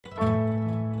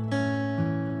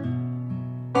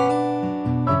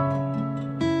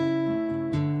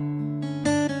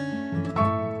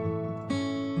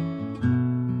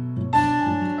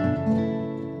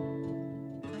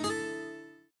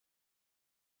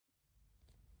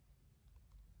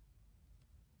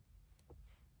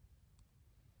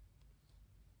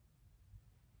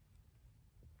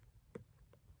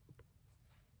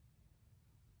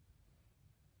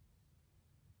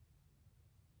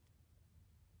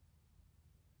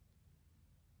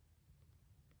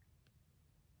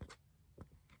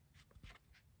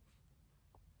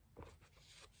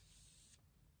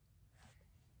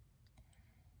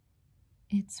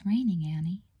It's raining,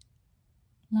 Annie.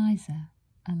 Eliza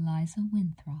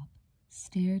Winthrop,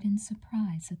 stared in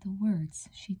surprise at the words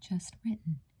she'd just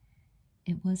written.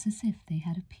 It was as if they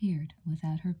had appeared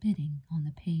without her bidding on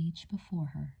the page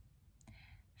before her.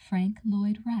 Frank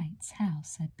Lloyd Wright's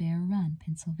house at Bear Run,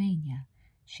 Pennsylvania,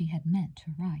 she had meant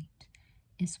to write,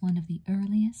 is one of the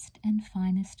earliest and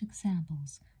finest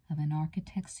examples of an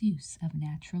architect's use of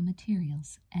natural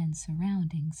materials and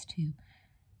surroundings to—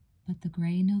 But the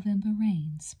gray November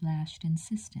rain splashed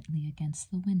insistently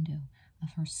against the window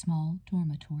of her small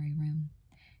dormitory room,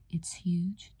 its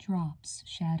huge drops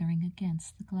shattering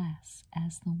against the glass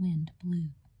as the wind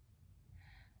blew.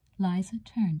 Liza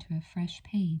turned to a fresh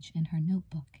page in her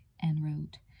notebook and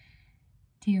wrote,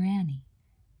 Dear Annie,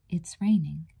 it's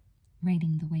raining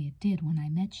the way it did when I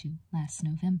met you last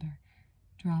November.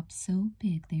 Drops so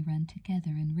big they run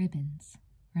together in ribbons.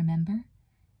 Remember?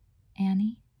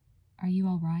 Annie, are you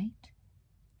all right?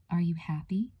 Are you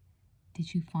happy?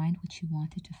 Did you find what you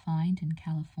wanted to find in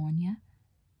California?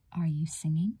 Are you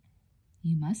singing?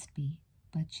 You must be,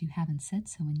 but you haven't said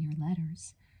so in your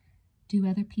letters. Do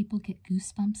other people get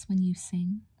goosebumps when you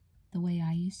sing, the way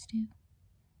I used to?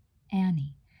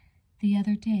 Annie, the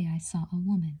other day I saw a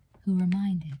woman who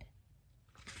reminded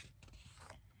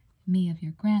me of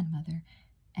your grandmother,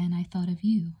 and I thought of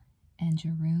you, and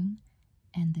your room,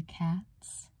 and the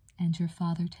cats, and your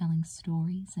father telling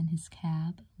stories in his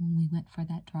cab when we went for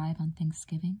that drive on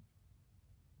Thanksgiving.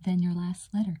 Then your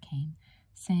last letter came,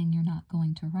 saying you're not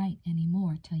going to write any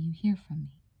more till you hear from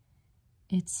me.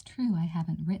 It's true I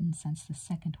haven't written since the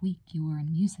second week you were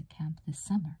in music camp this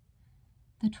summer.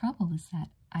 The trouble is that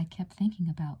I kept thinking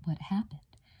about what happened,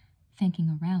 thinking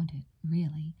around it,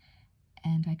 really,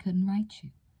 and I couldn't write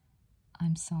you.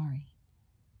 I'm sorry.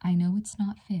 I know it's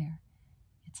not fair.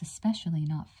 It's especially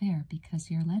not fair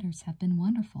because your letters have been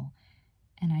wonderful,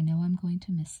 and I know I'm going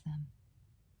to miss them.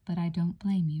 But I don't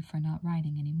blame you for not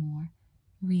writing any more.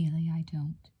 Really, I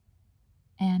don't.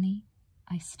 Annie,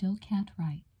 I still can't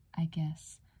write, I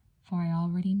guess, for I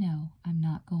already know I'm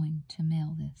not going to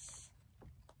mail this.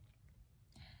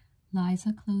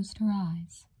 Liza closed her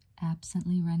eyes,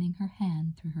 absently running her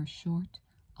hand through her short,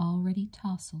 already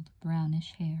tousled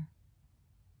brownish hair.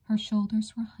 Her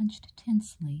shoulders were hunched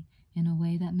tensely in a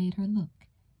way that made her look,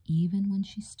 even when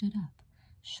she stood up,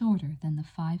 shorter than the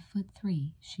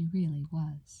 5'3" she really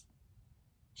was.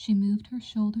 She moved her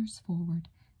shoulders forward,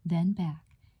 then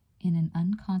back, in an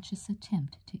unconscious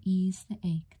attempt to ease the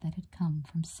ache that had come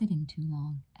from sitting too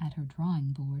long at her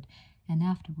drawing board and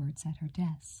afterwards at her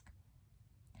desk.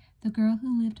 The girl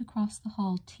who lived across the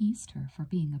hall teased her for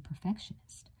being a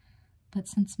perfectionist, but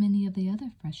since many of the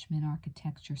other freshman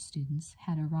architecture students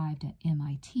had arrived at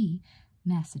MIT,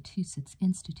 Massachusetts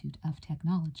Institute of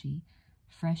Technology,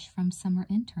 fresh from summer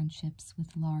internships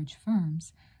with large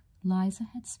firms, Liza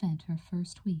had spent her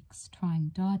first weeks trying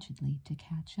doggedly to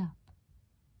catch up.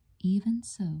 Even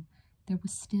so, there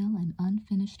was still an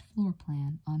unfinished floor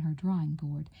plan on her drawing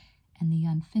board and the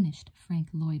unfinished Frank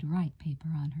Lloyd Wright paper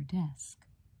on her desk.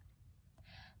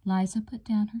 Liza put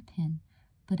down her pen,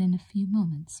 but in a few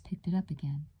moments picked it up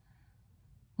again.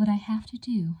 What I have to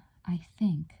do, I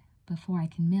think, before I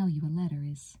can mail you a letter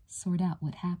is sort out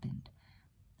what happened.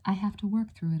 I have to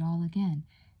work through it all again.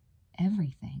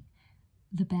 Everything.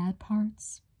 The bad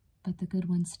parts, but the good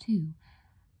ones too.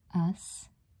 Us,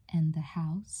 and the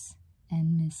house,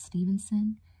 and Miss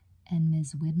Stevenson, and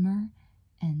Miss Widmer,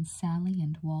 and Sally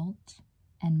and Walt,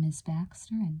 and Miss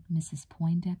Baxter, and Mrs.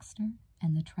 Poindexter,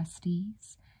 and the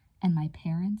trustees, and my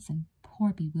parents, and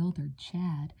poor bewildered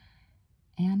Chad.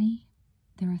 Annie,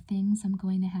 there are things I'm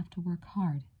going to have to work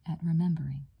hard at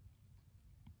remembering.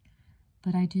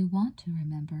 But I do want to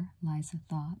remember, Liza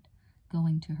thought,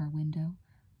 going to her window.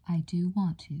 I do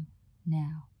want to,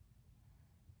 now.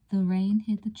 The rain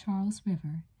hid the Charles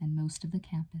River and most of the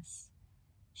campus.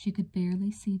 She could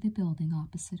barely see the building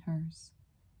opposite hers.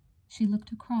 She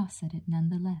looked across at it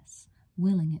nonetheless,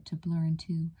 willing it to blur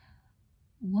into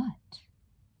what?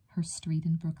 Her street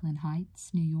in Brooklyn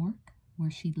Heights, New York,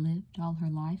 where she'd lived all her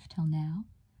life till now?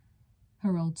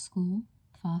 Her old school,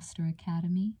 Foster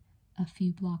Academy, a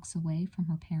few blocks away from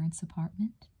her parents'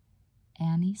 apartment?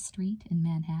 Annie Street in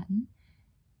Manhattan?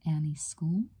 Annie's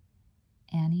school?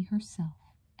 Annie herself,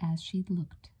 as she'd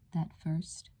looked that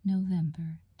first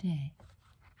November day.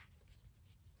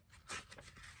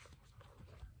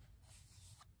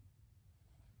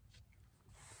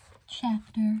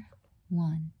 Chapter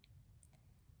 1.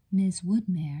 Ms.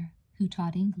 Woodmere, who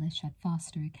taught English at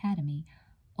Foster Academy,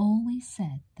 always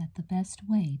said that the best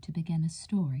way to begin a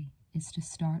story is to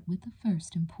start with the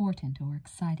first important or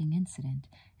exciting incident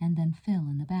and then fill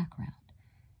in the background.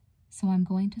 so I'm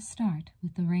going to start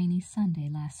with the rainy Sunday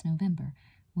last November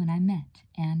when I met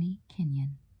Annie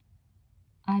Kenyon.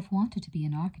 I've wanted to be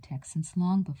an architect since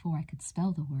long before I could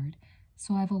spell the word,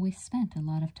 so I've always spent a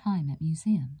lot of time at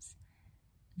museums.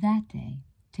 That day,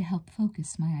 to help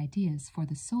focus my ideas for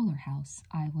the solar house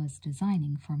I was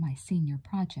designing for my senior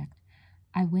project,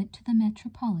 I went to the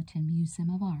Metropolitan Museum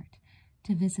of Art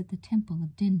to visit the Temple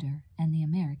of Dinder and the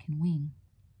American Wing.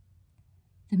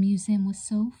 The museum was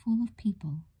so full of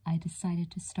people, I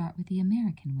decided to start with the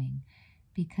American Wing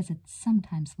because it's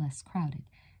sometimes less crowded,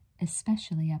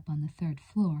 especially up on the third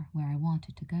floor where I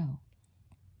wanted to go.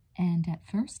 And at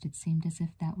first it seemed as if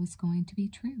that was going to be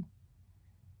true.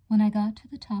 When I got to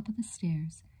the top of the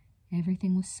stairs,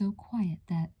 everything was so quiet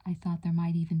that I thought there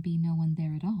might even be no one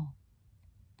there at all.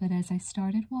 But as I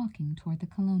started walking toward the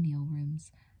colonial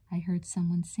rooms, I heard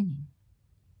someone singing.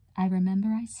 I remember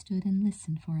I stood and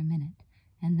listened for a minute,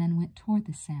 and then went toward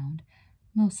the sound,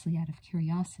 mostly out of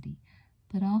curiosity,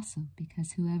 but also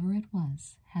because whoever it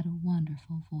was had a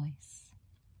wonderful voice.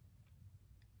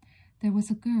 There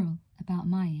was a girl about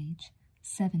my age,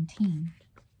 17,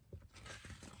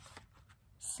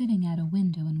 sitting at a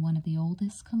window in one of the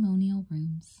oldest colonial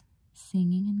rooms,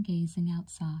 singing and gazing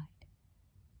outside.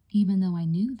 Even though I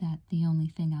knew that the only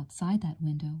thing outside that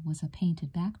window was a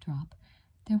painted backdrop,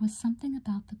 there was something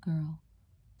about the girl,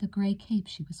 the gray cape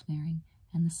she was wearing,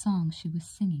 and the song she was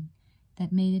singing,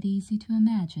 that made it easy to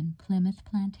imagine Plymouth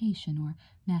Plantation or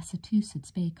Massachusetts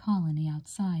Bay Colony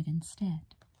outside instead.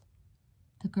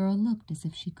 The girl looked as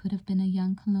if she could have been a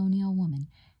young colonial woman,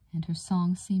 and her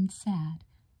song seemed sad.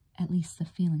 At least the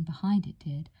feeling behind it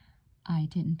did. I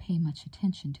didn't pay much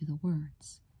attention to the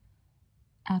words.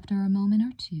 After a moment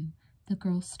or two, the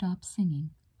girl stopped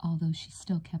singing, although she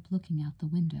still kept looking out the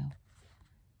window.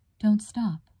 "Don't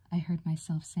stop," I heard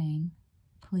myself saying.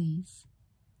 "Please."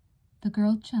 The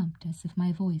girl jumped as if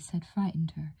my voice had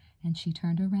frightened her, and she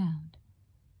turned around.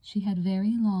 She had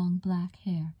very long black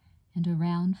hair and a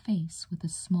round face with a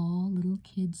small little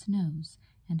kid's nose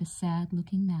and a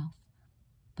sad-looking mouth,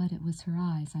 but it was her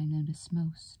eyes I noticed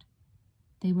most.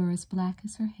 They were as black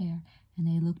as her hair, and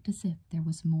they looked as if there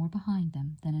was more behind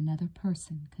them than another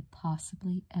person could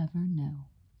possibly ever know.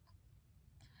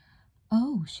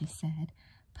 "Oh," she said,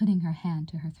 putting her hand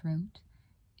to her throat.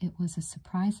 It was a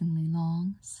surprisingly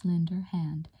long, slender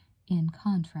hand, in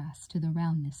contrast to the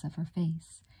roundness of her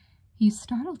face. "You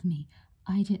startled me.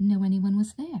 I didn't know anyone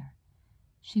was there."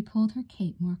 She pulled her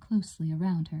cape more closely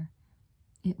around her.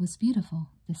 "It was beautiful,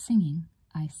 the singing,"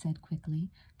 I said quickly,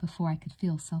 before I could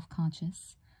feel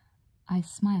self-conscious. I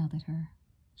smiled at her.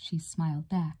 She smiled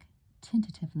back,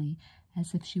 tentatively,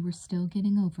 as if she were still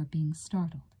getting over being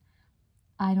startled.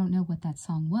 I don't know what that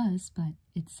song was, but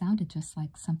it sounded just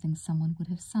like something someone would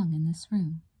have sung in this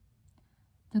room.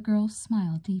 The girl's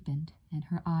smile deepened, and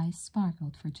her eyes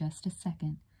sparkled for just a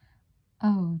second.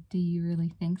 "Oh, do you really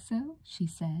think so?" she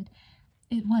said.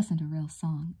 "It wasn't a real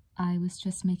song. I was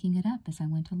just making it up as I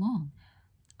went along.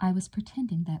 I was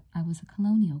pretending that I was a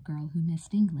colonial girl who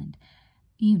missed England.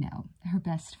 You know, her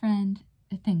best friend,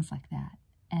 things like that,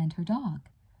 and her dog.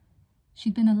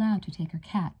 She'd been allowed to take her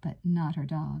cat, but not her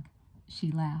dog." She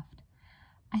laughed.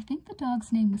 "I think the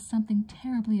dog's name was something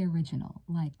terribly original,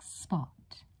 like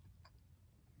Spot."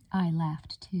 I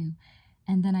laughed too,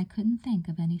 and then I couldn't think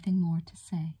of anything more to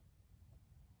say.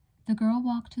 The girl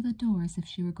walked to the door as if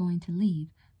she were going to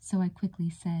leave, so I quickly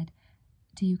said,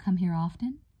 "Do you come here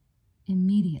often?"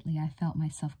 Immediately I felt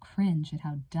myself cringe at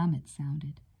how dumb it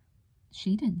sounded.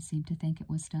 She didn't seem to think it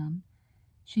was dumb.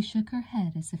 She shook her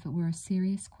head as if it were a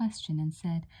serious question and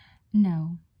said,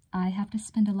 "No, I have to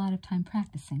spend a lot of time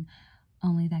practicing,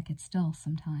 only that gets dull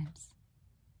sometimes."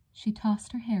 She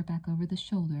tossed her hair back over the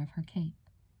shoulder of her cape.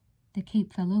 The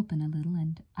cape fell open a little,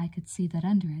 and I could see that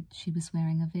under it she was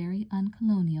wearing a very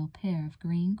uncolonial pair of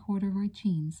green corduroy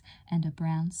jeans and a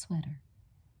brown sweater.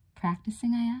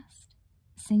 "Practicing?" I asked.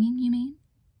 "Singing, you mean?"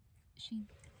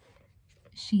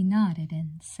 She nodded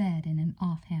and said in an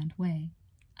offhand way,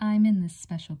 "I'm in this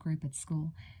special group at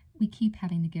school. We keep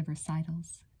having to give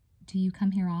recitals. Do you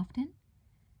come here often?"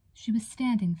 She was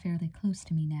standing fairly close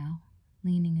to me now,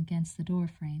 leaning against the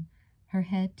doorframe, her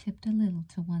head tipped a little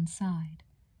to one side.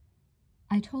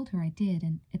 I told her I did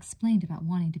and explained about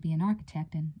wanting to be an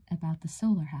architect and about the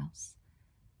solar house.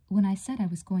 When I said I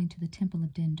was going to the Temple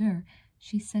of Dinder,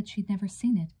 she said she'd never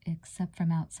seen it except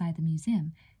from outside the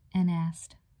museum and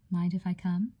asked, "Mind if I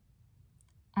come?"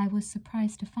 I was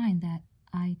surprised to find that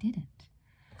I didn't.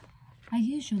 I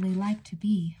usually like to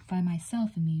be by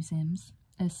myself in museums,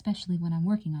 especially when I'm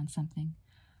working on something.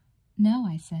 "No,"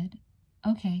 I said.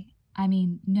 "Okay,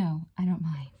 no, I don't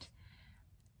mind."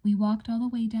 We walked all the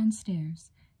way downstairs,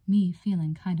 me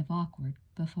feeling kind of awkward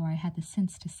before I had the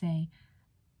sense to say,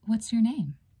 "What's your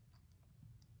name?"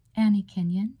 "Annie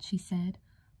Kenyon," she said.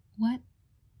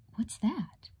 What's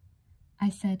that?" I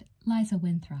said, "Liza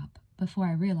Winthrop," before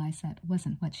I realized that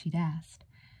wasn't what she'd asked.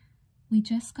 We'd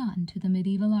just gotten to the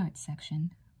medieval art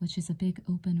section, which is a big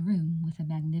open room with a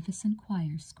magnificent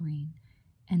choir screen,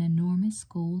 an enormous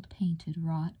gold-painted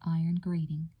wrought iron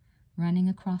grating running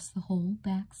across the whole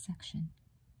back section.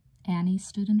 Annie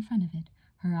stood in front of it,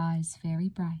 her eyes very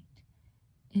bright.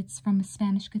 "It's from a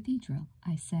Spanish cathedral,"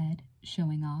 I said,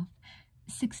 showing off.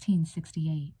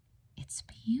 1668. "It's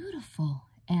beautiful,"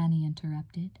 Annie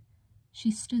interrupted. She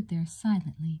stood there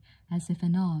silently, as if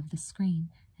in awe of the screen,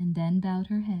 and then bowed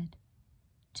her head.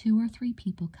 2 or 3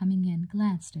 people coming in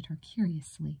glanced at her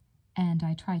curiously, and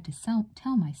I tried to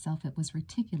tell myself it was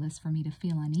ridiculous for me to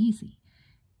feel uneasy.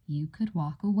 You could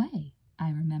walk away, I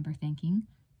remember thinking.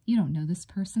 You don't know this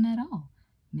person at all.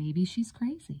 Maybe she's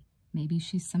crazy. Maybe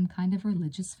she's some kind of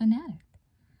religious fanatic.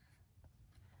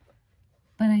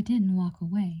 But I didn't walk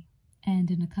away, and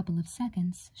in a couple of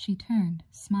seconds she turned,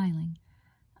 smiling.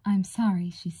 "I'm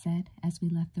sorry," she said, as we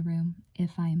left the room,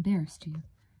 "if I embarrassed you."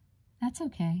 "That's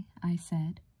okay," I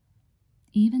said.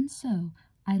 Even so,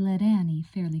 I led Annie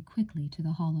fairly quickly to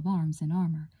the Hall of Arms and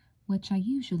Armor, which I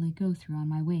usually go through on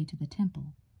my way to the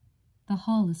temple. The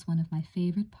hall is one of my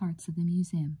favorite parts of the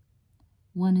museum.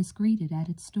 One is greeted at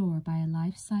its door by a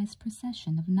life-sized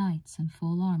procession of knights in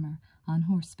full armor on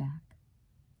horseback.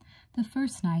 The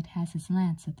first knight has his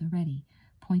lance at the ready,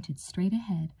 pointed straight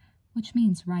ahead, which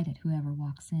means right at whoever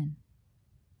walks in.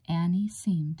 Annie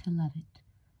seemed to love it.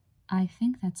 I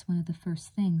think that's one of the first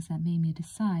things that made me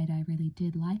decide I really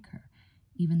did like her,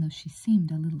 even though she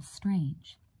seemed a little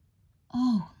strange.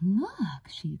 "Oh, look!"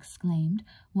 she exclaimed,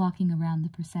 walking around the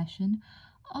procession.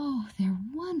 "Oh, they're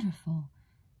wonderful!"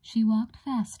 She walked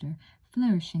faster,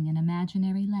 flourishing an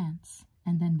imaginary lance,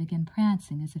 and then began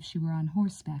prancing as if she were on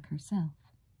horseback herself.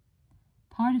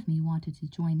 Part of me wanted to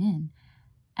join in.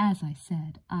 As I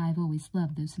said, I've always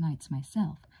loved those knights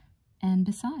myself, and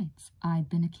besides, I'd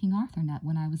been a King Arthur nut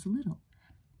when I was little.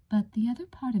 But the other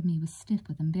part of me was stiff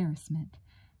with embarrassment.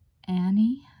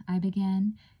 "Annie," I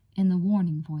began, in the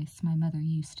warning voice my mother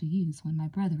used to use when my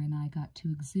brother and I got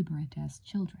too exuberant as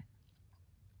children.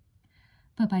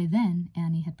 But by then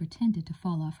Annie had pretended to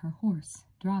fall off her horse,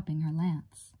 dropping her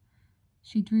lance.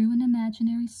 She drew an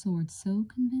imaginary sword so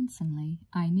convincingly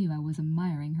I knew I was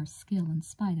admiring her skill in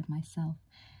spite of myself,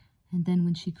 and then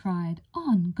when she cried,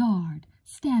 "On guard!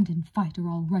 Stand and fight or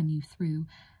I'll run you through,"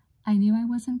 I knew I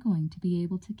wasn't going to be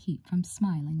able to keep from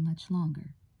smiling much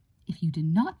longer. "If you do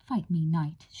not fight me,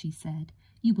 knight," she said,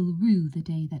 "you will rue the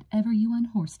day that ever you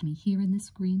unhorsed me here in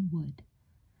this green wood."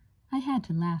 I had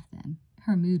to laugh then.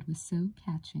 Her mood was so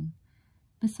catching.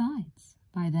 Besides,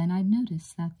 by then I'd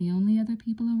noticed that the only other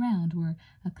people around were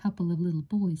a couple of little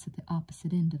boys at the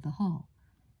opposite end of the hall.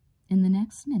 In the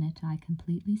next minute I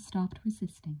completely stopped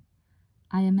resisting.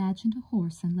 I imagined a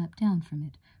horse and leapt down from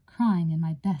it, crying in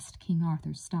my best King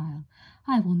Arthur style,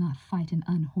 "I will not fight an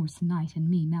unhorsed knight and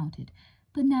me mounted,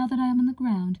 but now that I am on the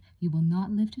ground, you will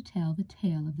not live to tell the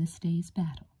tale of this day's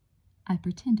battle." I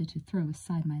pretended to throw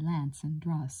aside my lance and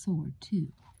draw a sword,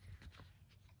 too.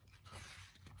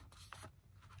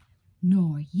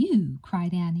 "Nor you,"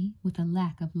 cried Annie, with a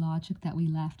lack of logic that we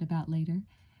laughed about later.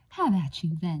 "Have at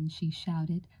you, then," she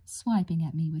shouted, swiping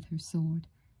at me with her sword.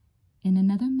 In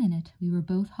another minute we were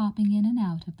both hopping in and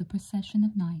out of the procession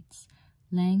of knights,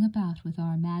 laying about with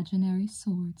our imaginary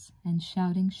swords and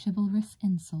shouting chivalrous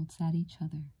insults at each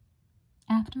other.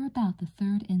 After about the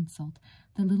 3rd insult,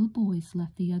 the little boys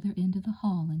left the other end of the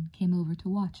hall and came over to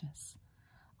watch us.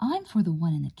 "I'm for the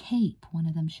one in the cape," one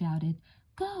of them shouted.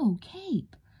 "Go,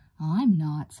 cape!" "I'm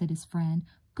not," said his friend.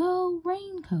 "Go,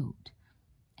 raincoat!"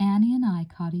 Annie and I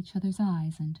caught each other's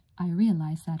eyes, and I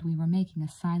realized that we were making a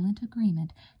silent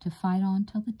agreement to fight on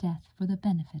till the death for the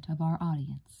benefit of our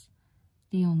audience.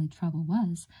 The only trouble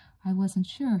was, I wasn't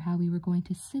sure how we were going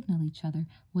to signal each other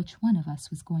which one of us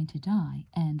was going to die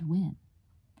and when.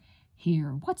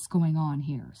 "Here, what's going on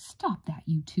here? Stop that,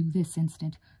 you two, this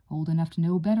instant. Old enough to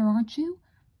know better, aren't you?"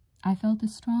 I felt a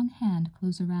strong hand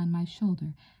close around my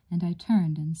shoulder, and I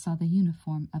turned and saw the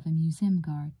uniform of a museum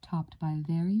guard topped by a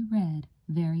very red,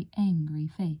 very angry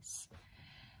face.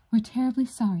 "We're terribly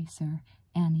sorry, sir,"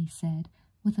 Annie said,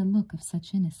 with a look of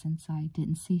such innocence I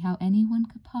didn't see how anyone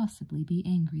could possibly be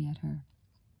angry at her.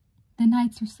 "The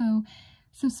knights are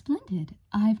so splendid.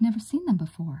 I've never seen them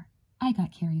before. I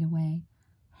got carried away."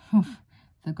 "Humph,"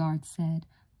 the guard said,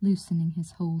 loosening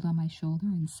his hold on my shoulder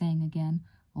and saying again,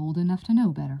 "Old enough to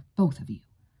know better, both of you."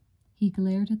 He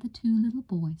glared at the 2 little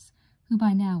boys, who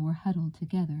by now were huddled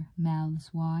together,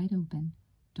 mouths wide open.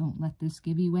 Don't let this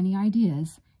give you any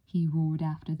ideas, he roared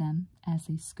after them as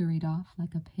they scurried off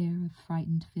like a pair of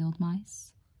frightened field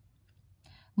mice.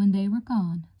 When they were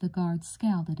gone, the guard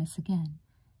scowled at us again.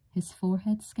 His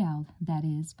forehead scowled, that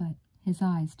is, but his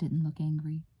eyes didn't look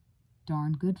angry.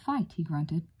 Darn good fight, he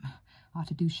grunted. Ought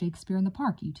to do Shakespeare in the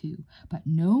Park, you two. But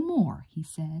no more, he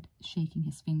said, shaking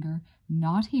his finger.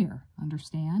 Not here,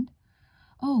 understand?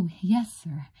 Oh, yes,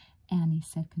 sir, Annie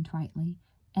said contritely,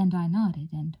 and I nodded,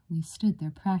 and we stood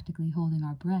there practically holding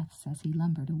our breaths as he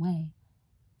lumbered away.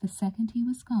 The second he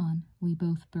was gone, we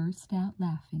both burst out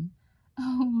laughing.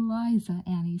 Oh, Liza,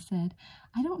 Annie said,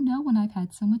 I don't know when I've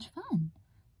had so much fun.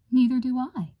 Neither do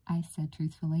I said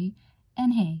truthfully.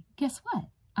 And hey, guess what?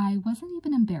 I wasn't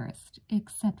even embarrassed,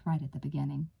 except right at the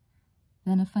beginning.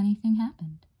 Then a funny thing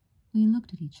happened. We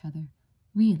looked at each other,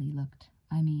 really looked,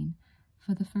 I mean,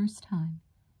 for the first time,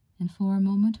 and for a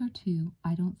moment or two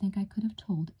I don't think I could have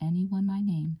told anyone my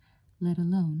name, let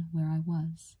alone where I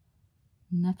was.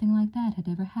 Nothing like that had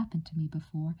ever happened to me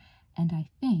before, and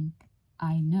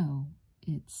I know,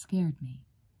 it scared me.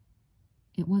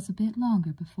 It was a bit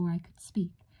longer before I could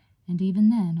speak, and even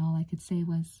then all I could say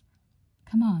was,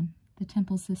 Come on, the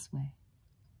temple's this way.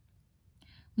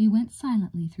 We went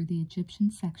silently through the Egyptian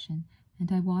section,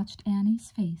 and I watched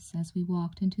Annie's face as we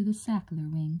walked into the secular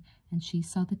wing, and she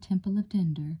saw the Temple of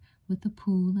Dinder with the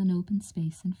pool and open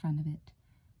space in front of it.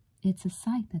 It's a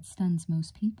sight that stuns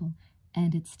most people,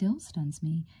 and it still stuns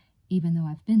me, even though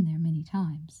I've been there many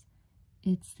times.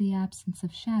 It's the absence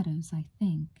of shadows, I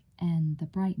think, and the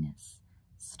brightness,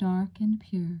 stark and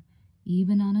pure,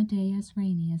 even on a day as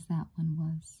rainy as that one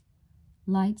was.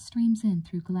 Light streams in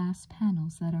through glass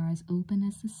panels that are as open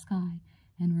as the sky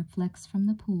and reflects from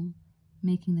the pool,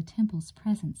 making the temple's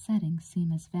present setting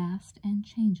seem as vast and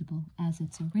changeable as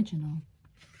its original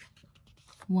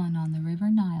one on the river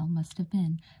Nile must have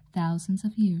been thousands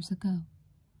of years ago.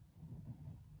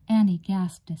 Annie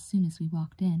gasped as soon as we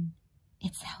walked in.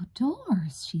 It's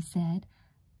outdoors, she said.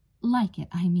 Like it,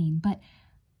 I mean, but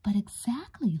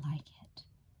exactly like it.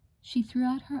 She threw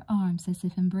out her arms as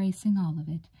if embracing all of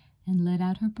it, and let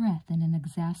out her breath in an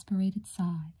exasperated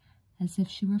sigh, as if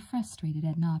she were frustrated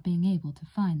at not being able to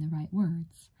find the right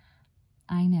words.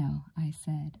 I know, I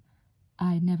said.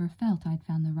 I'd never felt I'd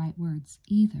found the right words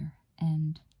either,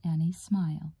 and Annie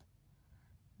smiled.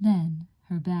 Then,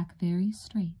 her back very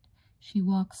straight, she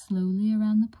walked slowly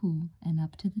around the pool and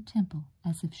up to the temple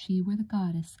as if she were the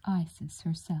goddess Isis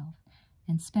herself,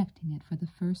 inspecting it for the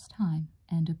first time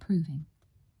and approving.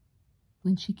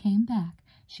 When she came back,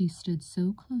 she stood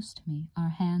so close to me our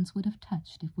hands would have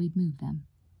touched if we'd moved them.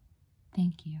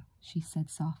 Thank you, she said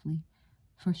softly,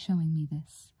 for showing me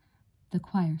this. The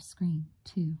choir screen,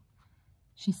 too.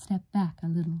 She stepped back a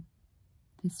little.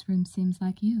 This room seems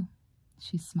like you,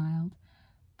 she smiled,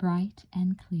 bright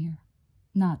and clear,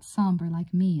 not somber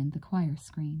like me and the choir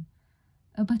screen.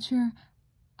 But you're...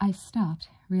 I stopped,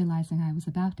 realizing I was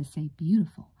about to say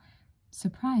beautiful,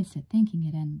 surprised at thinking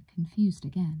it and confused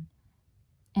again.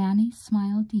 Annie's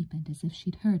smile deepened as if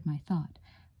she'd heard my thought,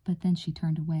 but then she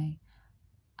turned away.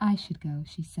 I should go,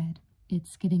 she said.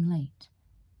 It's getting late.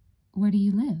 Where do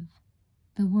you live?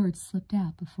 The words slipped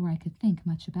out before I could think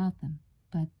much about them,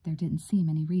 but there didn't seem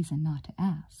any reason not to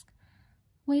ask.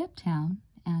 Way uptown,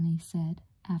 Annie said,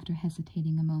 after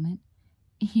hesitating a moment.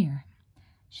 Here.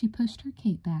 She pushed her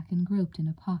cape back and groped in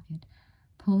a pocket,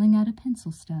 pulling out a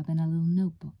pencil stub and a little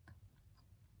notebook.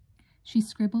 She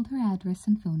scribbled her address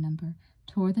and phone number,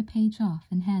 tore the page off,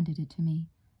 and handed it to me.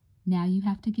 Now you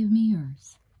have to give me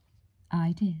yours.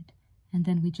 I did, and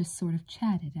then we just sort of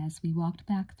chatted as we walked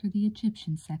back through the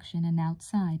Egyptian section and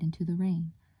outside into the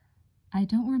rain. I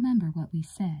don't remember what we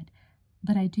said,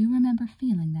 but I do remember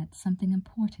feeling that something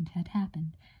important had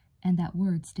happened, and that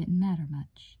words didn't matter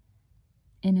much.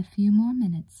 In a few more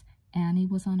minutes, Annie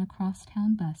was on a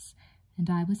crosstown bus, and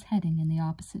I was heading in the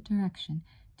opposite direction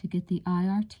to get the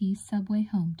IRT subway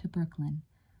home to Brooklyn.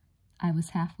 I was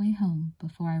halfway home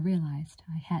before I realized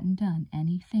I hadn't done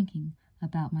any thinking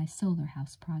about my solar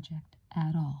house project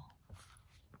at all.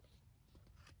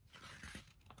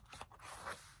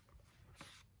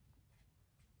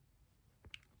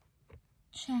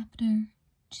 Chapter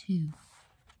 2.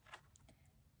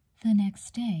 The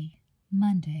next day,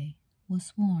 Monday,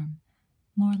 was warm,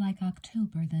 more like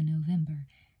October than November,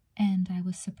 and I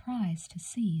was surprised to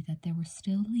see that there were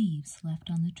still leaves left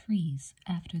on the trees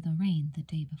after the rain the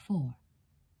day before.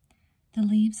 The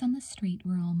leaves on the street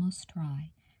were almost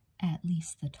dry, at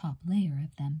least the top layer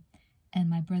of them, and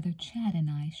my brother Chad and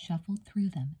I shuffled through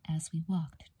them as we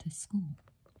walked to school.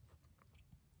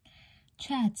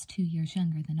 Chad's 2 years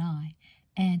younger than I,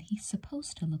 and he's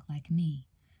supposed to look like me.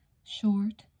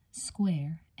 Short,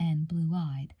 square and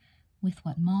blue-eyed, with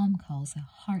what Mom calls a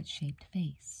heart-shaped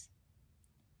face.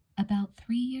 About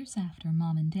 3 years after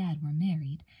Mom and Dad were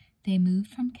married, they moved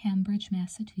from Cambridge,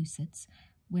 Massachusetts,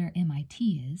 where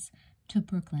MIT is, to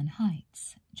Brooklyn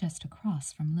Heights, just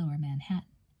across from Lower Manhattan.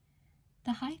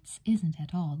 The Heights isn't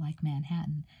at all like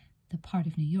Manhattan, the part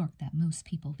of New York that most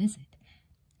people visit.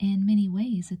 In many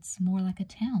ways, it's more like a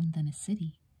town than a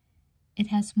city. It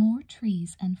has more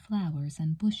trees and flowers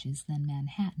and bushes than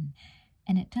Manhattan,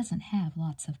 and it doesn't have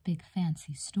lots of big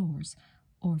fancy stores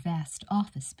or vast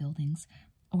office buildings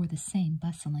or the same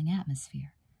bustling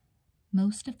atmosphere.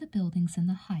 Most of the buildings in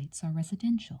the Heights are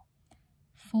residential,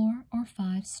 4- or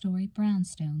 5-story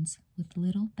brownstones with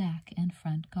little back and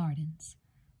front gardens.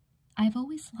 I've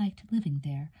always liked living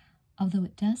there, although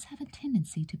it does have a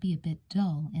tendency to be a bit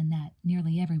dull in that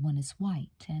nearly everyone is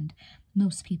white and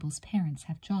most people's parents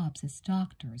have jobs as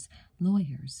doctors,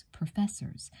 lawyers,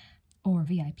 professors, or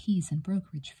VIPs in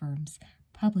brokerage firms,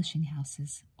 publishing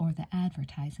houses, or the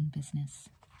advertising business.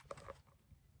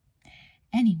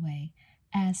 Anyway,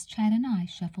 as Chad and I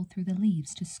shuffled through the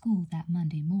leaves to school that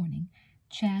Monday morning,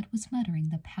 Chad was muttering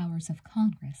the powers of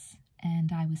Congress,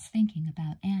 and I was thinking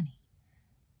about Annie.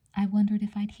 I wondered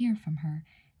if I'd hear from her,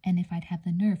 and if I'd have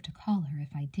the nerve to call her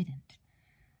if I didn't.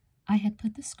 I had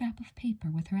put the scrap of paper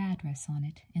with her address on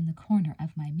it in the corner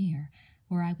of my mirror,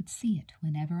 where I would see it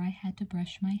whenever I had to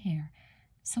brush my hair,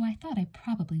 so I thought I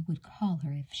probably would call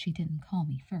her if she didn't call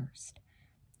me first.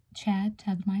 Chad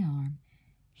tugged my arm.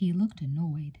 He looked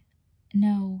annoyed.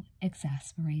 No,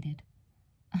 exasperated.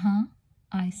 "Huh?"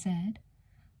 I said.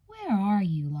 "Where are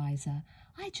you, Liza?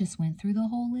 I just went through the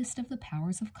whole list of the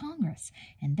powers of Congress,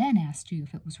 and then asked you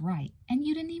if it was right, and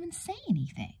you didn't even say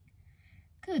anything."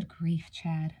 "Good grief,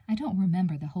 Chad, I don't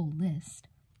remember the whole list."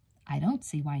 "I don't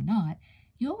see why not.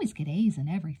 You always get A's in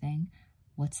everything.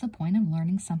 What's the point of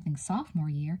learning something sophomore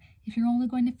year if you're only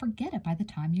going to forget it by the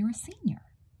time you're a senior?"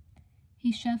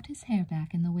 He shoved his hair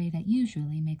back in the way that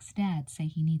usually makes Dad say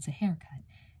he needs a haircut,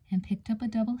 and picked up a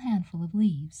double handful of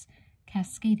leaves,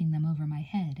 cascading them over my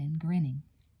head and grinning.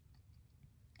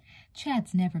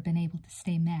 Chad's never been able to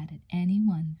stay mad at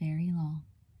anyone very long.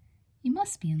 "You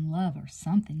must be in love or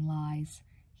something, Liz,"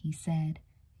 he said,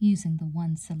 using the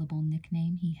one-syllable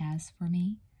nickname he has for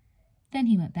me. Then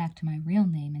he went back to my real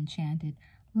name and chanted,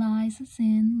 "Liza's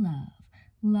in love,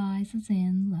 Liza's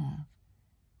in love."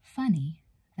 Funny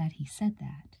that he said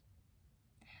that.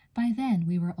 By then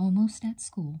we were almost at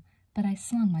school, but I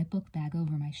slung my book bag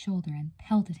over my shoulder and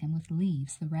pelted him with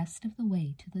leaves the rest of the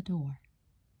way to the door.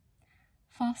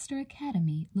 Foster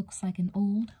Academy looks like an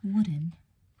old wooden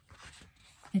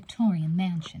Victorian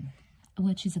mansion,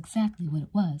 which is exactly what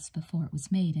it was before it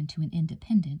was made into an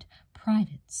independent,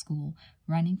 private school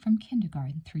running from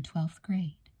kindergarten through 12th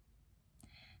grade.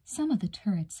 Some of the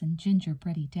turrets and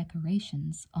gingerbready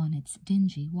decorations on its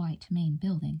dingy white main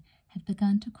building had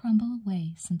begun to crumble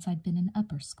away since I'd been in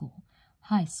upper school,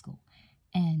 high school,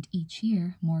 and each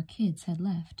year more kids had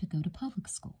left to go to public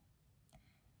school.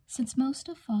 Since most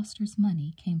of Foster's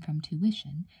money came from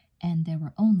tuition, and there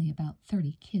were only about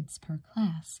 30 kids per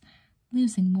class,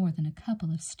 losing more than a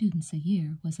couple of students a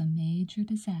year was a major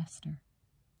disaster.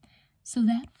 So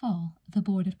that fall, the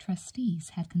Board of Trustees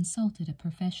had consulted a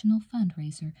professional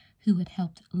fundraiser who had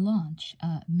helped launch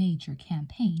a major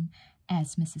campaign,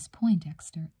 as Mrs.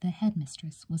 Poindexter, the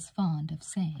headmistress, was fond of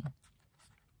saying.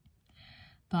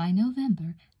 By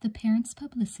November, the Parents'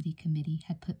 Publicity Committee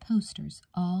had put posters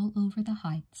all over the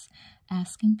Heights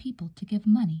asking people to give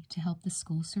money to help the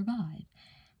school survive,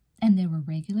 and there were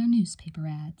regular newspaper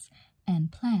ads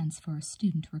and plans for a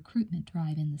student recruitment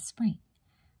drive in the spring.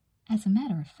 As a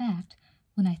matter of fact,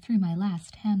 when I threw my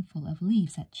last handful of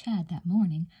leaves at Chad that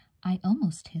morning, I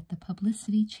almost hit the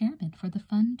publicity chairman for the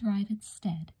fund drive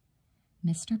instead,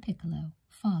 Mr. Piccolo,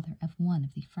 father of one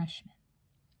of the freshmen.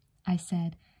 I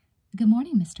said, "Good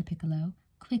morning, Mr. Piccolo,"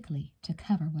 quickly to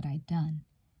cover what I'd done.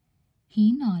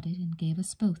 He nodded and gave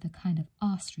us both a kind of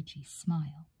ostrichy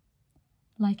smile.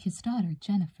 Like his daughter,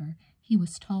 Jennifer, he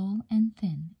was tall and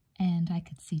thin, and I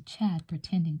could see Chad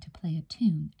pretending to play a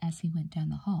tune as he went down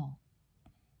the hall.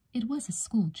 It was a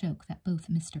school joke that both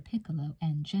Mr. Piccolo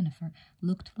and Jennifer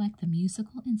looked like the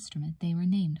musical instrument they were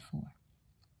named for.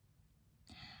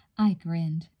 I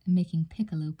grinned, making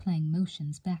Piccolo playing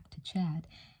motions back to Chad,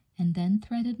 and then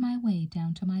threaded my way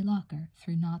down to my locker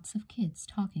through knots of kids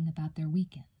talking about their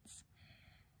weekends.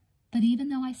 But even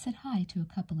though I said hi to a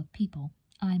couple of people,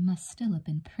 I must still have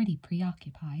been pretty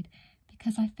preoccupied,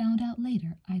 because I found out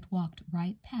later I'd walked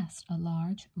right past a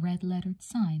large red-lettered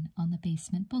sign on the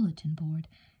basement bulletin board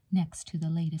next to the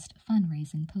latest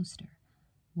fundraising poster.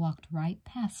 Walked right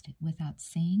past it without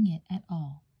seeing it at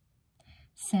all.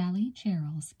 Sally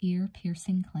Gerald's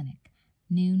Ear-Piercing Clinic,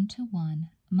 noon to 1,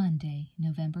 Monday,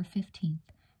 November 15th,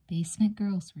 basement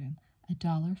girls' room,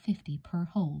 $1.50 per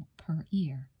hole per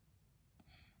ear.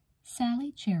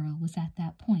 Sally Gerald was at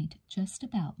that point just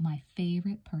about my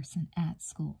favorite person at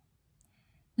school.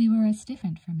 We were as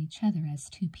different from each other as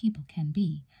two people can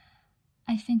be.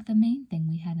 I think the main thing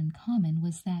we had in common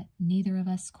was that neither of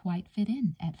us quite fit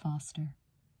in at Foster.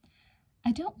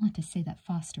 I don't want to say that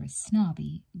Foster is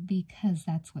snobby, because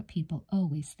that's what people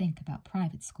always think about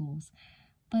private schools,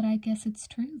 but I guess it's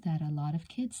true that a lot of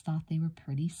kids thought they were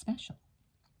pretty special.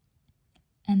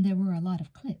 And there were a lot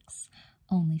of cliques,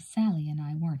 only Sally and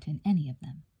I weren't in any of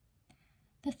them.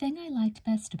 The thing I liked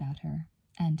best about her,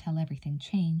 until everything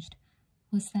changed,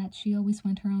 was that she always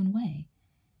went her own way.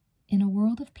 In a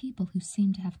world of people who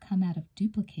seemed to have come out of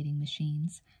duplicating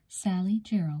machines, Sally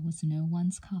Gerald was no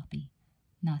one's copy.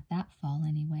 Not that fall,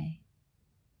 anyway.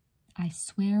 I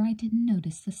swear I didn't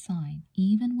notice the sign,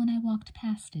 even when I walked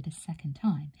past it a second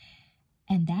time,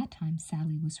 and that time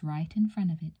Sally was right in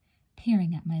front of it,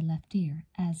 peering at my left ear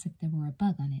as if there were a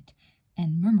bug on it,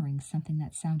 and murmuring something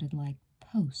that sounded like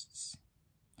posts.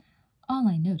 All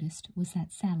I noticed was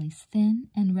that Sally's thin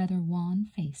and rather wan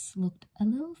face looked a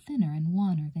little thinner and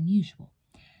wanner than usual,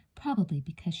 probably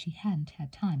because she hadn't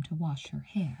had time to wash her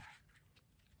hair.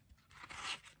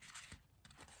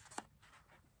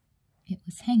 It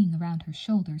was hanging around her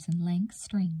shoulders in lank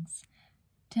strings.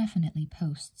 "Definitely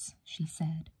posts," she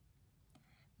said.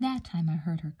 That time I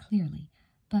heard her clearly,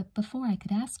 but before I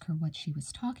could ask her what she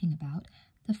was talking about,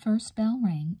 the first bell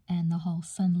rang and the hall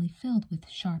suddenly filled with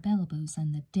sharp elbows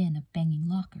and the din of banging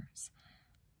lockers.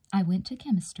 I went to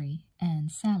chemistry,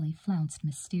 and Sally flounced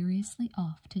mysteriously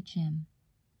off to gym.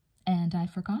 And I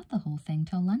forgot the whole thing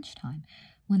till lunchtime,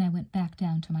 when I went back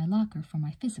down to my locker for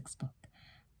my physics book.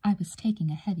 I was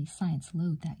taking a heavy science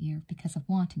load that year because of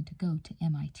wanting to go to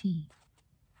MIT.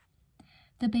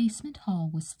 The basement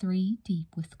hall was 3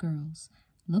 deep with girls,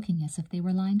 looking as if they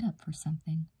were lined up for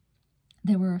something.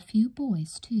 There were a few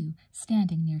boys, too,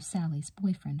 standing near Sally's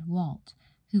boyfriend, Walt,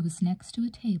 who was next to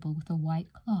a table with a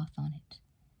white cloth on it.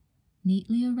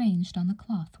 Neatly arranged on the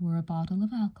cloth were a bottle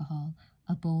of alcohol,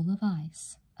 a bowl of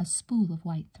ice, a spool of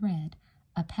white thread,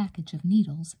 a package of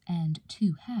needles, and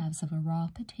 2 halves of a raw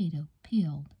potato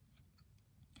peeled.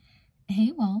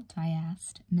 "Hey, Walt," I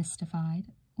asked,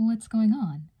 mystified. "What's going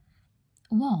on?"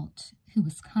 Walt, who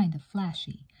was kind of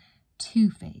flashy,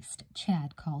 two-faced,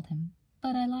 Chad called him,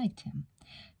 but I liked him,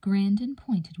 grinned and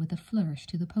pointed with a flourish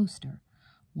to the poster.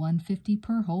 "$1.50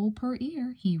 per hole per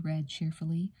ear," he read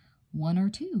cheerfully. "1 or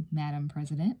 2, Madam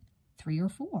President. 3 or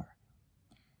 4.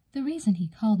 The reason he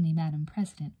called me Madam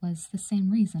President was the same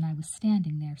reason I was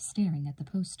standing there staring at the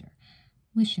poster,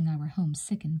 wishing I were home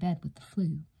sick in bed with the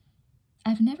flu.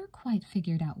 I've never quite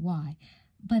figured out why,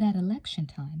 but at election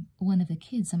time, one of the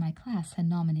kids in my class had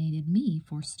nominated me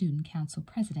for Student Council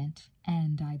President,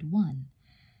 and I'd won.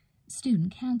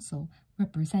 Student Council,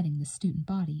 representing the student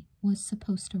body, was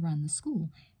supposed to run the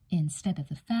school, instead of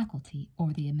the faculty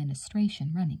or the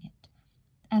administration running it.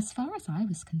 As far as I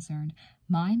was concerned,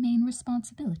 my main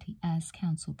responsibility as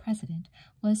council president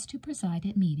was to preside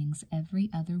at meetings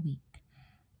every other week.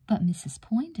 But Mrs.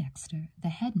 Poindexter, the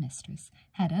headmistress,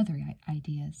 had other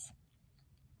ideas.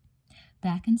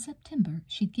 Back in September,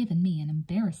 she'd given me an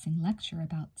embarrassing lecture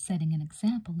about setting an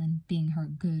example and being her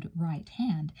good right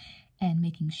hand and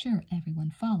making sure everyone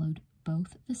followed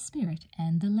both the spirit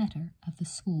and the letter of the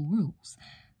school rules,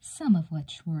 some of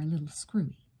which were a little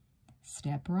screwy.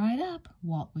 "Step right up,"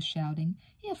 Walt was shouting.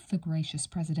 "If the gracious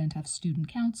president of Student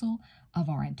Council, of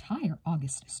our entire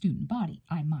august student body,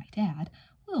 I might add,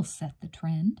 will set the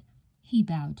trend." He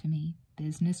bowed to me.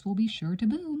 "Business will be sure to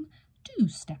boom. Do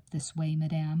step this way,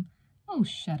 madame." "Oh,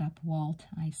 shut up, Walt,"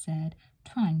 I said,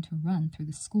 trying to run through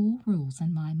the school rules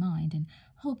in my mind and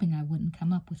hoping I wouldn't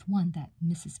come up with one that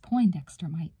Mrs. Poindexter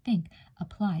might think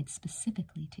applied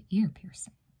specifically to ear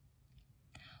piercing.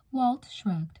 Walt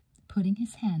shrugged, putting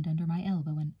his hand under my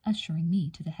elbow and ushering me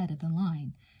to the head of the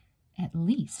line. "At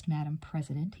least, Madam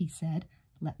President," he said,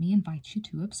 "let me invite you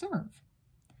to observe."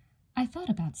 I thought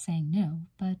about saying no,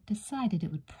 but decided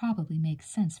it would probably make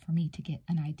sense for me to get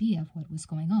an idea of what was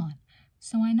going on,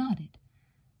 so I nodded.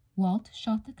 Walt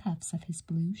shot the cuffs of his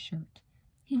blue shirt.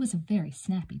 He was a very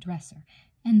snappy dresser,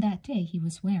 and that day he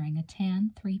was wearing a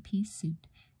tan 3-piece suit,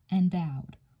 and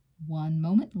bowed. "1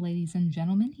 moment, ladies and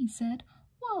gentlemen," he said,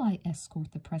 "while I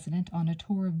escort the president on a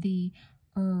tour of the,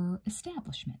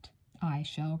 establishment. I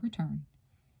shall return."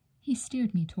 He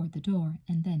steered me toward the door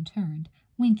and then turned,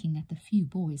 winking at the few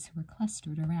boys who were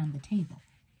clustered around the table.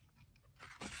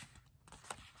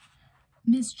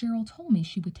 Miss Gerald told me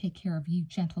she would take care of you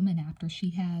gentlemen after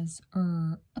she has,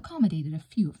 accommodated a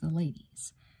few of the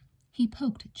ladies. He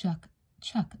poked Chuck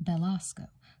Belasco,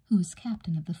 who was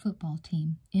captain of the football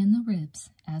team, in the ribs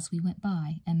as we went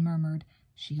by and murmured,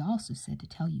 "She also said to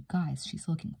tell you guys she's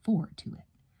looking forward to it."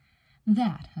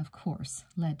 That, of course,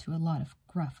 led to a lot of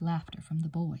gruff laughter from the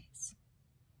boys.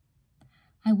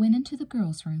 I went into the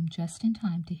girls' room just in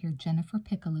time to hear Jennifer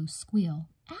Piccolo squeal,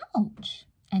 "Ouch!"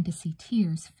 and to see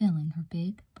tears filling her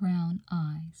big brown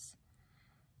eyes.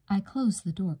 I closed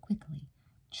the door quickly.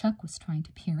 Chuck was trying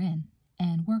to peer in,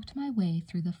 and worked my way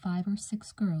through the 5 or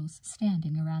 6 girls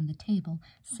standing around the table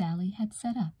Sally had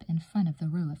set up in front of the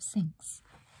row of sinks.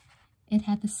 It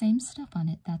had the same stuff on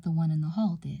it that the one in the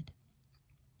hall did.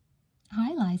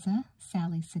 "Hi, Liza,"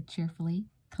 Sally said cheerfully.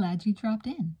 "Glad you dropped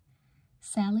in."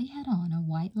 Sally had on a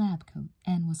white lab coat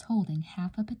and was holding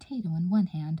half a potato in one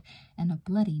hand and a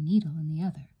bloody needle in the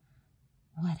other.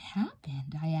 "What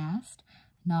happened?" I asked,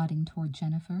 nodding toward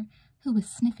Jennifer, who was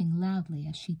sniffing loudly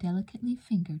as she delicately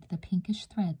fingered the pinkish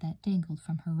thread that dangled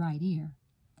from her right ear.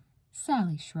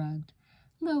 Sally shrugged.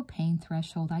 "Low pain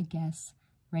threshold, I guess.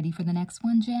 Ready for the next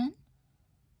one, Jen?"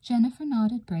 Jennifer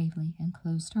nodded bravely and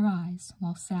closed her eyes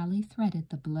while Sally threaded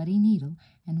the bloody needle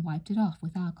and wiped it off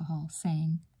with alcohol,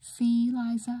 saying, "See,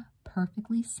 Liza,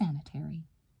 perfectly sanitary."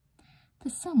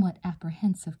 The somewhat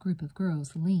apprehensive group of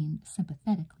girls leaned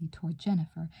sympathetically toward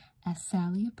Jennifer as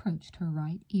Sally approached her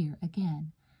right ear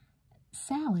again.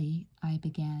 "Sally," I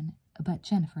began, but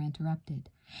Jennifer interrupted.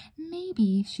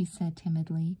 "Maybe," she said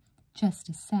timidly, just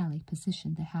as Sally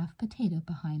positioned the half potato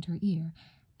behind her ear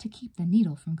to keep the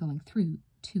needle from going through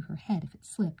to her head if it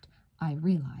slipped. I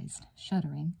realized,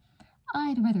 shuddering,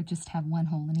 I'd rather just have one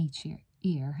hole in each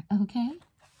ear, okay?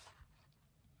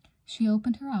 She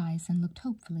opened her eyes and looked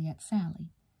hopefully at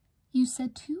Sally. "You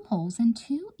said 2 holes in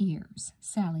 2 ears,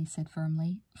 Sally said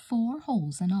firmly. 4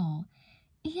 holes in all."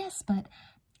 "Yes, but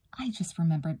I just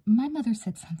remembered my mother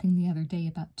said something the other day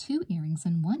about 2 earrings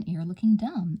in 1 ear looking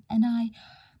dumb, and I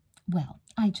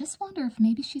just wonder if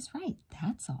maybe she's right,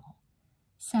 that's all."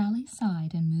 Sally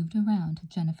sighed and moved around to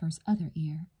Jennifer's other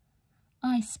ear.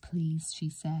 "Ice, please," she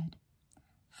said.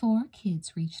 4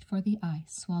 kids reached for the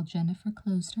ice while Jennifer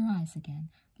closed her eyes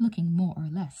again, looking more or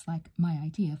less like my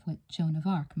idea of what Joan of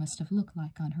Arc must have looked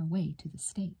like on her way to the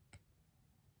stake.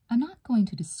 I'm not going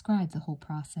to describe the whole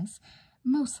process,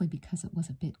 mostly because it was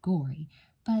a bit gory,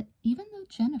 but even though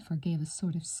Jennifer gave a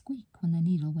sort of squeak when the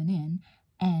needle went in,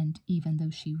 and even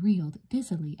though she reeled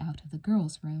dizzily out of the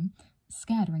girls' room,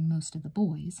 scattering most of the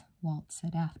boys, Walt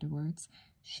said afterwards,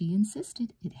 she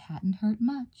insisted it hadn't hurt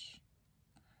much.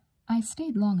 I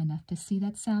stayed long enough to see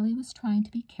that Sally was trying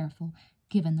to be careful,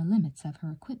 given the limits of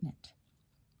her equipment.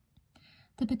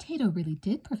 The potato really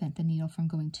did prevent the needle from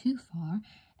going too far,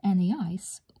 and the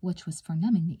ice, which was for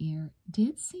numbing the ear,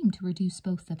 did seem to reduce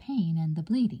both the pain and the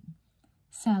bleeding.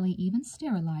 Sally even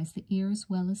sterilized the ear as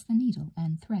well as the needle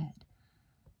and thread.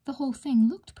 The whole thing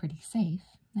looked pretty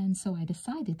safe, and so I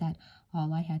decided that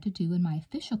all I had to do in my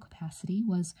official capacity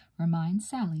was remind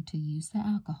Sally to use the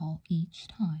alcohol each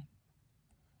time.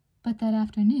 But that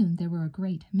afternoon there were a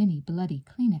great many bloody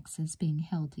Kleenexes being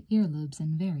held to earlobes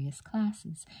in various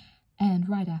classes, and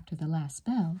right after the last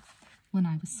bell, when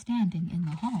I was standing in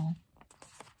the hall,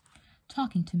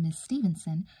 talking to Miss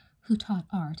Stevenson, who taught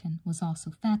art and was also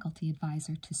faculty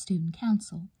advisor to student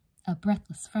council, a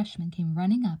breathless freshman came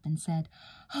running up and said,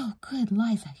 "Oh, good,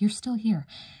 Liza, you're still here.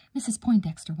 Mrs.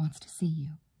 Poindexter wants to see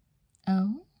you."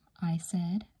 "Oh," I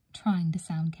said, trying to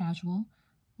sound casual.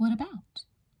 "What about?"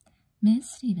 Miss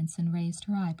Stevenson raised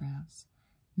her eyebrows.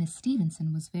 Miss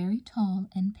Stevenson was very tall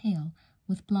and pale,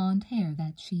 with blonde hair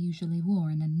that she usually wore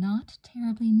in a not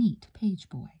terribly neat page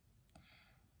boy.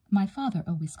 My father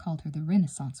always called her the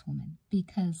Renaissance woman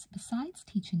because, besides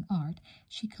teaching art,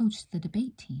 she coached the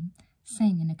debate team,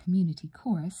 sang in a community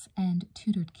chorus, and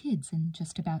tutored kids in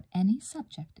just about any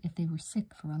subject if they were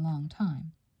sick for a long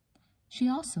time. She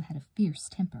also had a fierce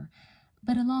temper,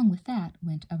 but along with that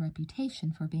went a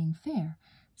reputation for being fair,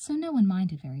 so no one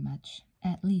minded very much,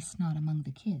 at least not among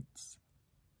the kids.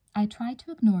 I tried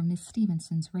to ignore Miss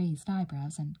Stevenson's raised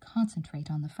eyebrows and concentrate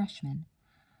on the freshman.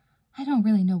 "I don't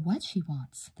really know what she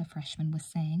wants," the freshman was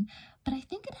saying, "but I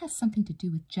think it has something to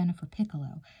do with Jennifer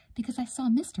Piccolo, because I saw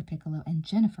Mr. Piccolo and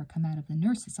Jennifer come out of the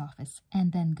nurse's office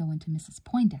and then go into Mrs.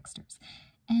 Poindexter's,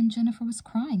 and Jennifer was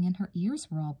crying and her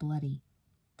ears were all bloody."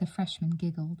 The freshman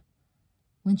giggled.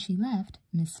 When she left,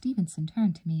 Miss Stevenson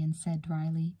turned to me and said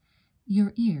dryly,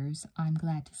 "Your ears, I'm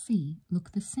glad to see,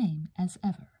 look the same as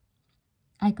ever."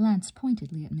 I glanced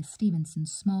pointedly at Miss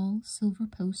Stevenson's small silver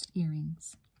post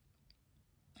earrings.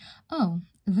 "Oh,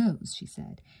 "Those," she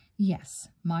said. "Yes,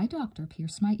 my doctor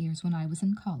pierced my ears when I was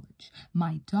in college.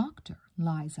 My doctor,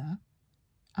 Liza."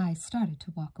 I started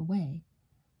to walk away.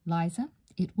 "Liza,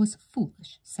 it was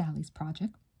foolish, Sally's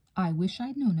project. I wish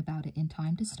I'd known about it in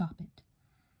time to stop it."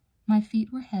 My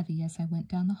feet were heavy as I went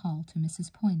down the hall to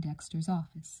Mrs. Poindexter's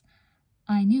office.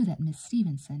 I knew that Miss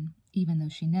Stevenson, even though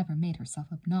she never made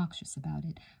herself obnoxious about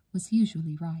it, was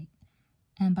usually right,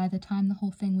 and by the time the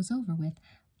whole thing was over with,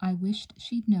 I wished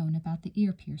she'd known about the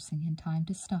ear piercing in time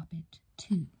to stop it,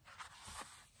 too.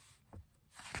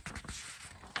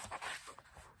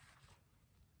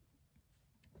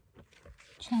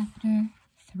 Chapter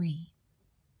 3.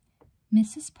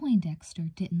 Mrs. Poindexter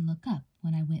didn't look up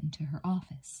when I went into her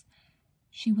office.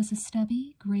 She was a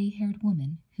stubby, gray-haired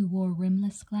woman who wore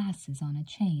rimless glasses on a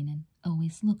chain and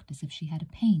always looked as if she had a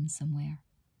pain somewhere.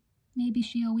 Maybe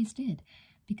she always did,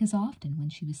 because often when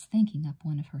she was thinking up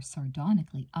one of her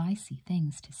sardonically icy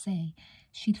things to say,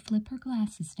 she'd flip her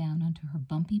glasses down onto her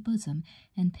bumpy bosom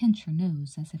and pinch her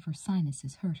nose as if her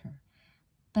sinuses hurt her.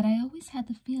 But I always had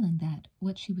the feeling that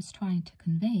what she was trying to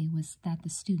convey was that the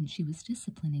student she was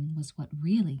disciplining was what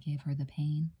really gave her the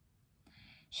pain.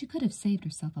 She could have saved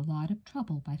herself a lot of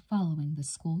trouble by following the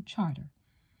school charter.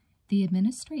 The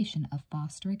administration of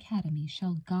Foster Academy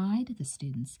shall guide the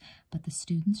students, but the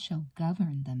students shall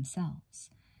govern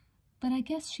themselves. But I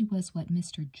guess she was what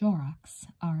Mr. Jorrocks,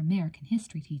 our American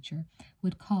history teacher,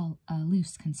 would call a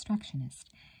loose constructionist,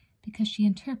 because she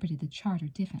interpreted the charter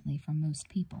differently from most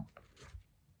people.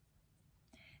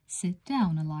 "Sit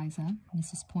down, Eliza,"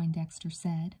 Mrs. Poindexter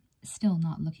said, still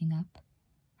not looking up.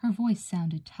 Her voice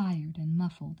sounded tired and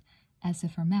muffled, as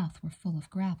if her mouth were full of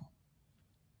gravel.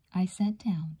 I sat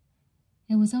down.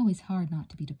 It was always hard not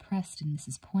to be depressed in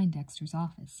Mrs. Poindexter's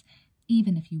office,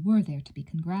 even if you were there to be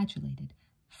congratulated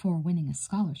for winning a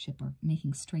scholarship or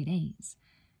making straight A's.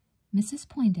 Mrs.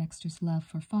 Poindexter's love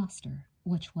for Foster,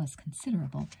 which was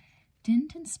considerable,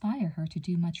 didn't inspire her to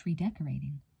do much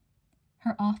redecorating.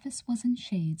 Her office was in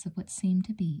shades of what seemed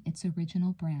to be its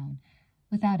original brown,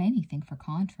 without anything for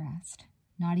contrast,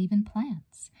 not even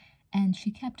plants, and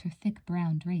she kept her thick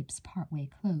brown drapes partway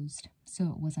closed,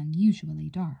 so it was unusually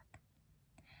dark.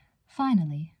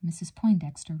 Finally, Mrs.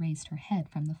 Poindexter raised her head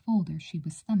from the folder she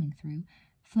was thumbing through,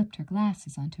 flipped her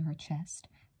glasses onto her chest,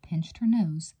 pinched her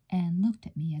nose, and looked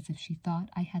at me as if she thought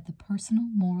I had the personal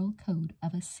moral code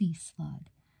of a sea slug.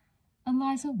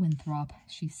 "Eliza Winthrop,"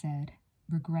 she said,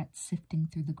 regret sifting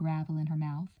through the gravel in her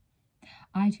mouth,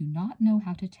 "I do not know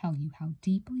how to tell you how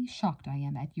deeply shocked I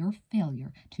am at your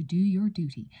failure to do your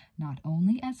duty, not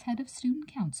only as head of student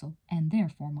council, and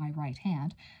therefore my right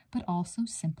hand, but also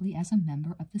simply as a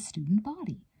member of the student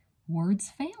body.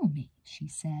 Words fail me," she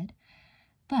said.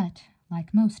 But,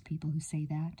 like most people who say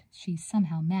that, she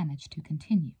somehow managed to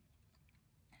continue.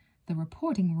 "The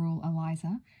reporting rule,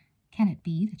 Eliza. Can it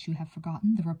be that you have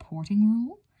forgotten the reporting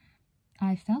rule?"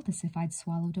 I felt as if I'd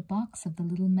swallowed a box of the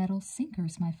little metal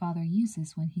sinkers my father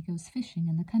uses when he goes fishing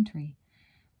in the country.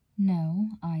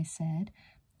 "No," I said,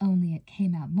 only it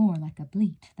came out more like a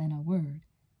bleat than a word.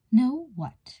 "No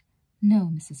what?" "No,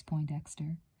 Mrs.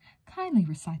 Poindexter." "Kindly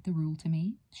recite the rule to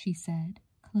me," she said,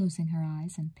 closing her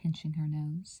eyes and pinching her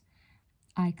nose.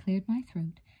 I cleared my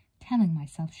throat, telling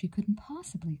myself she couldn't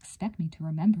possibly expect me to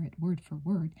remember it word for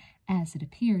word, as it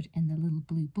appeared in the little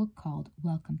blue book called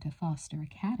Welcome to Foster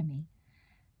Academy.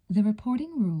 "The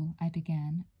reporting rule," I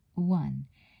began. 1.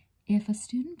 If a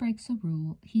student breaks a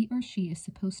rule, he or she is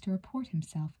supposed to report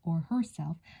himself or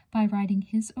herself by writing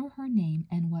his or her name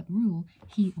and what rule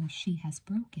he or she has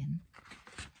broken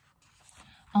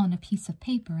on a piece of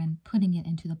paper and putting it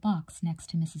into the box next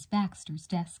to Mrs. Baxter's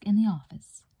desk in the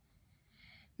office.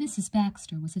 Mrs.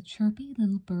 Baxter was a chirpy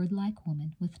little bird-like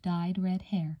woman with dyed red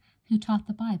hair who taught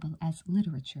the Bible as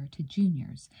literature to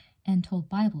juniors and told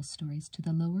Bible stories to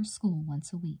the lower school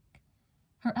once a week.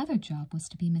 Her other job was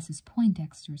to be Mrs.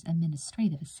 Poindexter's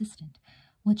administrative assistant,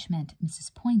 which meant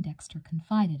Mrs. Poindexter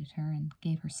confided in her and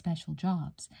gave her special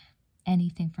jobs,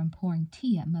 anything from pouring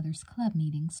tea at Mother's Club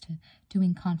meetings to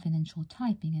doing confidential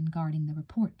typing and guarding the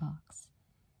report box.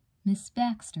 Miss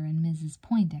Baxter and Mrs.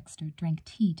 Poindexter drank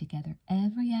tea together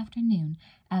every afternoon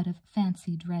out of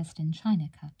fancy Dresden china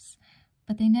cups,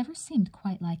 but they never seemed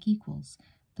quite like equals,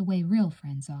 the way real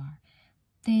friends are.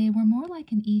 They were more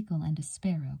like an eagle and a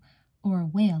sparrow, or a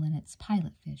whale and its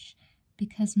pilot fish,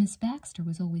 because Miss Baxter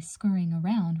was always scurrying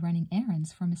around running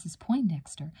errands for Mrs.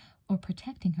 Poindexter or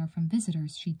protecting her from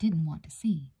visitors she didn't want to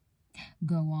see.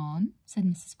 "Go on," said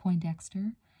Mrs.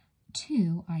 Poindexter.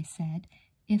 2, I said.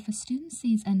 If a student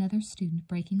sees another student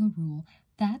breaking a rule,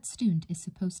 that student is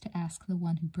supposed to ask the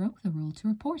one who broke the rule to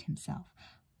report himself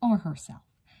or herself.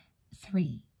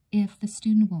 3. If the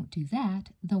student won't do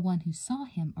that, the one who saw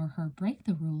him or her break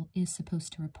the rule is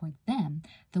supposed to report them,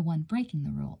 the one breaking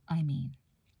the rule, I mean.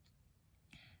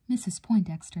 Mrs.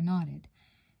 Poindexter nodded.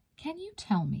 "Can you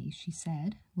tell me," she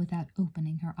said, without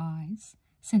opening her eyes,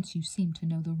 "since you seem to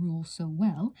know the rules so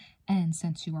well, and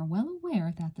since you are well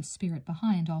aware that the spirit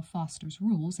behind all Foster's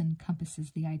rules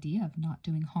encompasses the idea of not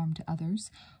doing harm to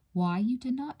others, why you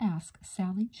did not ask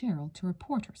Sally Gerald to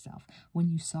report herself when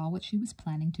you saw what she was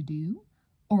planning to do,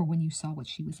 or when you saw what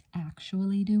she was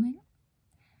actually doing?"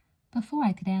 Before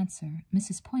I could answer,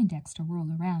 Mrs. Poindexter whirled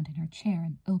around in her chair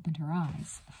and opened her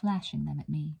eyes, flashing them at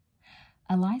me.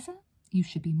 "Eliza, you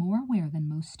should be more aware than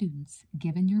most students,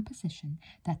 given your position,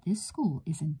 that this school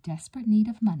is in desperate need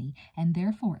of money and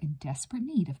therefore in desperate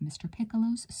need of Mr.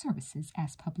 Piccolo's services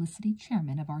as publicity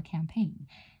chairman of our campaign.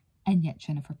 And yet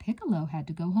Jennifer Piccolo had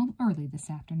to go home early this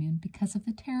afternoon because of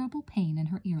the terrible pain in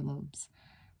her earlobes."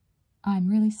 "I'm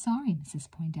really sorry,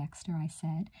 Mrs. Poindexter," I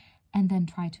said, and then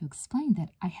tried to explain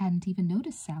that I hadn't even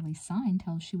noticed Sally's sign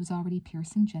till she was already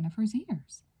piercing Jennifer's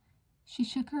ears. She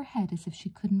shook her head as if she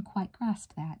couldn't quite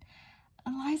grasp that.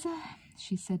 "Eliza,"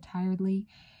 she said tiredly,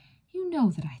 "you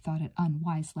know that I thought it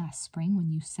unwise last spring when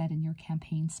you said in your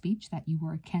campaign speech that you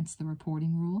were against the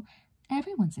reporting rule.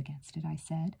 Everyone's against it," I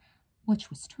said, which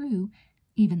was true.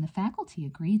 Even the faculty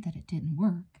agreed that it didn't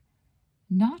work.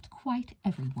 "Not quite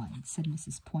everyone," said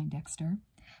Mrs. Poindexter.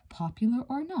 "Popular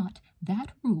or not,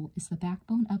 that rule is the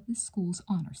backbone of this school's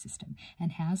honor system,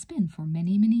 and has been for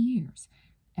many, many years,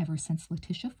 ever since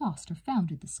Letitia Foster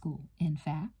founded the school. In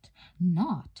fact,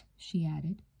 not," she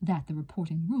added, "that the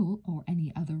reporting rule or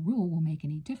any other rule will make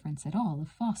any difference at all if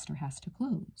Foster has to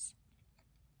close."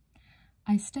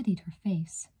 I studied her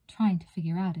face, trying to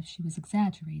figure out if she was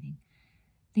exaggerating.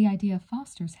 The idea of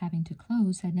Foster's having to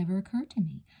close had never occurred to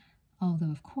me,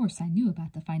 although of course I knew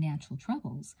about the financial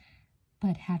troubles.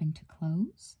 But having to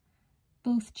close?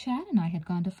 Both Chad and I had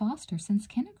gone to Foster since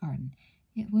kindergarten.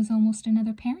 It was almost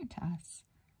another parent to us.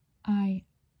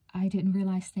 I didn't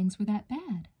realize things were that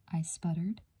bad," I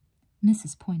sputtered.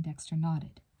 Mrs. Poindexter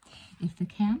nodded. "If the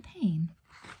campaign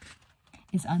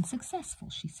is unsuccessful,"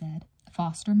 she said,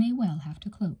 "Foster may well have to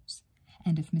close.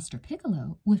 And if Mr.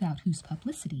 Piccolo, without whose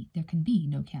publicity there can be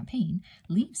no campaign,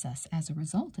 leaves us as a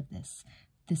result of this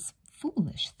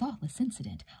foolish, thoughtless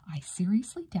incident, I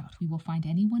seriously doubt we will find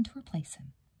anyone to replace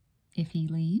him. If he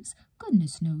leaves,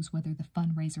 goodness knows whether the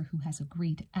fundraiser who has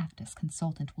agreed to act as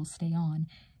consultant will stay on.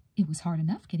 It was hard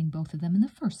enough getting both of them in the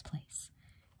first place."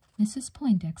 Mrs.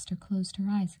 Poindexter closed her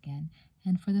eyes again,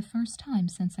 and for the first time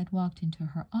since I'd walked into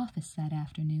her office that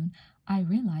afternoon, I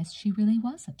realized she really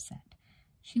was upset.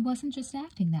 She wasn't just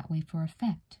acting that way for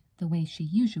effect, the way she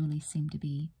usually seemed to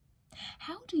be.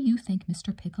 "How do you think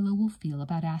Mr. Piccolo will feel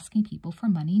about asking people for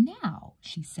money now?"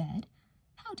 she said.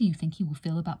 "How do you think he will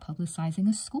feel about publicizing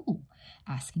a school,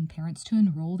 asking parents to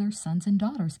enroll their sons and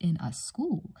daughters in a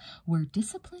school where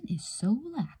discipline is so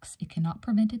lax it cannot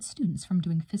prevent its students from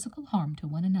doing physical harm to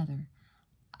one another?"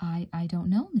 I don't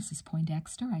know, Mrs.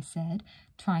 Poindexter," I said,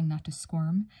 trying not to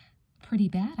squirm. "Pretty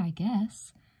bad, I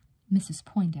guess." Mrs.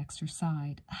 Poindexter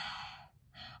sighed.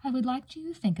 "I would like you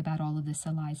to think about all of this,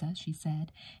 Eliza," she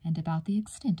said, "and about the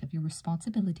extent of your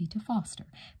responsibility to Foster,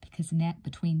 because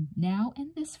between now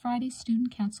and this Friday's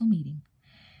student council meeting,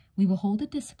 we will hold a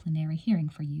disciplinary hearing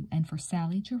for you and for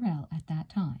Sally Jarrell at that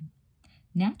time.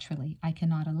 Naturally, I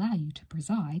cannot allow you to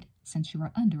preside, since you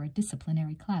are under a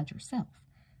disciplinary cloud yourself.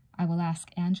 I will ask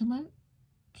Angela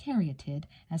Caryatid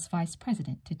as vice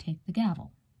president to take the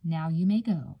gavel. Now you may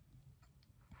go."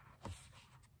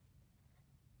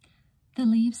 The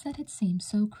leaves that had seemed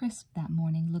so crisp that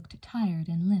morning looked tired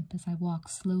and limp as I walked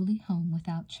slowly home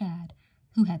without Chad,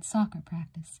 who had soccer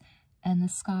practice, and the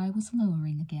sky was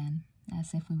lowering again,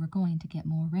 as if we were going to get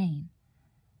more rain.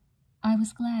 I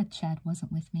was glad Chad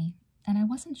wasn't with me, and I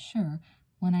wasn't sure,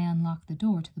 when I unlocked the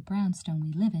door to the brownstone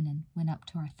we live in and went up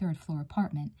to our third-floor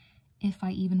apartment, if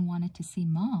I even wanted to see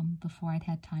Mom before I'd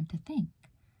had time to think.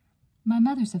 My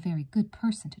mother's a very good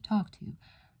person to talk to.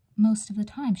 Most of the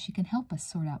time she can help us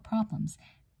sort out problems,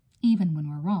 even when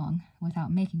we're wrong,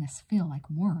 without making us feel like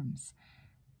worms.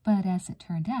 But as it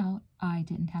turned out, I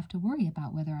didn't have to worry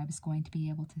about whether I was going to be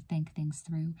able to think things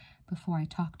through before I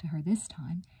talked to her this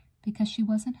time, because she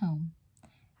wasn't home.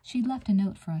 She'd left a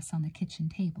note for us on the kitchen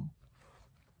table.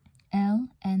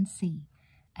 L&C,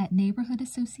 at Neighborhood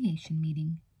Association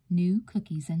meeting, new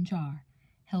cookies in jar.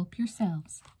 Help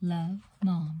yourselves. Love,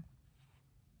 Mom.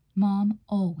 Mom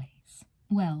always,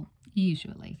 well,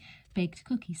 usually, baked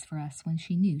cookies for us when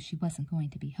she knew she wasn't going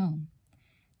to be home.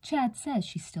 Chad says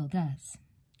she still does.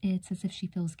 It's as if she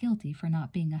feels guilty for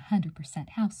not being 100%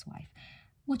 housewife,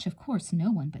 which of course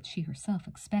no one but she herself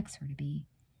expects her to be.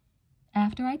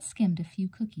 After I'd skimmed a few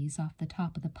cookies off the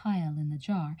top of the pile in the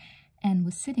jar and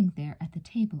was sitting there at the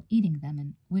table eating them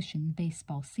and wishing the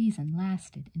baseball season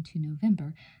lasted into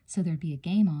November so there'd be a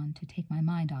game on to take my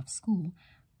mind off school,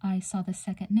 I saw the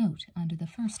second note under the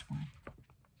first one.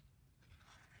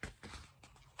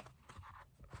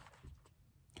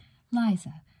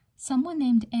 Liza, someone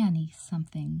named Annie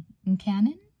something,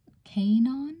 Canon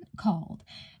called.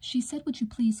 She said would you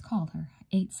please call her,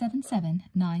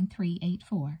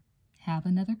 877-9384. Have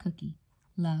another cookie.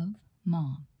 Love,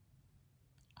 Mom.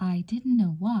 I didn't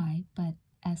know why, but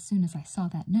as soon as I saw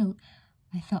that note,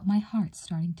 I felt my heart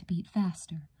starting to beat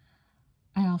faster.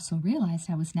 I also realized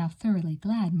I was now thoroughly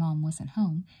glad Mom wasn't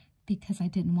home, because I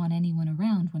didn't want anyone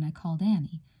around when I called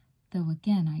Annie, though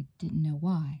again I didn't know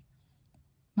why.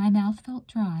 My mouth felt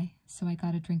dry, so I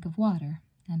got a drink of water,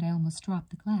 and I almost dropped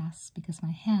the glass because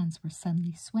my hands were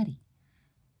suddenly sweaty.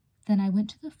 Then I went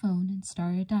to the phone and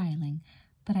started dialing,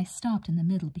 but I stopped in the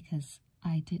middle because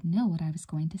I didn't know what I was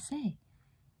going to say.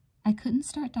 I couldn't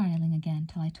start dialing again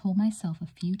till I told myself a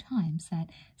few times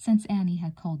that since Annie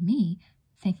had called me,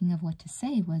 thinking of what to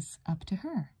say was up to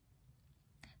her.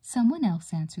 Someone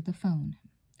else answered the phone.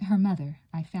 Her mother,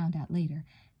 I found out later,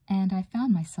 and I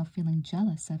found myself feeling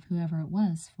jealous of whoever it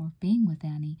was for being with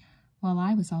Annie while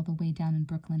I was all the way down in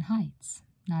Brooklyn Heights,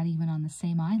 not even on the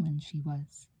same island she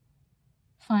was.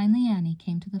 Finally, Annie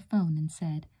came to the phone and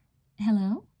said,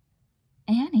 "Hello?"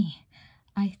 "Annie."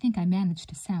 I think I managed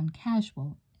to sound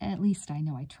casual. At least I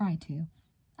know I tried to.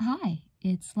 "Hi,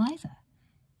 it's Liza."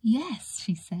 "Yes,"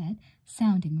 she said,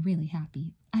 sounding really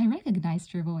happy. "I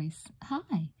recognized your voice.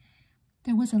 Hi."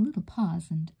 There was a little pause,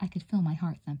 and I could feel my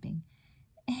heart thumping.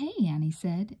 "Hey," Annie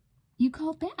said, "you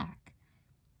called back."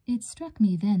 It struck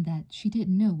me then that she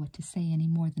didn't know what to say any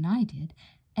more than I did,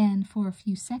 and for a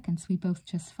few seconds we both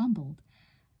just fumbled.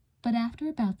 But after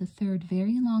about the third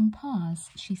very long pause,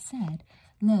 she said,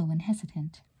 low and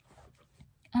hesitant,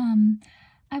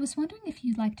 I was wondering if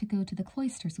you'd like to go to the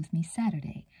cloisters with me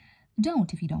Saturday.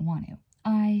 Don't if you don't want to.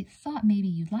 I thought maybe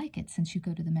you'd like it since you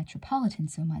go to the Metropolitan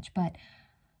so much, but,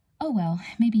 oh well,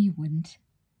 maybe you wouldn't."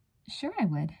 "Sure I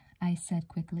would," I said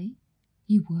quickly.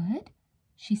 "You would?"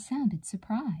 She sounded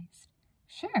surprised.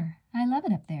 "Sure, I love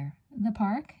it up there. The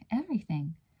park,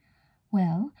 everything."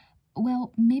 Well,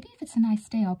 maybe if it's a nice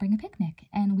day I'll bring a picnic,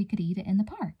 and we could eat it in the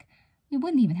park. We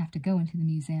wouldn't even have to go into the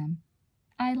museum.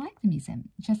 I like the museum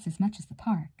just as much as the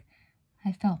park.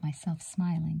 I felt myself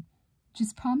smiling.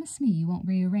 Just promise me you won't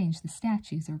rearrange the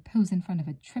statues or pose in front of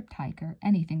a triptych or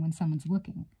anything when someone's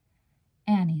looking.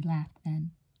 Annie laughed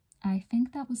then. I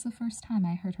think that was the first time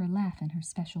I heard her laugh in her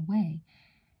special way.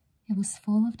 It was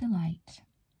full of delight.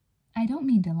 I don't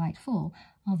mean delightful,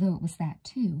 although it was that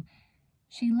too.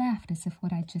 She laughed as if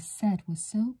what I just said was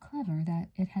so clever that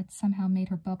it had somehow made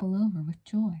her bubble over with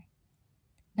joy.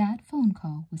 That phone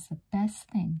call was the best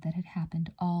thing that had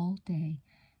happened all day,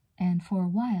 and for a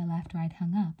while after I'd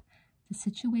hung up, the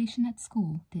situation at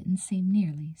school didn't seem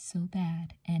nearly so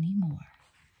bad anymore.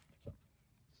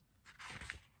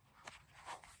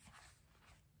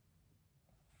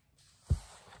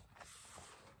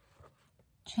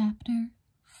 Chapter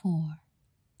 4.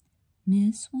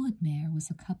 Miss Woodmere was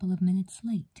a couple of minutes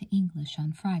late to English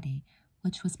on Friday,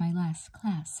 which was my last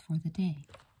class for the day.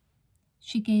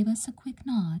 She gave us a quick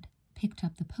nod, picked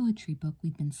up the poetry book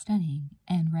we'd been studying,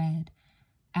 and read,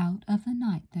 "Out of the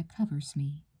night that covers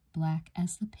me, black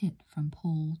as the pit from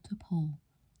pole to pole,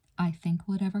 I think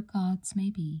whatever gods may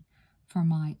be for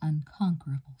my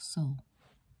unconquerable soul."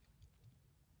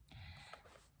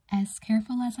 As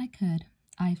careful as I could,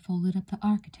 I folded up the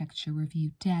architecture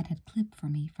review Dad had clipped for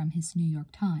me from his New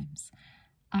York Times.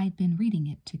 I'd been reading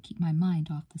it to keep my mind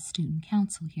off the student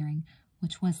council hearing,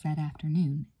 which was that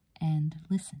afternoon, and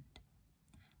listened.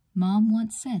 Mom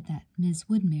once said that Ms.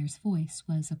 Woodmere's voice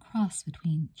was a cross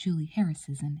between Julie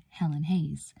Harris's and Helen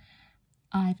Hayes.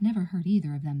 I've never heard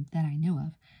either of them that I know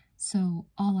of, so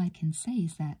all I can say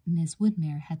is that Ms.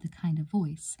 Woodmere had the kind of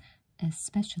voice,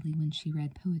 especially when she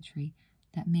read poetry,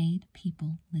 that made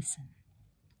people listen.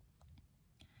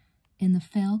 In the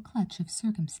fell clutch of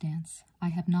circumstance, I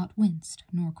have not winced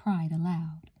nor cried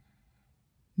aloud.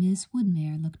 Miss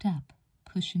Woodmere looked up,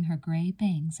 pushing her gray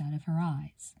bangs out of her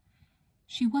eyes.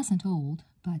 She wasn't old,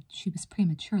 but she was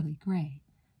prematurely gray.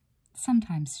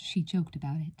 Sometimes she joked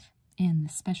about it, in the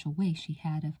special way she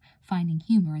had of finding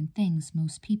humor in things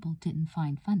most people didn't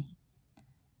find funny.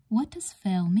 "What does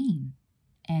fell mean?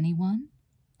 Anyone?"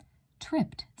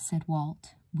 "Tripped," said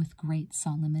Walt, with great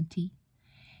solemnity.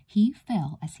 "He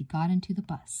fell as he got into the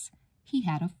bus. He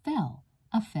had a fell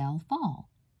fall.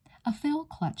 A fell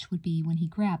clutch would be when he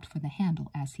grabbed for the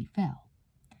handle as he fell."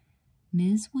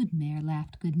 Ms. Woodmere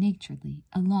laughed good-naturedly,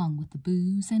 along with the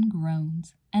boos and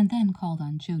groans, and then called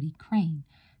on Jody Crane,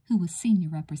 who was senior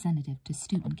representative to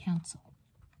Student Council.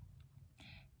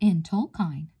 "In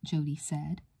Tolkien," Jody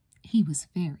said. He was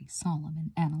very solemn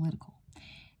and analytical.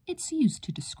 "It's used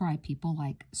to describe people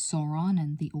like Sauron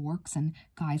and the orcs and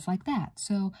guys like that,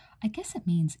 so I guess it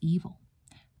means evil."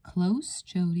 "Close,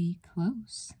 Jody,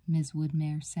 close," Ms.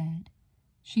 Woodmere said.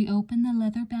 She opened the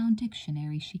leather-bound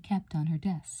dictionary she kept on her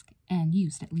desk and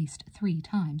used at least 3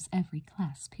 times every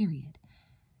class period.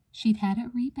 She'd had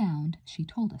it rebound, she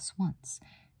told us once,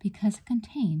 because it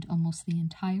contained almost the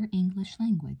entire English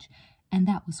language, and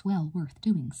that was well worth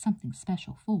doing something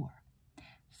special for.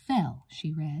 "Fell,"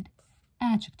 she read.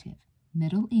 "Adjective,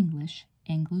 Middle English,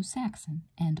 Anglo-Saxon,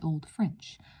 and Old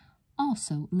French.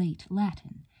 Also late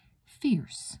Latin.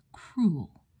 Fierce,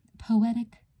 cruel,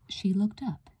 poetic." She looked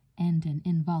up, and an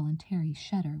involuntary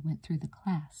shudder went through the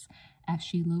class as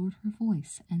she lowered her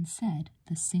voice and said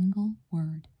the single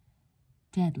word,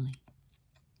 "Deadly."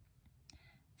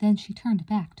 Then she turned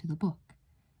back to the book.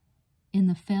 "In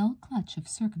the fell clutch of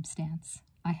circumstance,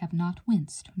 I have not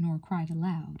winced nor cried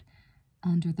aloud.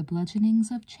 Under the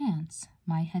bludgeonings of chance,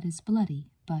 my head is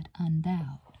bloody but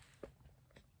unbowed.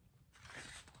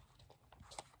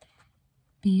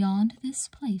 Beyond this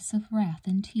place of wrath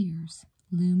and tears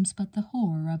looms but the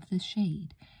horror of the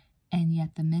shade, and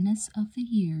yet the menace of the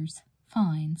years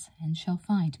finds and shall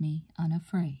find me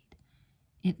unafraid.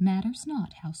 It matters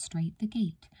not how strait the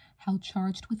gate, how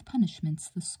charged with punishments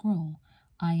the scroll,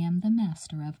 I am the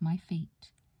master of my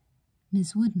fate."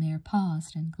 Ms. Woodmere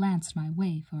paused and glanced my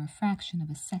way for a fraction of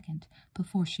a second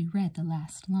before she read the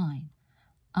last line.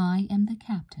 "I am the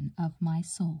captain of my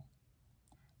soul."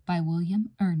 "By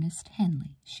William Ernest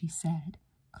Henley," she said,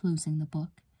 closing the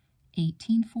book,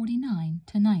 1849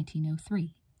 to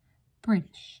 1903.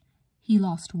 British. He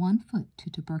lost 1 foot to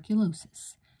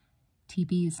tuberculosis.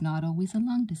 TB is not always a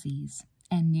lung disease,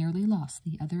 and nearly lost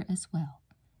the other as well.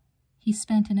 He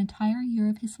spent an entire year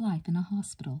of his life in a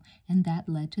hospital, and that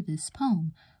led to this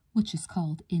poem, which is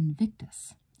called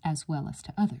Invictus, as well as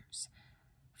to others.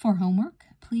 For homework,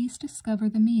 please discover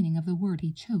the meaning of the word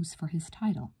he chose for his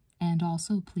title, and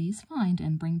also please find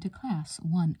and bring to class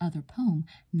 1 other poem,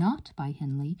 not by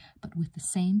Henley, but with the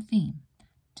same theme,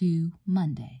 due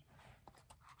Monday.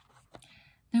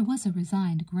 There was a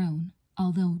resigned groan,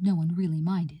 although no one really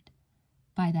minded.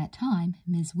 By that time,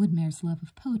 Ms. Woodmere's love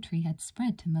of poetry had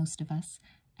spread to most of us,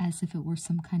 as if it were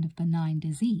some kind of benign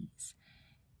disease.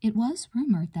 It was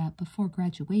rumored that before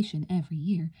graduation every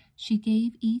year, she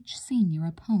gave each senior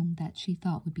a poem that she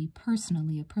thought would be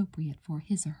personally appropriate for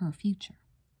his or her future.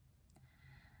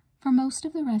 For most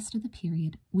of the rest of the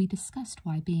period, we discussed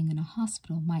why being in a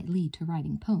hospital might lead to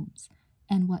writing poems,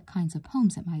 and what kinds of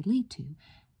poems it might lead to,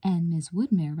 and Ms.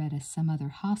 Woodmere read us some other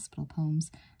hospital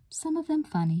poems, some of them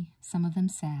funny, some of them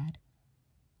sad.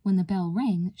 When the bell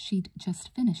rang, she'd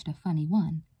just finished a funny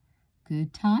one.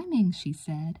 "Good timing," she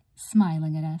said,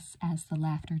 smiling at us as the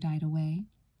laughter died away.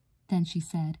 Then she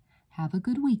said, "Have a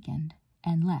good weekend,"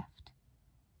 and left.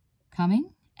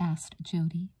 "Coming?" asked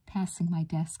Jody, passing my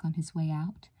desk on his way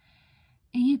out.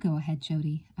 "You go ahead,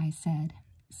 Jody," I said,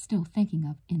 still thinking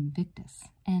of Invictus,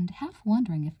 and half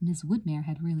wondering if Miss Woodmere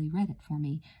had really read it for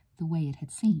me the way it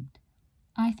had seemed.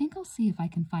 "I think I'll see if I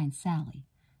can find Sally."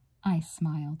 I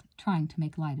smiled, trying to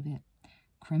make light of it.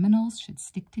 Criminals should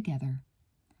stick together.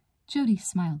 Jody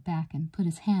smiled back and put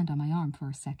his hand on my arm for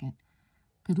a second.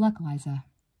 "Good luck, Liza."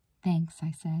 "Thanks,"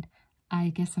 I said. "I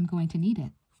guess I'm going to need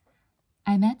it."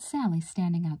 I met Sally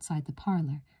standing outside the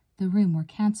parlor, the room where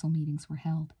council meetings were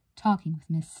held, talking with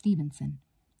Miss Stevenson.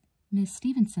 Miss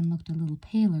Stevenson looked a little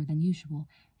paler than usual,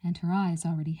 and her eyes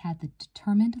already had the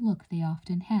determined look they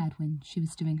often had when she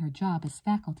was doing her job as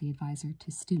faculty advisor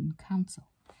to student council.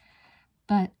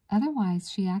 But otherwise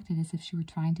she acted as if she were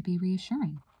trying to be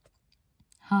reassuring.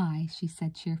 "Hi," she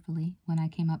said cheerfully when I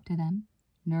came up to them.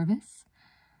 "Nervous?"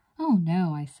 "Oh,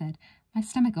 no," I said. "My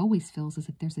stomach always feels as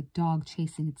if there's a dog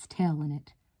chasing its tail in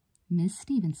it." Miss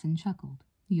Stevenson chuckled.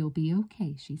 "You'll be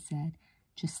okay," she said.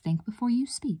 "Just think before you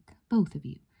speak, both of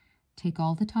you. Take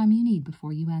all the time you need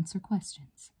before you answer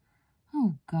questions."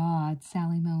 "Oh, God,"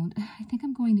 Sally moaned. "I think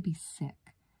I'm going to be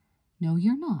sick." "No,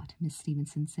 you're not," Miss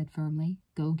Stevenson said firmly.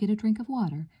 "Go get a drink of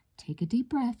water. Take a deep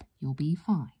breath. You'll be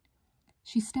fine."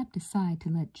 She stepped aside to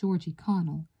let Georgie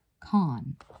Connell,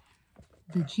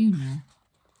 the junior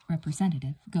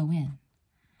representative, go in.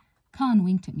 Con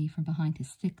winked at me from behind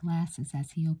his thick glasses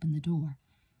as he opened the door.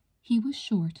 He was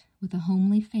short, with a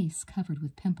homely face covered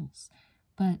with pimples,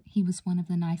 but he was one of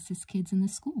the nicest kids in the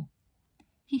school.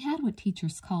 He had what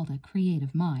teachers called a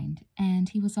creative mind, and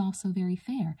he was also very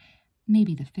fair,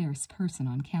 maybe the fairest person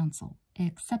on council,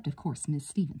 except, of course, Miss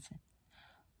Stevenson.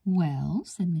 "Well,"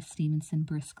 said Miss Stevenson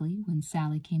briskly when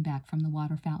Sally came back from the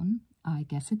water fountain, "I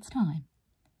guess it's time."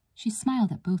 She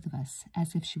smiled at both of us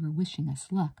as if she were wishing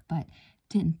us luck, but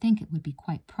didn't think it would be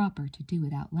quite proper to do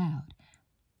it out loud.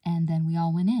 And then we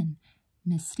all went in,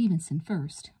 Miss Stevenson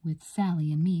first, with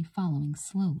Sally and me following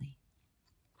slowly.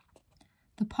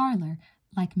 The parlor,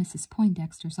 like Mrs.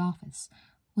 Poindexter's office,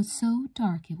 was so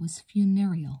dark it was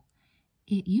funereal.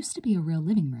 It used to be a real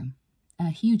living room, a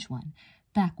huge one,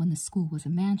 back when the school was a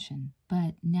mansion,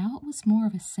 but now it was more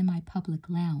of a semi-public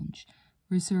lounge,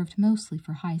 reserved mostly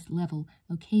for high-level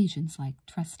occasions like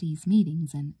trustees'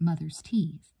 meetings and mothers'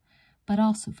 teas, but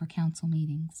also for council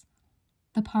meetings.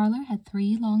 The parlor had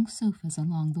 3 long sofas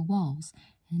along the walls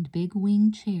and big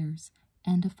wing chairs,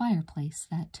 and a fireplace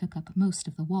that took up most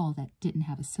of the wall that didn't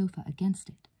have a sofa against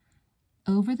it.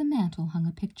 Over the mantel hung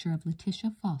a picture of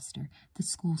Letitia Foster, the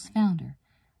school's founder.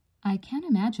 I can't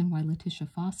imagine why Letitia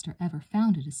Foster ever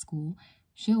founded a school.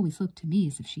 She always looked to me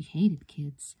as if she hated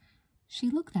kids. She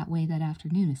looked that way that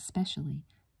afternoon especially,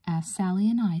 as Sally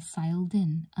and I siled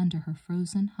in under her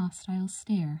frozen, hostile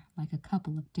stare like a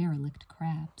couple of derelict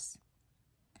crabs.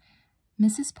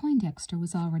 Mrs. Poindexter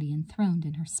was already enthroned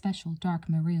in her special dark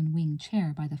maroon wing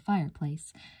chair by the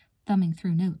fireplace, thumbing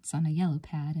through notes on a yellow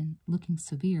pad and looking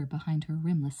severe behind her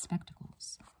rimless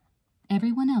spectacles.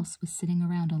 Everyone else was sitting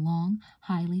around a long,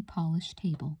 highly polished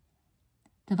table.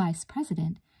 The vice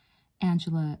president,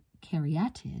 Angela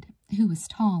Caryatid, who was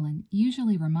tall and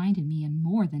usually reminded me in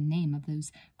more than name of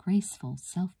those graceful,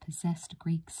 self-possessed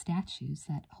Greek statues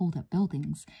that hold up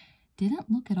buildings,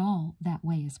 didn't look at all that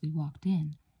way as we walked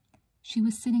in. She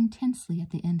was sitting tensely at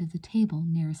the end of the table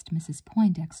nearest Mrs.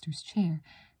 Poindexter's chair,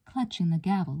 clutching the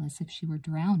gavel as if she were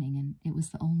drowning and it was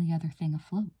the only other thing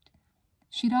afloat.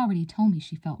 She'd already told me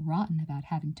she felt rotten about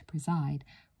having to preside,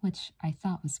 which I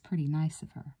thought was pretty nice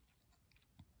of her.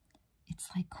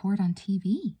 "It's like court on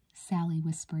TV," Sally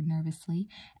whispered nervously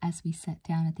as we sat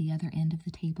down at the other end of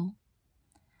the table.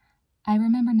 I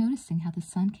remember noticing how the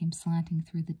sun came slanting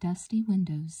through the dusty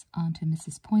windows onto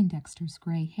Mrs. Poindexter's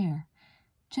gray hair,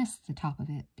 just the top of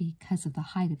it because of the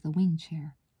height of the wing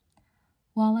chair.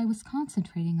 While I was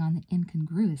concentrating on the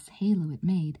incongruous halo it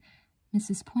made,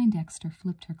 Mrs. Poindexter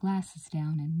flipped her glasses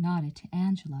down and nodded to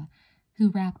Angela, who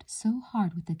rapped so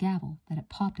hard with the gavel that it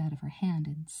popped out of her hand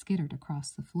and skittered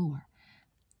across the floor.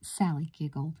 Sally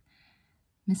giggled.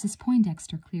 Mrs.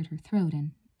 Poindexter cleared her throat,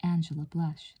 and Angela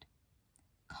blushed.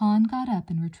 Con got up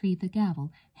and retrieved the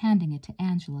gavel, handing it to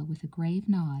Angela with a grave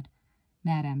nod.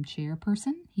 "Madam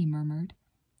Chairperson," he murmured.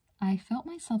 I felt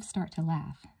myself start to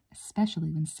laugh, especially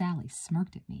when Sally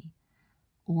smirked at me.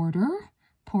 "Order?"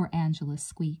 poor Angela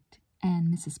squeaked,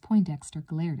 and Mrs. Poindexter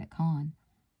glared at Con.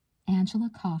 Angela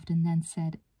coughed and then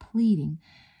said, pleading,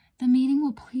 "The meeting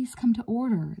will please come to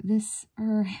order. This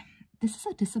is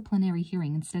a disciplinary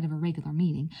hearing instead of a regular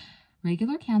meeting.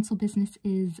 Regular council business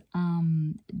is,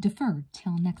 deferred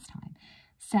till next time.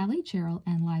 Sally Gerald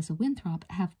and Liza Winthrop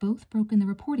have both broken the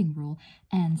reporting rule,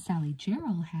 and Sally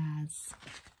Gerald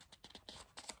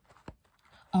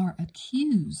are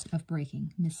accused of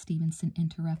breaking," Miss Stevenson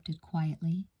interrupted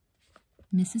quietly.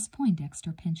 Mrs.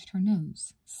 Poindexter pinched her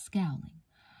nose, scowling.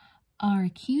 "Are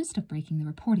accused of breaking the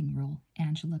reporting rule,"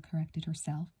 Angela corrected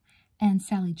herself, "and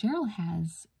Sally Gerald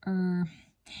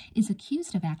is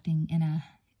accused of acting in a,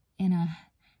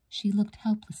 she looked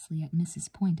helplessly at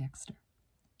Mrs. Poindexter.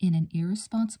 "In an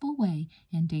irresponsible way,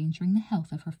 endangering the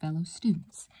health of her fellow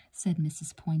students," said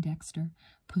Mrs. Poindexter,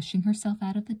 pushing herself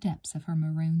out of the depths of her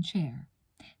maroon chair.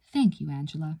 "Thank you,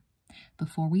 Angela.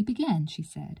 Before we begin," she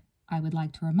said, "I would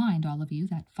like to remind all of you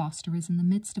that Foster is in the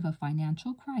midst of a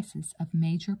financial crisis of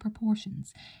major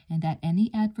proportions, and that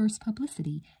any adverse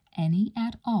publicity, any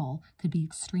at all, could be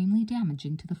extremely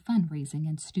damaging to the fundraising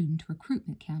and student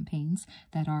recruitment campaigns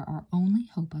that are our only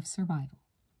hope of survival."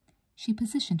 She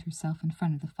positioned herself in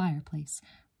front of the fireplace,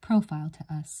 profile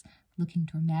to us, looking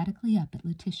dramatically up at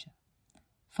Letitia.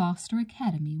 "Foster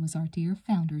Academy was our dear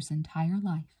founder's entire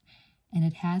life, and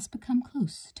it has become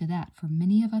close to that for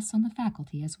many of us on the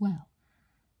faculty as well.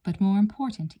 But more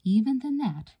important even than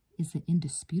that is the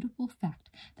indisputable fact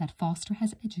that Foster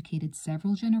has educated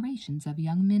several generations of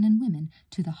young men and women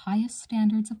to the highest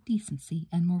standards of decency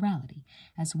and morality,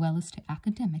 as well as to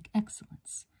academic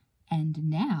excellence. And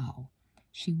now,"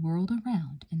 she whirled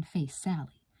around and faced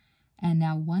Sally, "and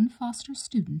now one Foster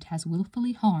student has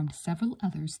willfully harmed several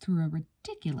others through a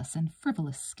ridiculous and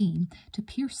frivolous scheme to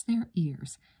pierce their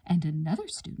ears, and another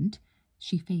student,"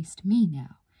 she faced me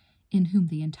now, "in whom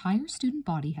the entire student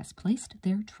body has placed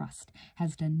their trust,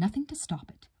 has done nothing to stop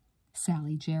it.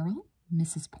 Sally Gerald,"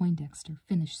 Mrs. Poindexter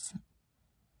finished.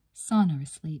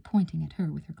 sonorously pointing at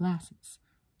her with her glasses.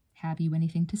 "Have you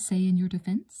anything to say in your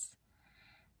defense?"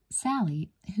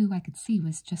 Sally, who I could see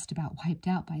was just about wiped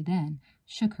out by then,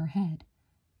 shook her head.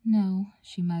 "No,"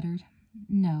 she muttered.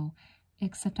 "No,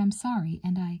 except I'm sorry,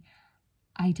 and I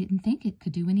didn't think it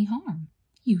could do any harm."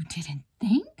 "You didn't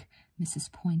think?"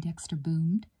 Mrs. Poindexter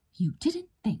boomed. "You didn't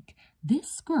think?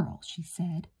 This girl," she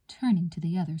said, turning to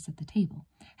the others at the table,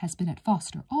 "has been at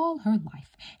Foster all her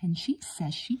life, and she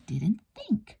says she didn't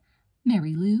think.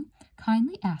 Mary Lou,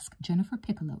 kindly ask Jennifer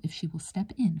Piccolo if she will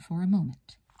step in for a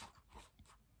moment."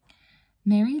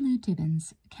 Mary Lou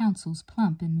Dibbins, Council's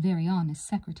plump and very honest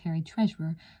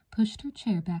secretary-treasurer, pushed her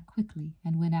chair back quickly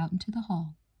and went out into the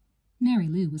hall. Mary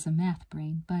Lou was a math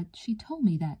brain, but she told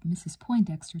me that Mrs.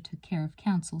 Poindexter took care of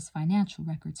Council's financial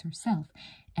records herself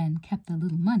and kept the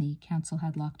little money Council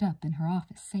had locked up in her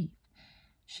office safe.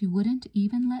 She wouldn't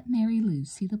even let Mary Lou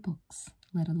see the books,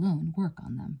 let alone work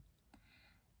on them.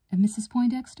 "Mrs.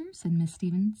 Poindexter," said Miss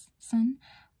Stevenson,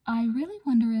 "I really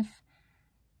wonder if—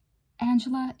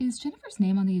 Angela, is Jennifer's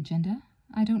name on the agenda?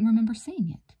 I don't remember seeing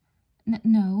it."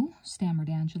 No," stammered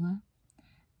Angela.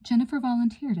 "Jennifer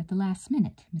volunteered at the last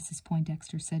minute," Mrs.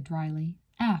 Poindexter said dryly,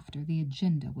 "after the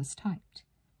agenda was typed."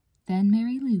 Then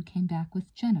Mary Lou came back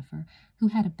with Jennifer, who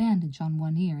had a bandage on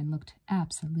one ear and looked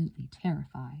absolutely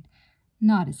terrified,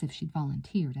 not as if she'd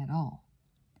volunteered at all.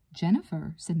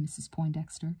 "Jennifer," said Mrs.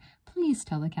 Poindexter, "please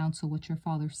tell the council what your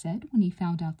father said when he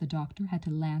found out the doctor had to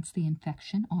lance the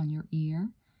infection on your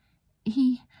ear."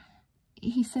 He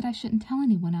said I shouldn't tell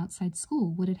anyone outside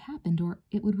school what had happened or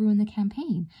it would ruin the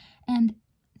campaign. And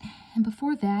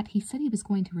before that, he said he was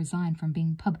going to resign from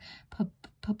being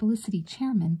publicity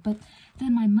chairman, but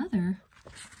then my mother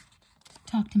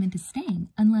talked him into staying,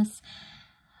 unless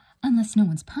no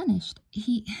one's punished.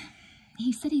 He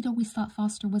said he'd always thought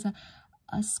Foster was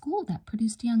a school that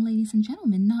produced young ladies and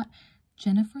gentlemen, not—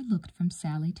 Jennifer looked from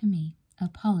Sally to me,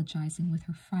 apologizing with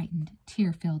her frightened,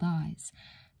 tear-filled eyes.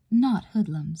 "Not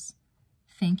hoodlums."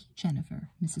 "Thank you, Jennifer,"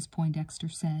 Mrs. Poindexter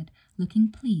said, looking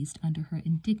pleased under her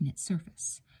indignant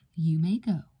surface. "You may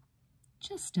go."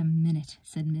 "Just a minute,"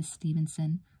 said Miss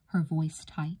Stevenson, her voice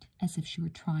tight, as if she were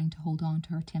trying to hold on to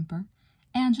her temper.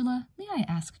 "Angela, may I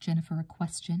ask Jennifer a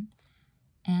question?"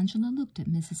 Angela looked at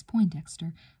Mrs.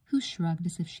 Poindexter, who shrugged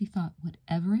as if she thought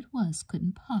whatever it was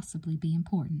couldn't possibly be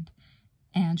important.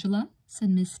 "Angela," said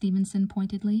Miss Stevenson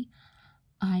pointedly.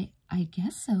 I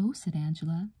guess so," said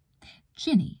Angela.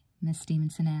 "Ginny," Miss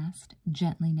Stevenson asked,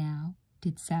 gently now,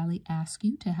 "did Sally ask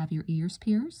you to have your ears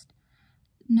pierced?"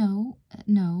 No.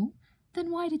 Then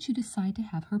why did you decide to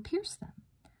have her pierce them?"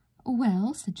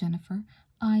 "Well," said Jennifer,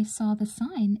 "I saw the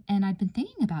sign, and I'd been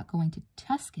thinking about going to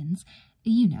Tuscan's,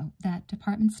 you know, that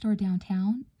department store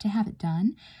downtown, to have it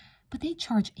done, but they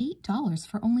charge $8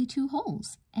 for only 2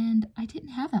 holes, and I didn't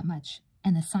have that much,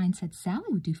 and the sign said Sally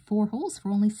would do 4 holes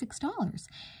for only $6.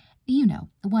 You know,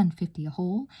 $1.50 a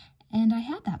hole, and I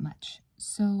had that much,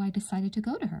 so I decided to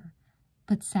go to her."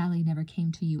 "But Sally never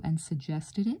came to you and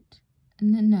suggested it?"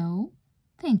 No.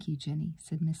 "Thank you, Jenny,"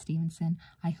 said Miss Stevenson.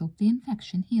 "I hope the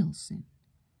infection heals soon."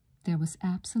 There was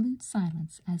absolute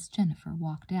silence as Jennifer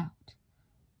walked out.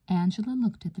 Angela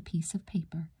looked at the piece of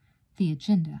paper, the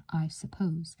agenda, I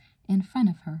suppose, in front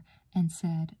of her, and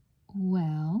said,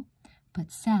 "Well,"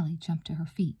 but Sally jumped to her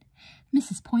feet.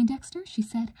 "Mrs. Poindexter," she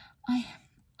said,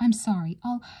 I'm sorry.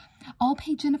 I'll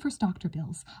pay Jennifer's doctor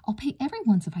bills. I'll pay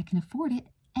everyone's if I can afford it,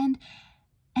 and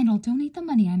I'll donate the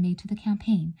money I made to the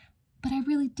campaign. But I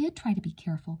really did try to be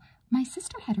careful. My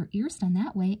sister had her ears done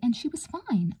that way, and she was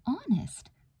fine, honest."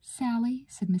 "Sally,"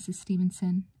 said Mrs.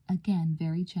 Stevenson, again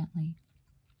very gently,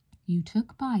 "you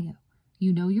took bio.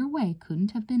 You know your way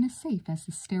couldn't have been as safe as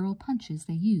the sterile punches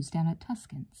they used down at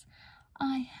Tuscan's."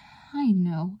 I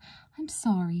know. I'm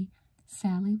sorry."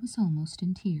 Sally was almost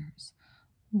in tears.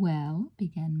 "Well,"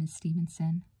 began Miss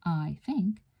Stevenson, "I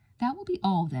think—" "That will be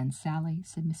all then, Sally,"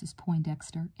 said Mrs.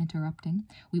 Poindexter, interrupting.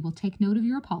 "We will take note of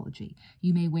your apology.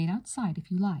 You may wait outside if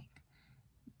you like."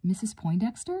 "Mrs.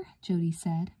 Poindexter," Jody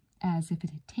said, as if it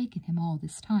had taken him all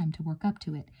this time to work up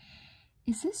to it,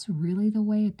 "is this really the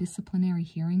way a disciplinary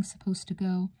hearing's supposed to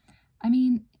go?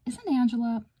 Isn't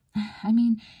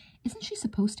she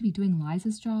supposed to be doing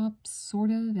Liza's job, sort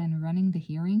of, and running the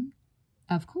hearing?"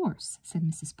 "Of course," said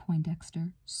Mrs.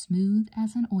 Poindexter, smooth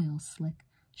as an oil slick,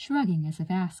 shrugging as if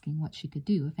asking what she could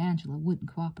do if Angela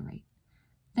wouldn't cooperate.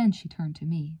 Then she turned to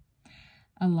me.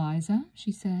 "Eliza,"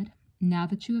 she said, "now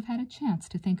that you have had a chance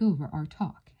to think over our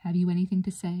talk, have you anything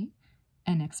to say?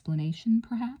 An explanation,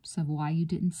 perhaps, of why you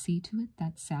didn't see to it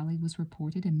that Sally was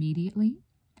reported immediately?"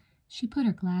 She put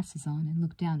her glasses on and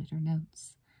looked down at her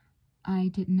notes. "I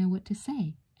didn't know what to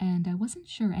say, and I wasn't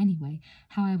sure anyway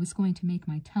how I was going to make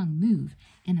my tongue move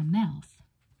in a mouth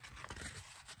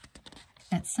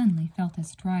that suddenly felt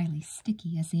as dryly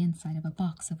sticky as the inside of a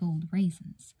box of old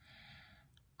raisins.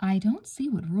 "I don't see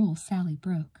what rule Sally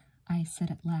broke," I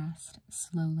said at last,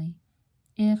 slowly.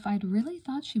 "If I'd really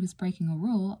thought she was breaking a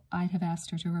rule, I'd have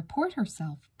asked her to report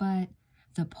herself, but—"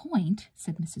 "The point,"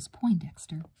 said Mrs.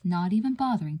 Poindexter, not even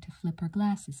bothering to flip her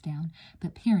glasses down,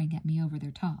 but peering at me over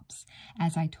their tops,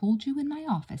 "as I told you in my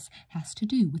office, has to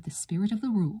do with the spirit of the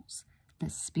rules. The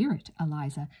spirit,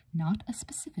 Eliza, not a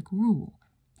specific rule.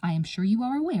 I am sure you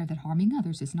are aware that harming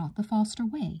others is not the Foster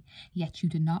way, yet you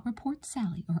did not report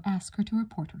Sally or ask her to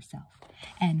report herself.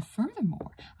 And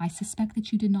furthermore, I suspect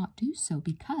that you did not do so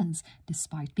because,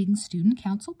 despite being student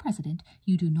council president,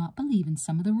 you do not believe in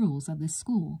some of the rules of this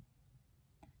school."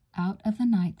 "Out of the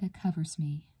night that covers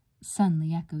me,"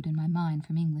 suddenly echoed in my mind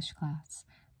from English class,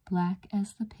 black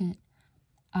as the pit.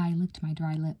 I licked my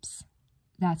dry lips.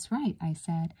 "That's right," I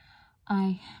said.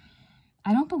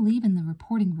 I don't believe in the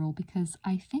reporting rule because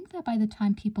I think that by the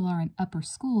time people are in upper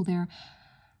school, they're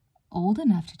old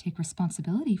enough to take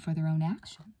responsibility for their own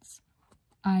actions."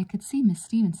 I could see Miss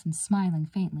Stevenson smiling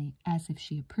faintly, as if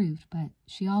she approved, but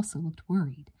she also looked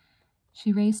worried.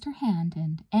 She raised her hand,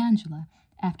 and Angela,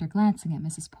 after glancing at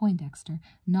Mrs. Poindexter,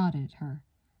 nodded at her.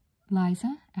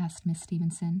 "Liza," asked Miss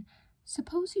Stevenson,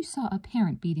 "suppose you saw a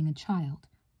parent beating a child.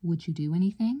 Would you do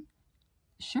anything?"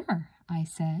 "Sure," I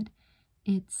said.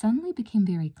 It suddenly became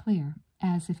very clear,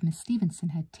 as if Miss Stevenson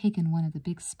had taken one of the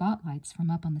big spotlights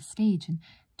from up on the stage and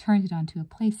turned it onto a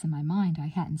place in my mind I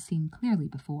hadn't seen clearly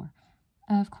before.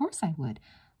 Of course I would.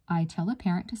 I'd tell a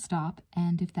parent to stop,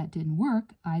 and if that didn't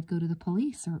work, I'd go to the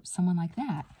police or someone like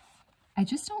that. I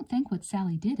just don't think what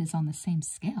Sally did is on the same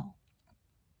scale."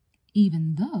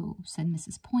 "Even though," said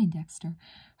Mrs. Poindexter,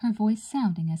 her voice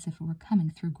sounding as if it were coming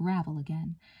through gravel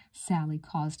again, "Sally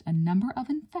caused a number of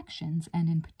infections, and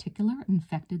in particular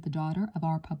infected the daughter of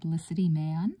our publicity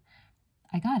man."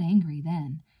 I got angry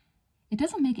then. "It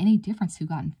doesn't make any difference who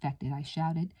got infected," I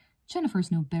shouted. "Jennifer's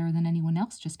no better than anyone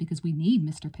else just because we need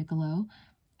Mr. Piccolo."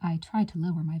 I tried to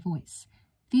lower my voice.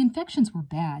 "The infections were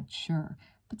bad, sure,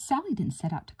 but Sally didn't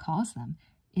set out to cause them.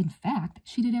 In fact,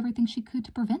 she did everything she could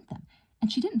to prevent them.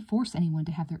 And she didn't force anyone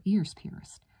to have their ears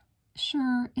pierced.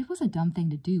 Sure, it was a dumb thing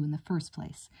to do in the first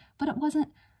place, but it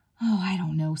wasn't, I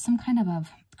don't know, some kind of a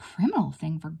criminal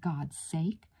thing, for God's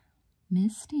sake."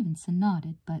 Miss Stevenson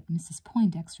nodded, but Mrs.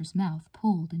 Poindexter's mouth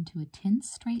pulled into a tense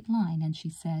straight line, and she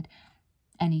said,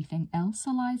 "Anything else,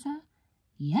 Eliza?"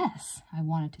 "Yes," I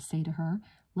wanted to say to her.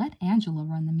 "Let Angela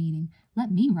run the meeting.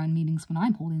 Let me run meetings when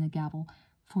I'm holding the gavel,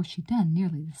 for she done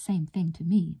nearly the same thing to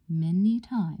me many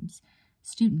times.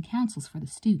 Student council's for the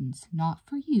students, not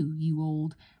for you, you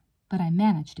old—" But I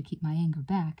managed to keep my anger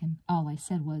back, and all I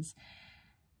said was,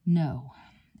 "No,"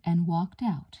 and walked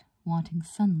out, wanting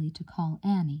suddenly to call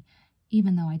Annie,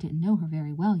 even though I didn't know her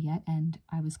very well yet, and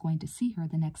I was going to see her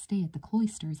the next day at the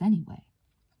cloisters anyway.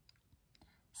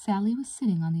 Sally was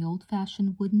sitting on the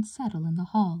old-fashioned wooden settle in the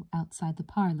hall outside the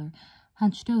parlor,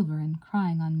 hunched over and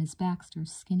crying on Miss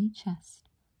Baxter's skinny chest.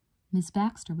 Miss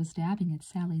Baxter was dabbing at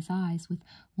Sally's eyes with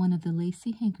one of the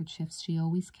lacy handkerchiefs she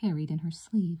always carried in her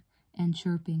sleeve, and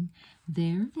chirping,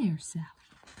 "There, there, Sally.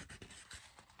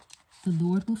 The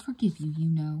Lord will forgive you, you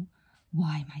know.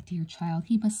 Why, my dear child,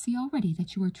 he must see already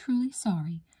that you are truly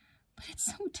sorry." "But it's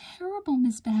so terrible,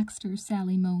 Miss Baxter,"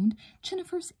 Sally moaned.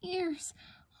 "Jennifer's ears.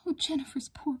 Oh, Jennifer's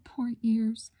poor, poor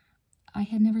ears." I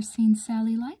had never seen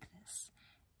Sally like this.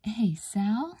 "Hey,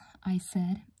 Sal," I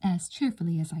said, as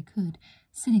cheerfully as I could,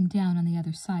 sitting down on the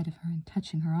other side of her and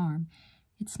touching her arm.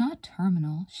 "It's not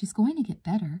terminal. She's going to get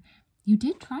better. You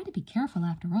did try to be careful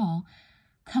after all.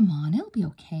 Come on, it'll be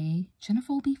okay.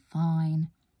 Jennifer will be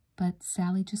fine." But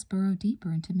Sally just burrowed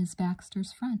deeper into Miss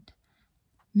Baxter's front.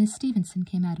 Miss Stevenson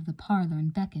came out of the parlor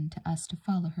and beckoned to us to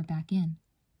follow her back in.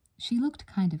 She looked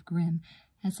kind of grim,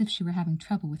 as if she were having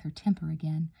trouble with her temper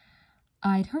again.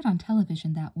 I'd heard on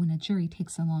television that when a jury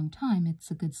takes a long time,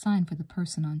 it's a good sign for the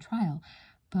person on trial,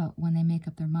 but when they make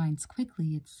up their minds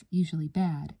quickly, it's usually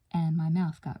bad, and my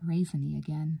mouth got raisiny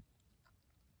again.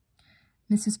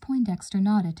 Mrs. Poindexter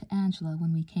nodded to Angela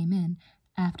when we came in,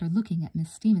 after looking at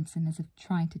Miss Stevenson as if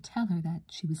trying to tell her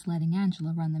that she was letting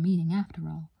Angela run the meeting after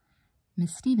all.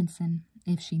 Miss Stevenson,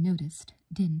 if she noticed,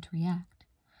 didn't react.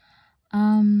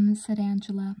 Said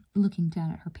Angela, looking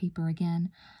down at her paper again.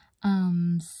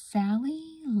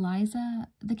 Sally, Liza,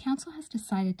 the council has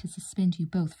decided to suspend you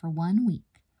both for 1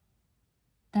 week."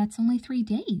 "That's only 3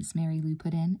 days, Mary Lou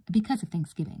put in, "because of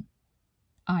Thanksgiving."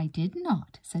 "I did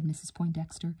not," said Mrs.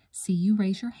 Poindexter. "See you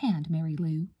raise your hand, Mary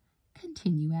Lou."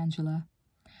 "Continue, Angela."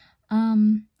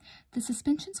 The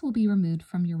suspensions will be removed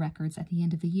from your records at the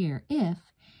end of the year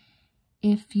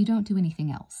if you don't do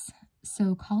anything else.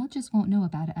 So colleges won't know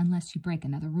about it unless you break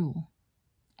another rule.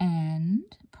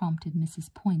 And, prompted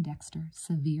Mrs. Poindexter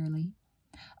severely.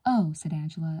 Oh, said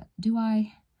Angela, do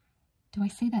I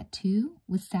say that too,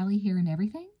 with Sally here and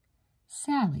everything?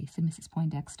 Sally, said Mrs.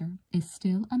 Poindexter, is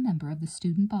still a member of the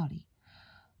student body.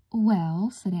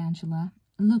 Well, said Angela,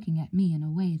 looking at me in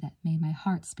a way that made my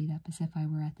heart speed up as if I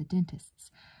were at the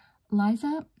dentist's.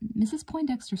 Liza, Mrs.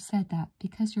 Poindexter said that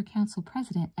because you're council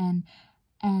president and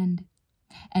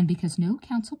because no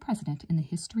council president in the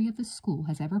history of the school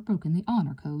has ever broken the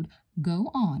honor code. Go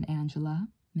on, Angela,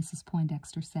 Mrs.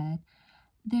 Poindexter said.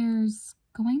 There's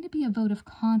going to be a vote of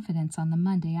confidence on the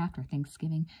Monday after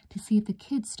Thanksgiving to see if the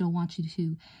kids still want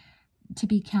you to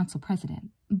be council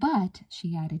president. But,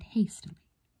 she added hastily,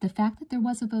 the fact that there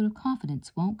was a vote of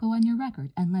confidence won't go on your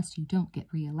record unless you don't get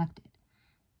reelected.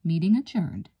 Meeting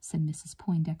adjourned, said Mrs.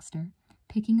 Poindexter,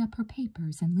 picking up her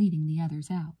papers and leading the others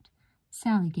out.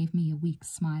 Sally gave me a weak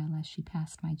smile as she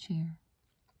passed my chair.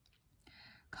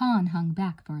 Con hung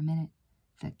back for a minute.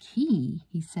 The key,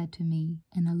 he said to me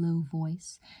in a low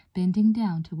voice, bending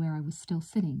down to where I was still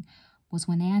sitting, was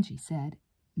when Angie said,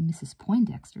 Mrs.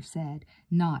 Poindexter said,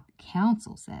 not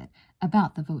council said,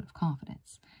 about the vote of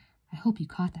confidence. I hope you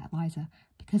caught that, Liza,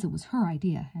 because it was her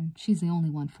idea, and she's the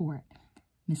only one for it.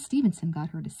 Miss Stevenson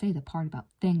got her to say the part about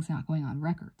things not going on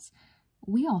records.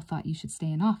 We all thought you should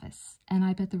stay in office, and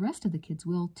I bet the rest of the kids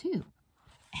will, too.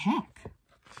 Heck!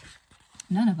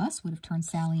 None of us would have turned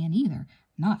Sally in either,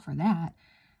 not for that.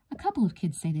 A couple of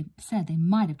kids said they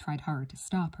might have tried harder to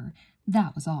stop her.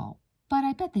 That was all. But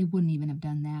I bet they wouldn't even have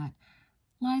done that.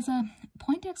 Liza,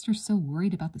 Poindexter's so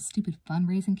worried about the stupid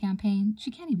fundraising campaign, she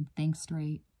can't even think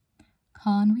straight.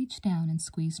 Con reached down and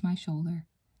squeezed my shoulder.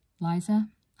 Liza,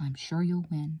 I'm sure you'll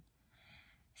win.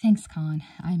 Thanks, Con,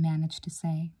 I managed to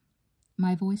say.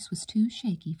 My voice was too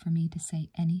shaky for me to say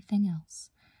anything else.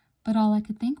 But all I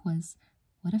could think was,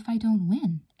 what if I don't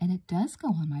win and it does go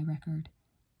on my record?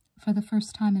 For the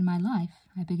first time in my life,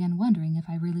 I began wondering if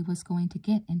I really was going to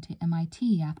get into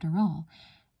MIT after all,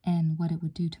 and what it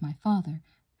would do to my father,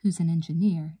 who's an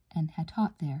engineer and had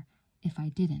taught there, if I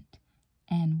didn't,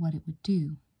 and what it would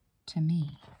do to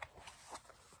me.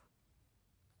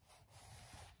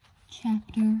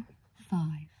 Chapter 5.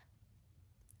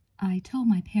 I told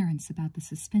my parents about the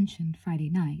suspension Friday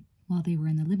night while they were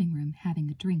in the living room having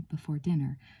a drink before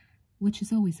dinner, which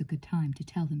is always a good time to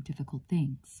tell them difficult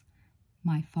things.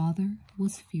 My father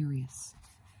was furious.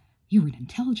 You're an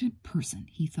intelligent person,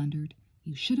 he thundered.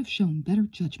 You should have shown better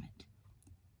judgment.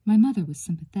 My mother was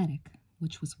sympathetic,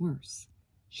 which was worse.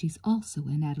 She's also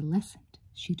an adolescent,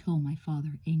 she told my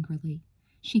father angrily.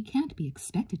 She can't be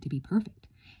expected to be perfect,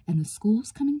 and the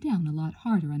school's coming down a lot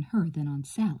harder on her than on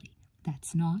Sally.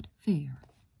 That's not fair.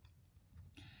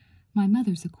 My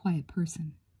mother's a quiet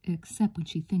person, except when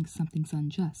she thinks something's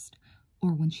unjust,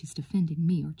 or when she's defending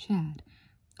me or Chad,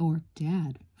 or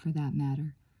Dad, for that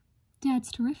matter.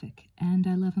 Dad's terrific, and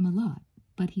I love him a lot,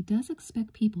 but he does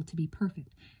expect people to be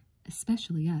perfect,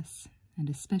 especially us, and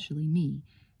especially me,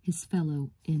 his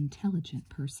fellow intelligent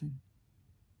person.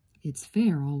 It's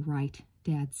fair, all right,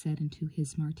 Dad said into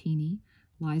his martini.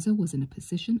 Liza was in a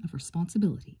position of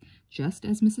responsibility, just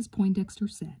as Mrs. Poindexter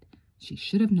said. She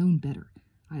should have known better.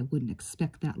 I wouldn't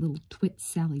expect that little twit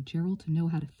Sally Gerald to know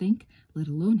how to think, let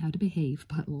alone how to behave,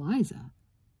 but Liza...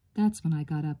 That's when I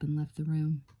got up and left the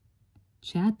room.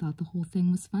 Chad thought the whole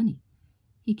thing was funny.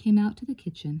 He came out to the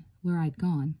kitchen, where I'd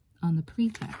gone, on the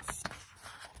pretext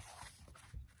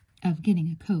of getting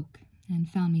a Coke, and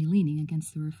found me leaning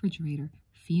against the refrigerator,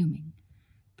 fuming.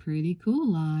 Pretty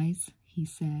cool, Liz, he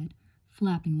said,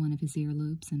 flapping one of his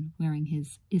earlobes and wearing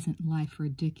his isn't life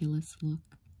ridiculous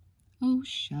look. Oh,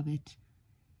 shove it.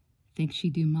 Think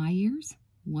she'd do my ears?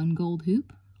 One gold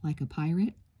hoop, like a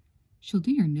pirate? She'll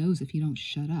do your nose if you don't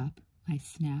shut up, I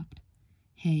snapped.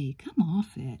 Hey, come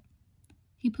off it.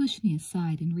 He pushed me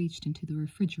aside and reached into the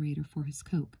refrigerator for his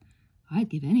Coke. I'd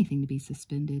give anything to be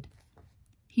suspended.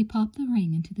 He popped the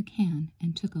ring into the can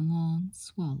and took a long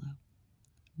swallow.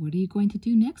 What are you going to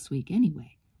do next week,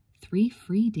 anyway? 3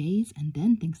 free days and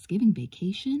then Thanksgiving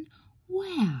vacation?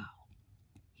 Wow!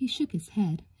 He shook his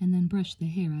head and then brushed the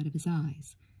hair out of his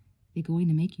eyes. They going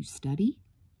to make you study?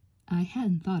 I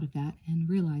hadn't thought of that and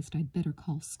realized I'd better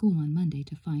call school on Monday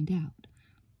to find out.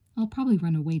 I'll probably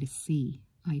run away to sea,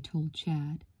 I told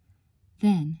Chad.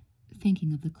 Then,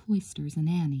 thinking of the cloisters and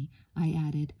Annie, I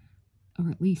added, or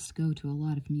at least go to a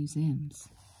lot of museums.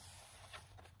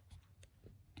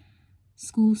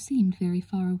 School seemed very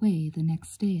far away the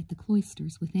next day at the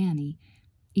cloisters with Annie,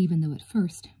 even though at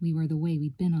first we were the way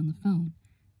we'd been on the phone.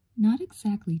 Not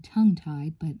exactly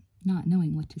tongue-tied, but not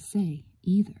knowing what to say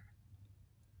either.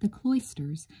 The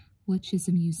Cloisters, which is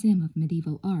a museum of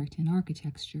medieval art and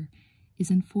architecture,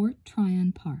 is in Fort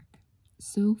Tryon Park,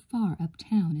 so far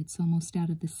uptown it's almost out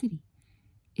of the city.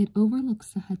 It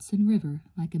overlooks the Hudson River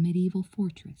like a medieval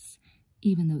fortress,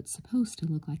 even though it's supposed to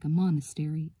look like a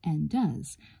monastery, and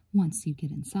does once you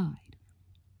get inside.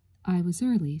 I was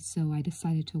early, so I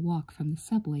decided to walk from the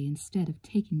subway instead of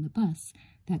taking the bus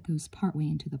that goes partway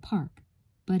into the park,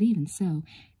 but even so,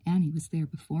 Annie was there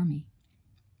before me.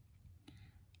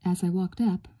 As I walked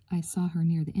up, I saw her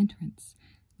near the entrance,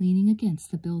 leaning against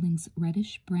the building's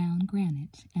reddish-brown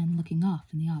granite and looking off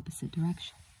in the opposite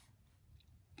direction.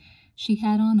 She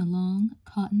had on a long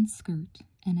cotton skirt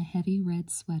and a heavy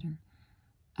red sweater.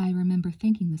 I remember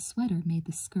thinking the sweater made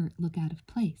the skirt look out of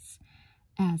place,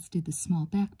 as did the small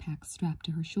backpack strapped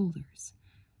to her shoulders.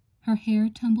 Her hair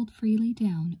tumbled freely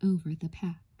down over the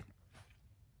pack.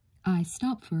 I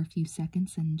stopped for a few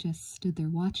seconds and just stood there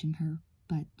watching her,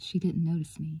 but she didn't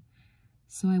notice me.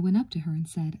 So I went up to her and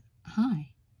said,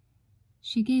 "Hi."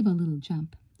 She gave a little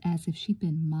jump, as if she'd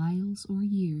been miles or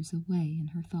years away in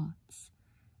her thoughts.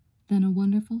 Then a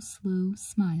wonderful slow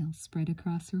smile spread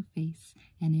across her face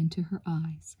and into her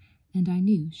eyes, and I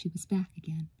knew she was back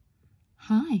again.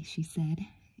 "Hi," she said.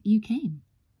 "You came."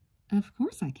 "Of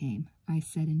course I came," I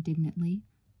said indignantly.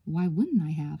 "Why wouldn't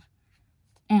I have?"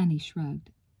 Annie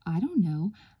shrugged. "I don't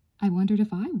know. I wondered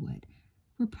if I would.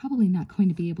 We're probably not going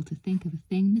to be able to think of a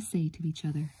thing to say to each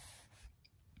other."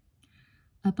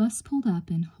 A bus pulled up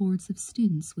and hordes of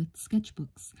students with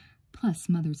sketchbooks, plus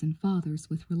mothers and fathers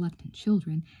with reluctant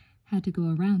children, had to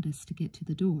go around us to get to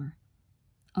the door.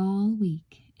 "All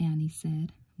week," Annie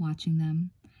said, watching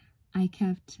them, "I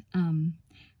kept,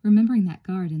 remembering that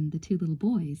guard and the two little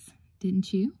boys,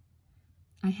 didn't you?"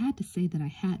 I had to say that I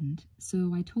hadn't,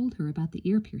 so I told her about the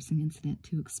ear-piercing incident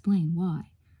to explain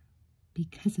why.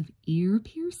 "Because of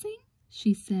ear-piercing?"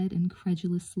 she said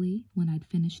incredulously when I'd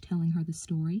finished telling her the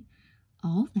story.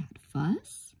 "All that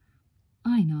fuss?"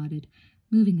 I nodded,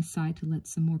 moving aside to let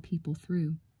some more people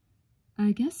through.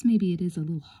 "I guess maybe it is a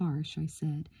little harsh," I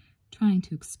said, trying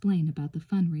to explain about the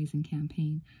fundraising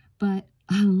campaign. "But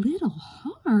a little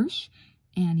harsh?"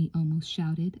 Annie almost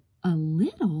shouted. "A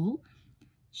little?"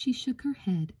 She shook her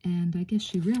head, and I guess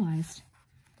she realized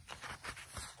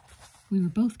we were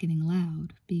both getting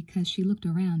loud because she looked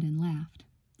around and laughed.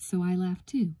 So I laughed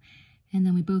too, and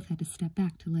then we both had to step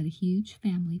back to let a huge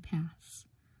family pass.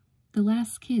 The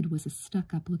last kid was a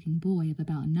stuck-up-looking boy of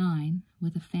about 9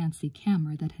 with a fancy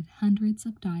camera that had hundreds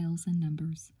of dials and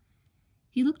numbers.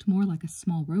 He looked more like a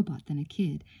small robot than a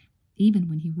kid, even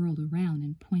when he rolled around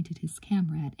and pointed his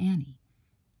camera at Annie.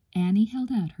 Annie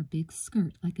held out her big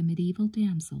skirt like a medieval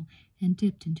damsel and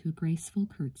dipped into a graceful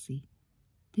curtsy.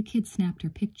 The kid snapped her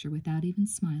picture without even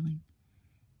smiling.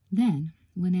 Then,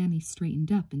 when Annie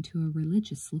straightened up into a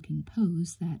religious-looking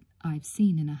pose that I've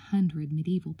seen in 100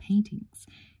 medieval paintings,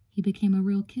 he became a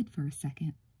real kid for a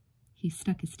second. He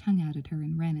stuck his tongue out at her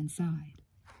and ran inside.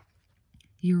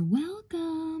 "You're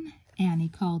welcome," Annie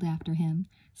called after him,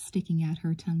 sticking out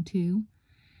her tongue too.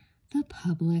 "The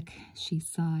public," she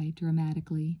sighed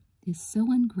dramatically, "is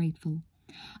so ungrateful.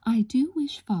 I do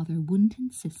wish Father wouldn't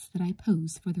insist that I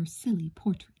pose for their silly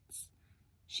portraits."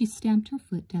 She stamped her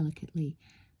foot delicately,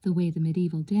 the way the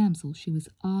medieval damsel she was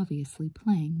obviously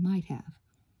playing might have.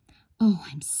 "Oh,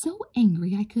 I'm so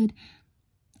angry I could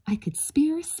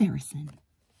spear a Saracen."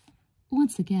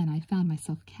 Once again I found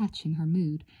myself catching her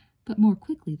mood, but more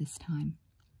quickly this time.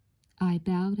 I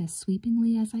bowed as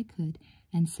sweepingly as I could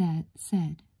and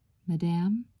said,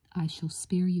 "Madame, I shall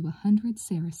spare you 100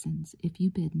 Saracens if you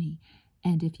bid me,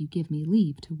 and if you give me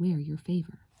leave to wear your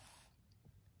favor."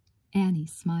 Annie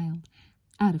smiled,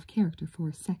 out of character for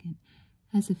a second,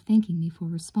 as if thanking me for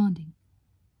responding.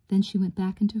 Then she went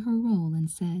back into her role and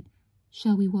said,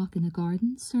 "Shall we walk in the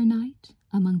garden, Sir Knight,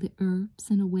 among the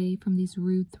herbs and away from these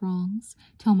rude throngs,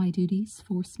 till my duties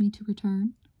force me to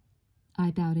return?"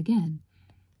 I bowed again.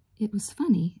 It was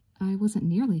funny, I wasn't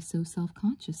nearly so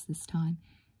self-conscious this time,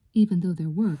 even though there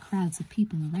were crowds of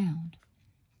people around.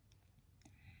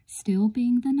 Still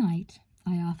being the knight,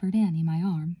 I offered Annie my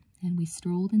arm, and we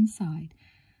strolled inside,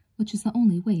 which is the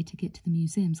only way to get to the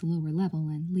museum's lower level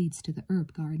and leads to the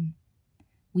herb garden.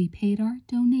 We paid our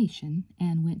donation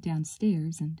and went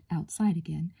downstairs and outside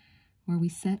again, where we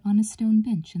sat on a stone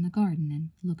bench in the garden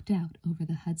and looked out over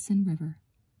the Hudson River.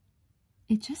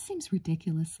 "It just seems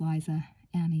ridiculous, Liza,"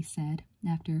 Annie said,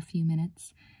 after a few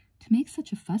minutes, "to make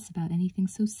such a fuss about anything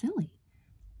so silly."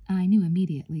 I knew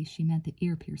immediately she meant the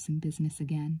ear-piercing business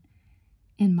again.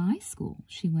 "In my school,"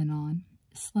 she went on,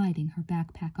 sliding her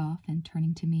backpack off and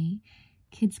turning to me,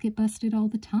 Kids get busted all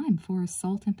the time for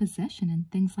assault and possession and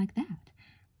things like that.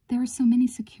 There are so many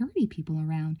security people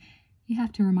around. You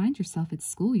have to remind yourself it's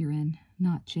school you're in,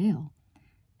 not jail.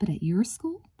 But at your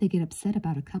school, they get upset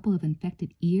about a couple of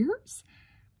infected ears?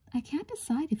 I can't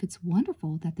decide if it's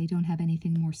wonderful that they don't have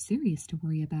anything more serious to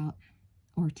worry about,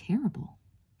 or terrible.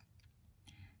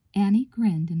 Annie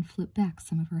grinned and flipped back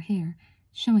some of her hair,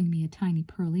 showing me a tiny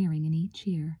pearl earring in each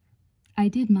ear. I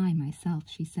did mine myself,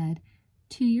 she said.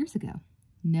 2 years ago.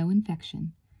 No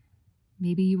infection.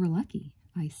 Maybe you were lucky,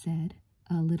 I said,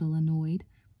 a little annoyed.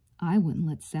 I wouldn't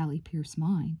let Sally pierce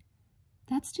mine.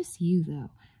 That's just you,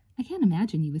 though. I can't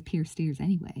imagine you with pierced ears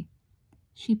anyway.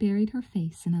 She buried her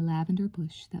face in a lavender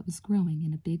bush that was growing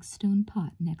in a big stone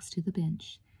pot next to the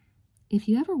bench. If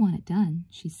you ever want it done,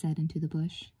 she said into the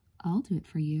bush, I'll do it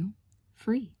for you.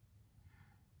 Free.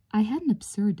 I had an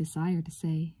absurd desire to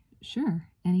say, sure,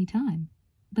 any time,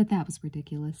 but that was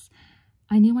ridiculous.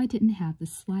 I knew I didn't have the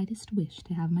slightest wish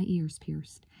to have my ears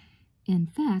pierced. In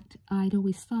fact, I'd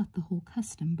always thought the whole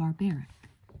custom barbaric.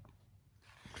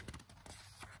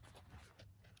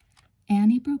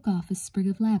 Annie broke off a sprig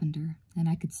of lavender, and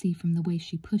I could see from the way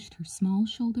she pushed her small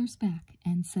shoulders back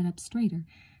and sat up straighter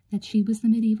that she was the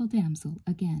medieval damsel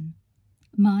again.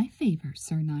 My favor,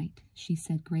 Sir Knight, she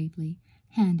said gravely,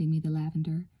 handing me the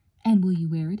lavender. And will you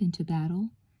wear it into battle?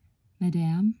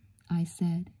 Madame, I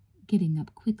said, getting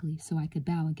up quickly so I could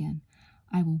bow again,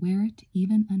 I will wear it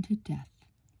even unto death.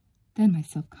 Then my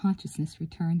self-consciousness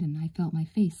returned, and I felt my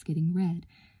face getting red,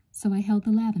 so I held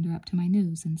the lavender up to my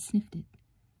nose and sniffed it.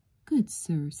 Good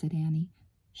sir, said Annie,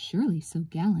 surely so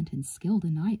gallant and skilled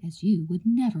a knight as you would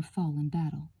never fall in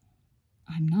battle.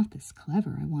 I'm not this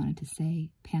clever, I wanted to say,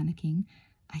 panicking.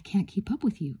 I can't keep up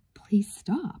with you. Please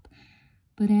stop.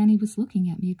 But Annie was looking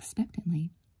at me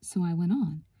expectantly, so I went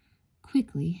on.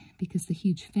 Quickly, because the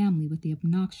huge family with the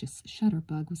obnoxious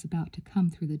shutterbug was about to come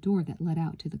through the door that led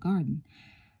out to the garden.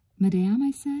 Madame,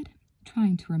 I said,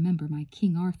 trying to remember my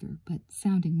King Arthur, but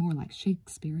sounding more like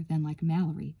Shakespeare than like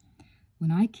Mallory.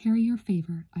 When I carry your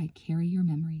favor, I carry your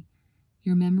memory.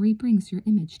 Your memory brings your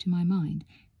image to my mind,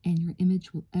 and your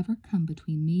image will ever come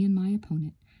between me and my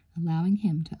opponent, allowing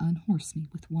him to unhorse me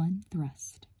with one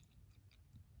thrust.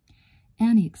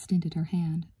 Annie extended her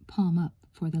hand, palm up,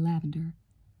 for the lavender.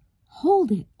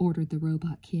 Hold it, ordered the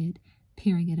robot kid,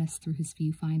 peering at us through his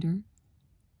viewfinder.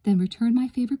 Then return my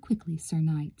favor quickly, Sir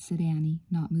Knight, said Annie,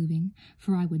 not moving,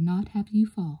 for I would not have you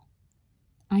fall.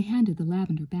 I handed the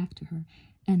lavender back to her,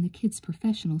 and the kid's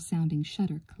professional-sounding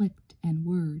shutter clicked and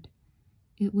whirred.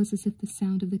 It was as if the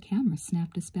sound of the camera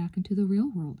snapped us back into the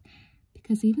real world,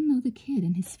 because even though the kid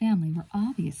and his family were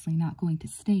obviously not going to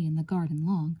stay in the garden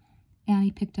long,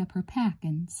 Annie picked up her pack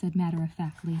and said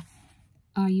matter-of-factly,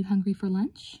 Are you hungry for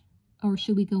lunch? Or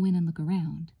should we go in and look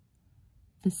around?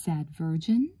 The sad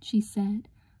virgin, she said,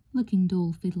 looking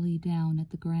dolefully down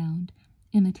at the ground,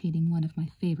 imitating one of my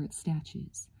favorite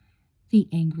statues. The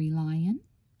angry lion?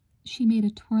 She made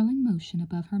a twirling motion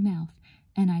above her mouth,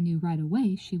 and I knew right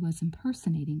away she was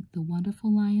impersonating the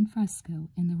wonderful lion fresco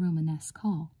in the Romanesque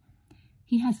hall.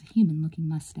 He has a human-looking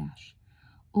mustache.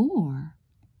 Or,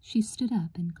 she stood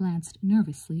up and glanced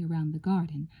nervously around the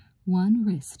garden, one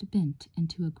wrist bent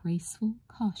into a graceful,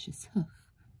 cautious hoof.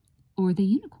 Or the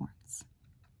unicorns.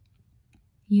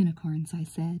 Unicorns, I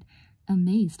said,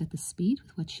 amazed at the speed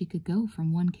with which she could go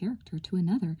from one character to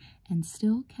another and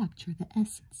still capture the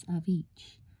essence of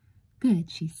each.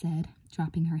 Good, she said,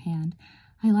 dropping her hand.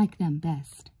 I like them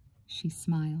best. She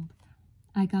smiled.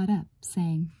 I got up,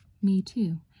 saying, Me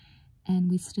too,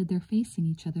 and we stood there facing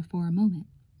each other for a moment,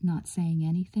 not saying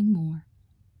anything more.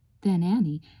 Then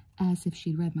Annie, as if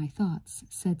she'd read my thoughts,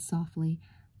 said softly,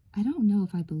 I don't know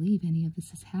if I believe any of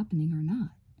this is happening or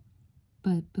not.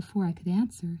 But before I could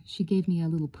answer, she gave me a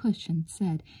little push and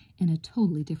said, in a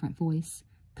totally different voice,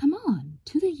 Come on,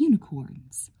 to the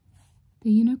unicorns.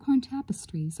 The unicorn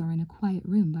tapestries are in a quiet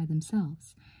room by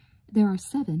themselves. There are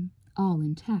 7, all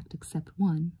intact except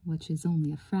one, which is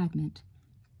only a fragment.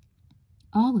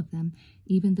 All of them,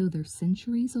 even though they're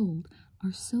centuries old,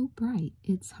 are so bright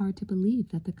it's hard to believe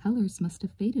that the colors must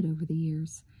have faded over the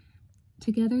years.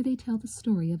 Together they tell the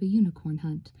story of a unicorn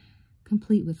hunt,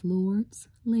 complete with lords,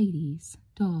 ladies,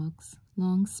 dogs,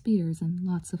 long spears, and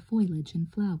lots of foliage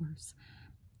and flowers.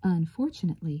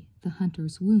 Unfortunately, the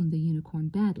hunters wound the unicorn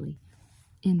badly.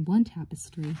 In one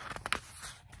tapestry,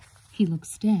 he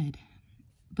looks dead,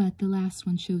 but the last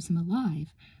one shows him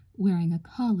alive, wearing a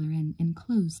collar and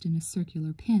enclosed in a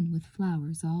circular pin with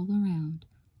flowers all around.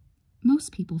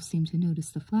 Most people seem to notice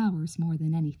the flowers more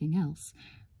than anything else,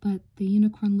 but the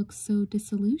unicorn looks so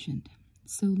disillusioned,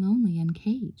 so lonely and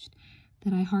caged,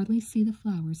 that I hardly see the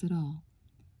flowers at all.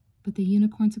 but the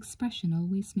unicorn's expression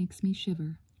always makes me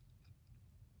shiver.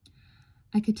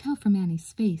 I could tell from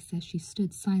Annie's face as she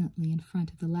stood silently in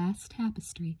front of the last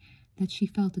tapestry that she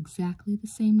felt exactly the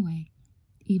same way,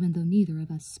 even though neither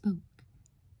of us spoke.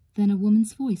 Then a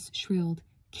woman's voice shrilled,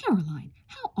 "Caroline,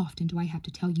 how often do I have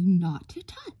to tell you not to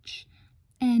touch?"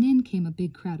 And in came a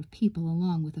big crowd of people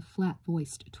along with a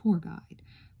flat-voiced tour guide.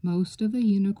 Most of the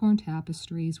unicorn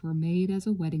tapestries were made as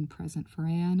a wedding present for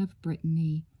Anne of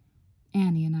Brittany.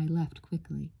 Annie and I left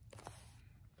quickly.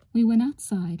 We went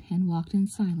outside and walked in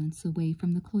silence away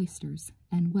from the cloisters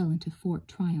and well into Fort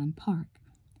Tryon Park,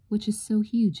 which is so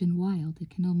huge and wild it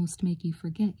can almost make you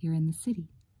forget you're in the city.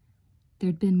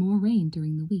 There'd been more rain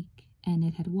during the week, and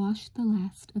it had washed the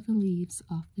last of the leaves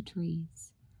off the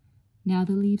trees. Now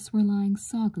the leaves were lying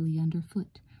soggily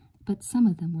underfoot, but some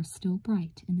of them were still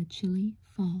bright in the chilly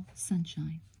fall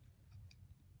sunshine.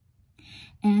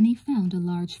 Annie found a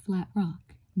large flat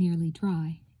rock, nearly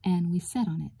dry, and we sat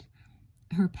on it.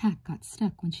 Her pack got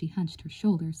stuck when she hunched her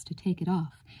shoulders to take it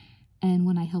off, and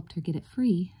when I helped her get it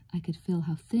free, I could feel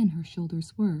how thin her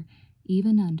shoulders were,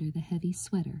 even under the heavy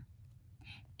sweater.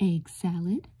 "Egg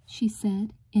salad," she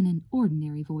said in an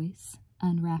ordinary voice,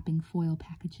 unwrapping foil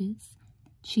packages.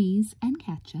 "Cheese and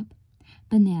ketchup.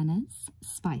 Bananas,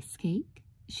 spice cake."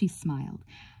 She smiled.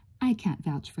 "I can't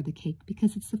vouch for the cake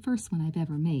because it's the first one I've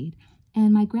ever made,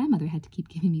 and my grandmother had to keep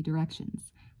giving me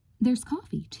directions. There's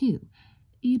coffee, too.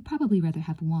 You'd probably rather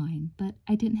have wine, but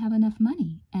I didn't have enough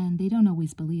money, and they don't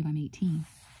always believe I'm 18.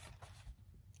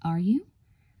 "Are you?"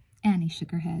 Annie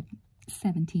shook her head.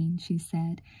 17, she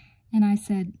said, and I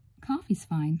said, "Coffee's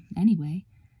fine, anyway."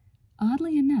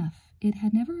 Oddly enough, it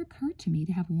had never occurred to me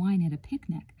to have wine at a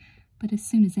picnic, but as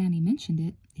soon as Annie mentioned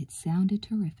it, it sounded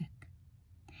terrific.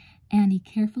 Annie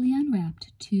carefully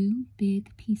unwrapped 2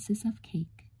 big pieces of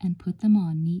cake and put them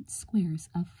on neat squares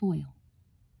of foil.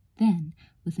 Then,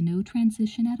 with no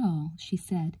transition at all, she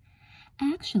said,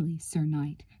 "Actually, Sir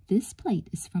Knight, this plate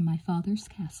is from my father's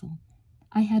castle.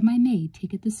 I had my maid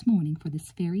take it this morning for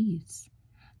this very use.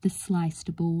 The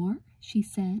sliced boar," she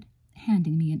said,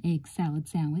 handing me an egg salad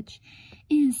sandwich,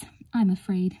 "is, I'm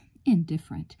afraid,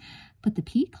 indifferent, but the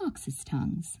peacock's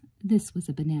tongues," this was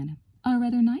a banana, "are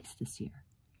rather nice this year."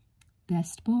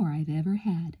 "Best boar I've ever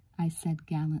had," I said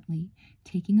gallantly,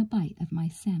 taking a bite of my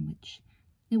sandwich.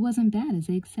 It wasn't bad as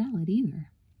egg salad either.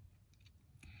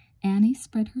 Annie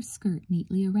spread her skirt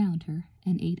neatly around her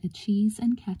and ate a cheese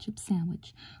and ketchup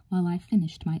sandwich while I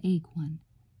finished my egg one.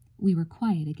 We were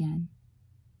quiet again.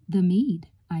 "The mead,"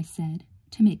 I said,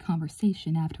 to make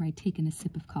conversation after I'd taken a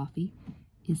sip of coffee,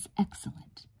 "is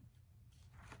excellent."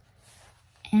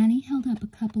 Annie held up a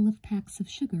couple of packs of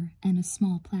sugar and a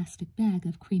small plastic bag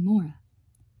of cremora.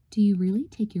 "Do you really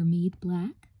take your mead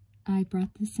black? I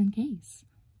brought this in case."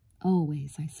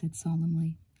 "Always," I said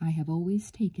solemnly. "I have always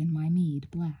taken my mead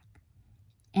black."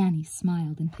 Annie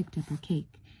smiled and picked up her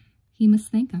cake. "You must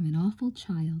think I'm an awful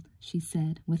child," she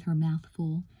said, with her mouth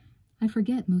full. "I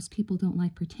forget most people don't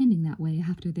like pretending that way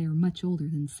after they are much older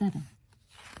than 7.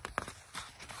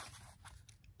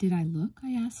 "Did I look?"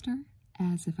 I asked her,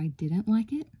 as if I didn't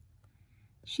like it.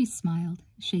 She smiled,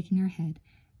 shaking her head,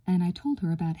 and I told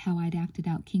her about how I'd acted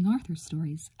out King Arthur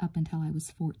stories up until I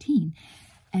was 14,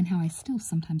 and how I still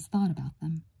sometimes thought about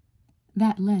them.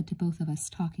 That led to both of us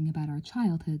talking about our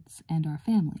childhoods and our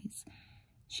families.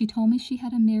 She told me she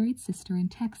had a married sister in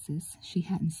Texas she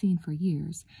hadn't seen for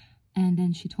years, and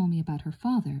then she told me about her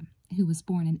father, who was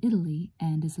born in Italy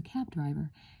and is a cab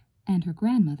driver, and her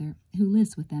grandmother, who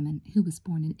lives with them and who was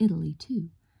born in Italy,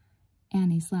 too.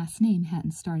 Annie's last name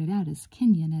hadn't started out as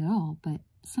Kenyon at all, but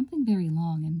something very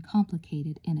long and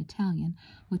complicated in Italian,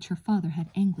 which her father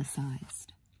had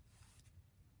anglicized.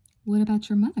 "What about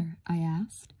your mother?" I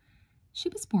asked. "She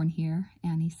was born here,"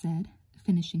 Annie said,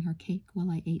 finishing her cake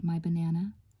while I ate my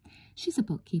banana. "She's a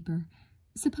bookkeeper,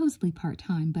 supposedly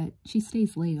part-time, but she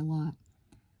stays late a lot.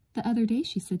 The other day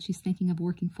she said she's thinking of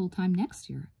working full-time next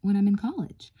year, when I'm in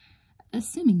college.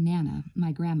 Assuming Nana,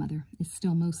 my grandmother, is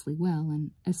still mostly well,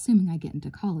 and assuming I get into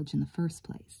college in the first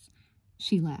place."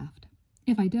 She laughed.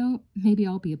 "If I don't, maybe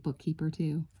I'll be a bookkeeper,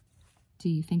 too." "Do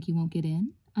you think you won't get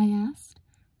in?" I asked.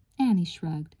 Annie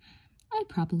shrugged. "I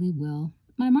probably will.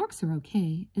 My marks are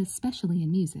okay, especially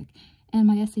in music, and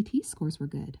my SAT scores were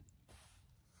good."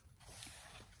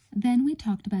 Then we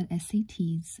talked about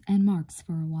SATs and marks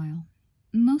for a while.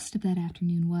 Most of that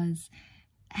afternoon was,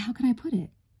 how can I put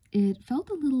it? It felt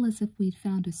a little as if we'd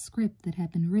found a script that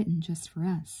had been written just for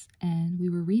us, and we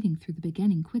were reading through the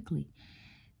beginning quickly.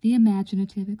 The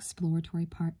imaginative, exploratory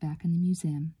part back in the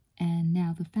museum, and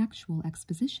now the factual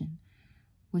exposition.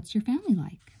 What's your family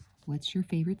like? What's your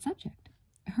favorite subject?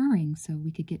 Hurrying so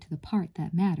we could get to the part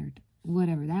that mattered,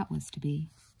 whatever that was to be.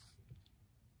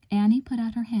 Annie put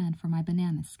out her hand for my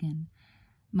banana skin.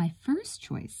 My first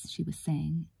choice, she was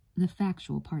saying, the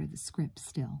factual part of the script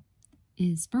still,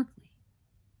 is Berkeley.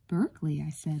 Berkeley, I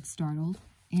said, startled.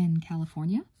 In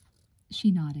California? She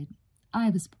nodded. I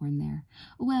was born there.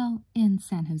 Well, in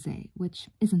San Jose, which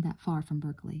isn't that far from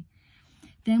Berkeley.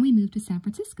 Then we moved to San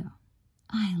Francisco.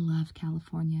 I love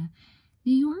California.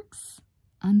 New York's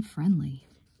unfriendly.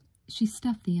 She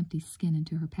stuffed the empty skin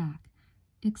into her pack.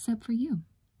 Except for you.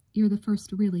 You're the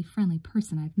first really friendly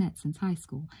person I've met since high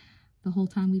school, the whole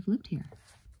time we've lived here.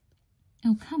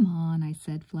 Oh, come on, I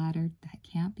said, flattered. That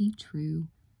can't be true.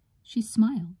 She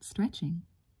smiled, stretching.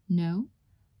 No?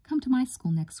 Come to my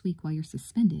school next week while you're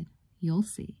suspended. You'll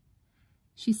see.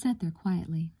 She sat there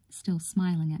quietly, still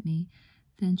smiling at me,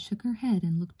 then shook her head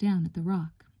and looked down at the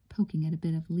rock, poking at a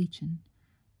bit of lichen.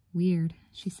 Weird,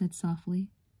 she said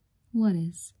softly. What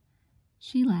is?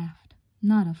 She laughed,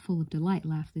 not a full of delight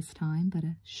laugh this time, but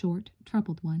a short,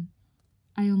 troubled one.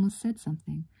 I almost said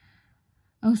something.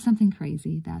 Oh, something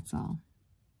crazy, that's all.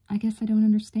 I guess I don't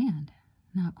understand.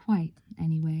 Not quite,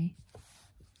 anyway.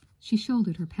 She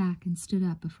shouldered her pack and stood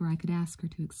up before I could ask her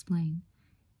to explain.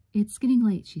 It's getting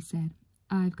late, she said.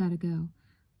 I've got to go.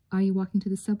 Are you walking to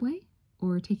the subway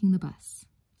or taking the bus?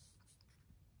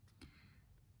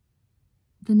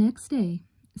 The next day,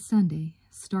 Sunday,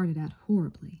 started out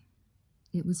horribly.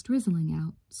 It was drizzling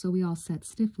out, so we all sat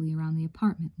stiffly around the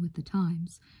apartment with the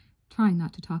Times, trying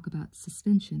not to talk about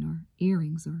suspension or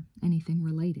earrings or anything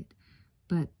related,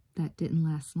 but that didn't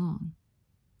last long.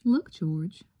 Look,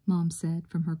 George, Mom said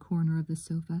from her corner of the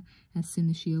sofa as soon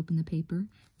as she opened the paper,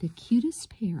 the cutest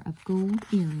pair of gold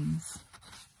earrings.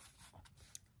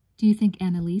 Do you think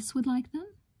Annalise would like them?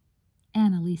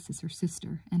 Annalise is her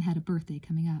sister and had a birthday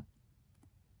coming up.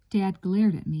 Dad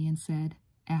glared at me and said,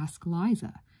 Ask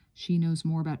Liza. She knows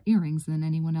more about earrings than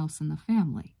anyone else in the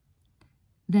family.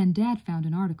 Then Dad found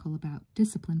an article about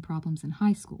discipline problems in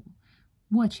high school,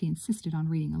 what she insisted on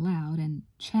reading aloud, and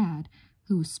Chad,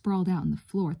 who was sprawled out on the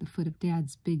floor at the foot of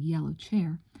Dad's big yellow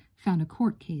chair, found a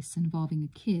court case involving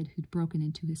a kid who'd broken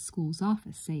into his school's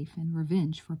office safe in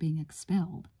revenge for being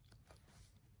expelled.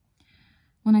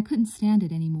 When I couldn't stand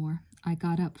it anymore, I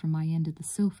got up from my end of the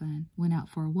sofa and went out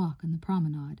for a walk on the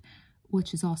promenade,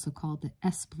 which is also called the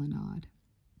Esplanade.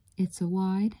 It's a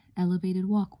wide, elevated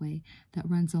walkway that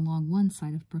runs along one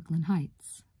side of Brooklyn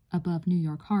Heights, above New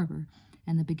York Harbor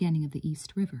and the beginning of the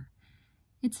East River.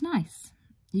 It's nice.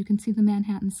 You can see the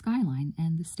Manhattan skyline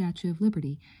and the Statue of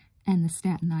Liberty and the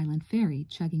Staten Island Ferry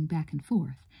chugging back and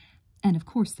forth, and of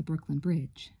course the Brooklyn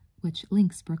Bridge, which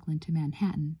links Brooklyn to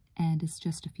Manhattan and is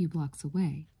just a few blocks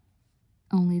away.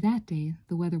 Only that day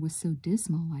the weather was so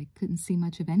dismal I couldn't see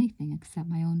much of anything except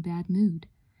my own bad mood.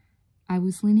 I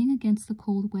was leaning against the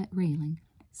cold, wet railing,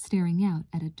 staring out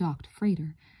at a docked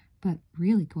freighter, but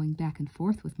really going back and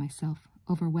forth with myself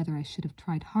over whether I should have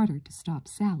tried harder to stop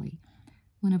Sally,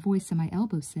 when a voice at my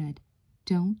elbow said,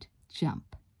 Don't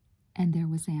jump. And there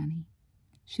was Annie.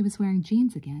 She was wearing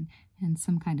jeans again and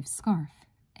some kind of scarf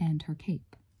and her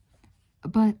cape.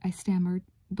 But, I stammered,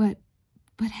 but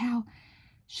how?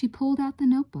 She pulled out the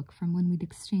notebook from when we'd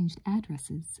exchanged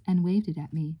addresses and waved it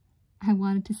at me. I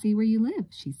wanted to see where you live,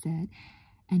 she said,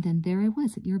 and then there I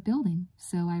was at your building,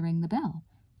 so I rang the bell.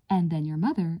 And then your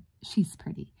mother, she's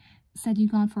pretty, said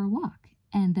you'd gone for a walk,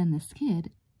 and then this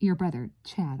kid, your brother,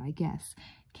 Chad, I guess,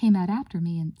 came out after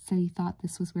me and said he thought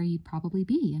this was where you'd probably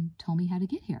be and told me how to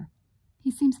get here.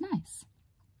 He seems nice.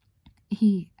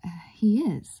 He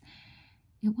is.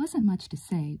 It wasn't much to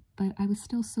say, but I was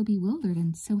still so bewildered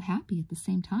and so happy at the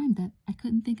same time that I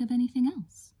couldn't think of anything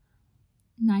else.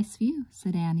 Nice view,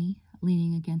 said Annie,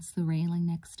 leaning against the railing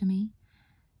next to me.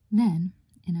 Then,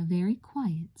 in a very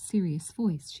quiet, serious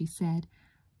voice, she said,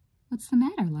 What's the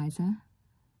matter, Liza?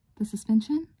 The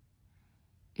suspension?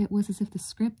 It was as if the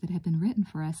script that had been written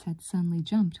for us had suddenly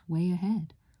jumped way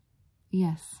ahead.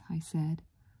 Yes, I said.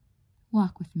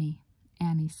 Walk with me,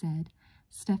 Annie said,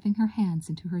 stuffing her hands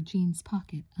into her jeans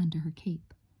pocket under her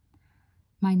cape.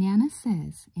 My Nana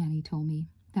says, Annie told me,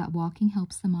 that walking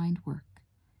helps the mind work.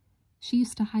 She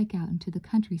used to hike out into the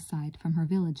countryside from her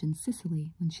village in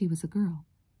Sicily when she was a girl.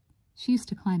 She used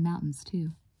to climb mountains,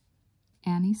 too.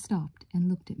 Annie stopped and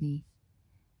looked at me.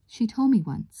 She told me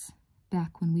once,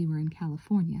 back when we were in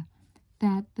California,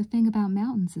 that the thing about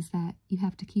mountains is that you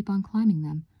have to keep on climbing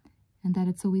them, and that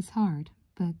it's always hard,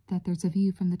 but that there's a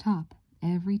view from the top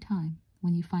every time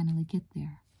when you finally get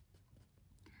there.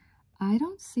 I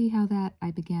don't see how that, I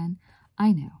began.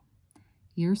 I know.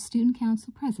 You're student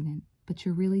council president, but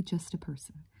you're really just a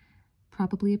person.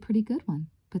 Probably a pretty good one,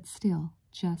 but still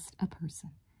just a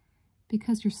person.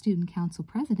 Because you're student council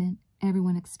president,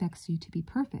 Everyone expects you to be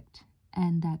perfect,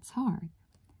 and that's hard.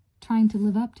 Trying to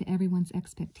live up to everyone's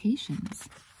expectations.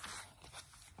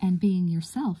 And being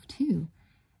yourself, too.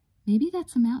 Maybe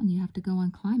that's a mountain you have to go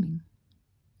on climbing.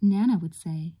 Nana would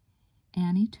say,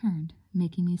 Annie turned,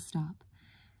 making me stop,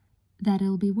 that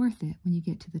it'll be worth it when you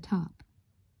get to the top.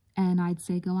 And I'd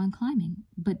say go on climbing,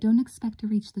 but don't expect to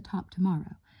reach the top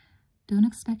tomorrow. Don't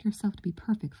expect yourself to be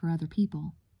perfect for other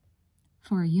people.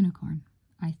 For a unicorn,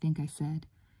 I think I said.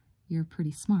 You're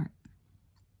pretty smart.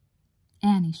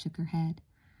 Annie shook her head.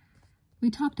 We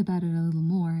talked about it a little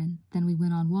more, and then we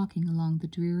went on walking along the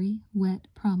dreary, wet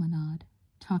promenade,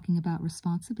 talking about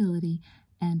responsibility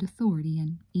and authority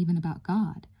and even about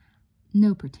God.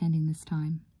 No pretending this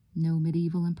time, no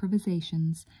medieval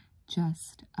improvisations,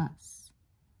 just us.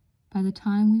 By the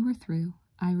time we were through,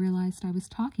 I realized I was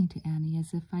talking to Annie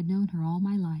as if I'd known her all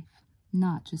my life,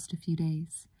 not just a few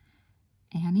days.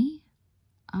 Annie?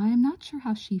 I'm not sure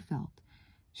how she felt.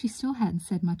 She still hadn't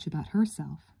said much about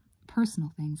herself.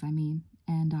 Personal things, I mean,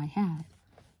 and I had.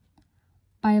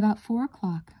 By about 4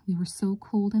 o'clock, we were so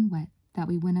cold and wet that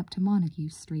we went up to Montague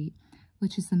Street,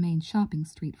 which is the main shopping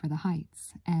street for the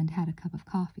Heights, and had a cup of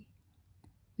coffee.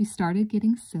 We started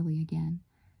getting silly again,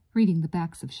 reading the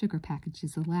backs of sugar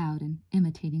packages aloud and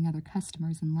imitating other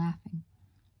customers and laughing.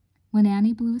 When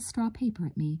Annie blew a straw paper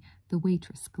at me, the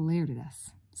waitress glared at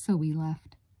us, so we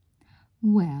left.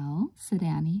 Well, said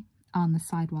Annie, on the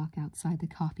sidewalk outside the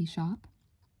coffee shop.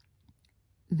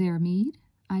 Their mead,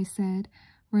 I said,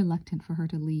 reluctant for her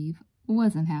to leave,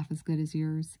 wasn't half as good as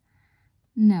yours.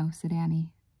 No, said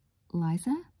Annie.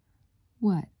 Liza?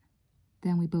 What?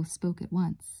 Then we both spoke at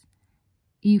once.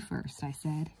 You first, I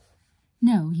said.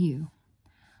 No, you.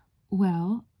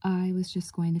 Well, I was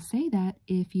just going to say that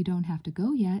if you don't have to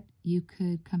go yet, you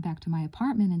could come back to my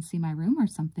apartment and see my room or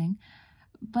something.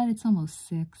 But it's almost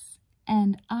 6.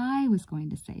 And I was going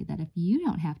to say that if you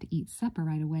don't have to eat supper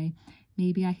right away,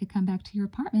 maybe I could come back to your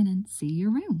apartment and see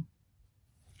your room.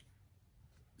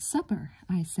 Supper,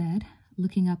 I said,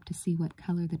 looking up to see what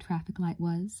color the traffic light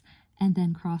was, and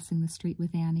then crossing the street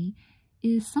with Annie,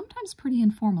 is sometimes pretty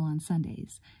informal on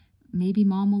Sundays. Maybe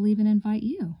Mom will even invite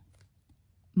you.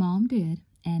 Mom did,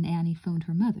 and Annie phoned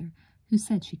her mother, who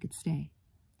said she could stay.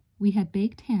 We had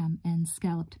baked ham and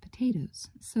scalloped potatoes,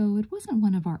 so it wasn't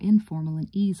one of our informal and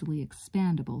easily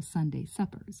expandable Sunday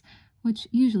suppers, which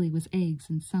usually was eggs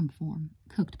in some form,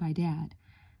 cooked by Dad.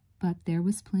 But there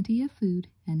was plenty of food,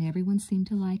 and everyone seemed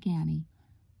to like Annie.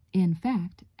 In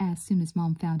fact, as soon as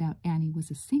Mom found out Annie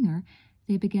was a singer,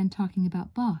 they began talking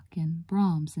about Bach and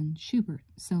Brahms and Schubert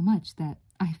so much that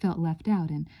I felt left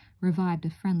out and revived a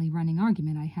friendly running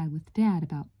argument I had with Dad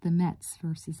about the Mets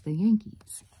versus the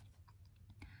Yankees.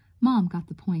 Mom got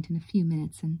the point in a few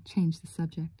minutes and changed the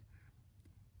subject.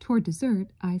 Toward dessert,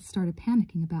 I started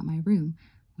panicking about my room,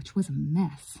 which was a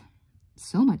mess.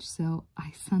 So much so,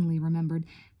 I suddenly remembered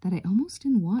that I almost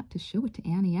didn't want to show it to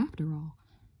Annie after all.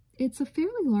 It's a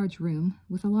fairly large room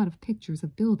with a lot of pictures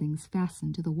of buildings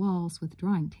fastened to the walls with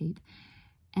drawing tape,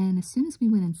 and as soon as we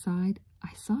went inside,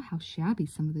 I saw how shabby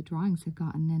some of the drawings had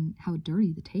gotten and how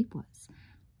dirty the tape was.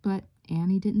 But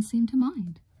Annie didn't seem to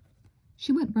mind.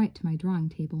 She went right to my drawing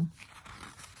table.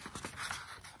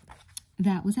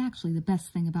 That was actually the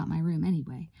best thing about my room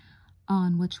anyway,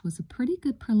 on which was a pretty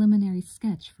good preliminary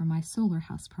sketch for my solar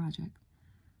house project.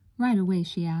 Right away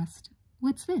she asked,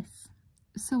 "What's this?"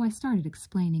 So I started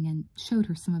explaining and showed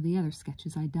her some of the other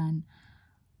sketches I'd done.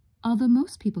 Although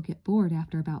most people get bored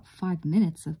after about 5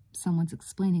 minutes of someone's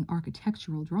explaining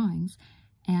architectural drawings,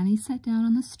 Annie sat down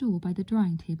on the stool by the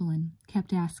drawing table and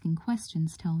kept asking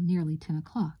questions till nearly 10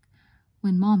 o'clock,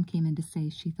 when Mom came in to say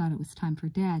she thought it was time for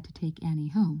Dad to take Annie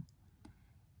home.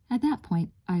 At that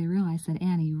point, I realized that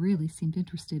Annie really seemed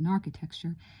interested in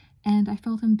architecture, and I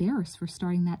felt embarrassed for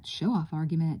starting that show-off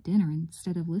argument at dinner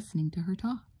instead of listening to her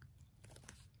talk.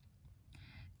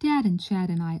 Dad and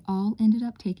Chad and I all ended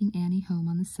up taking Annie home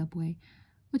on the subway,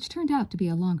 which turned out to be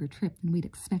a longer trip than we'd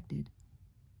expected.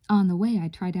 On the way, I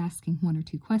tried asking 1 or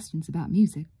 2 questions about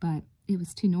music, but it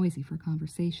was too noisy for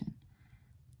conversation.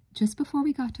 Just before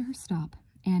we got to her stop,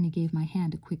 Annie gave my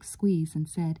hand a quick squeeze and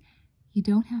said, "You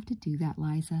don't have to do that,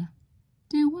 Liza."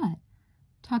 "Do what?"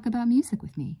 "Talk about music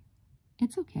with me."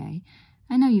 "It's okay.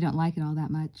 I know you don't like it all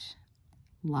that much."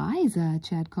 "Liza,"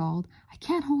 Chad called, "I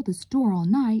can't hold this door all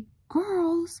night.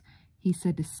 Girls," he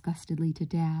said disgustedly to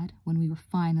Dad when we were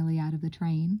finally out of the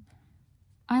train.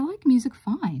 "I like music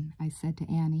fine," I said to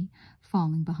Annie,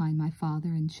 falling behind my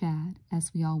father and Chad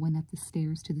as we all went up the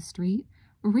stairs to the street.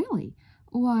 "Really?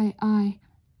 Why,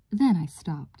 Then I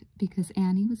stopped because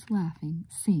Annie was laughing,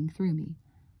 seeing through me.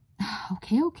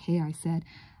 Okay, I said.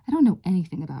 "I don't know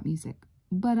anything about music,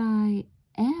 but I..."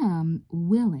 am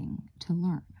willing to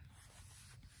learn."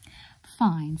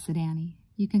 "Fine," said Annie.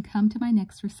 "You can come to my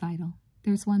next recital.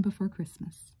 There's one before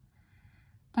Christmas."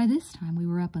 By this time we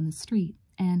were up on the street,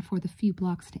 and for the few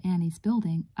blocks to Annie's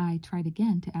building, I tried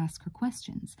again to ask her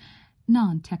questions,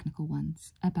 non-technical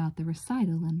ones, about the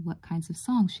recital and what kinds of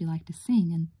songs she liked to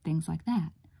sing and things like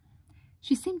that.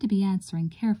 She seemed to be answering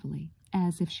carefully,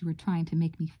 as if she were trying to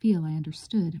make me feel I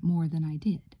understood more than I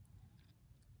did.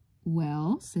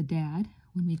 "Well," said Dad,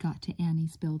 when we got to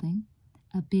Annie's building,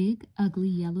 a big, ugly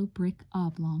yellow brick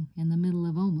oblong in the middle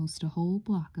of almost a whole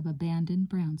block of abandoned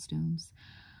brownstones.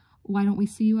 "Why don't we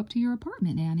see you up to your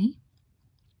apartment, Annie?"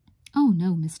 "Oh,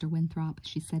 no, Mr. Winthrop,"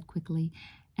 she said quickly,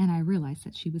 and I realized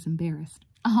that she was embarrassed.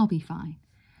 "I'll be fine."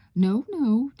 "No,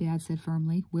 no," Dad said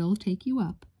firmly. "We'll take you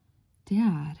up."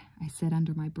 "Dad," I said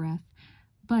under my breath,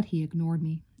 but he ignored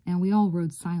me, and we all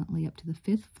rode silently up to the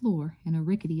 5th floor in a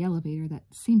rickety elevator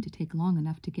that seemed to take long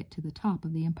enough to get to the top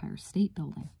of the Empire State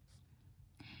Building.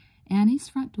 Annie's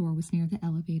front door was near the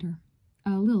elevator,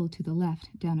 a little to the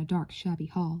left down a dark, shabby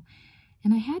hall,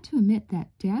 and I had to admit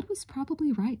that Dad was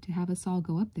probably right to have us all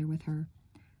go up there with her.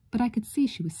 But I could see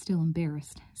she was still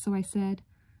embarrassed, so I said,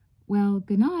 "Well,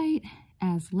 good night,"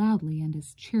 as loudly and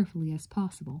as cheerfully as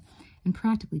possible, and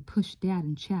practically pushed Dad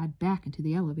and Chad back into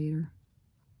the elevator.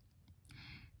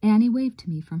 Annie waved to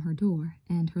me from her door,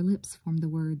 and her lips formed the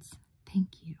words,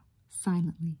 "Thank you,"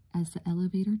 silently as the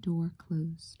elevator door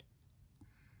closed.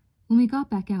 When we got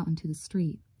back out into the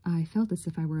street, I felt as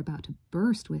if I were about to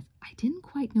burst with I didn't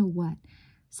quite know what,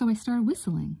 so I started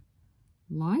whistling.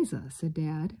 "Liza," said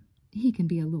Dad. He can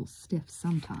be a little stiff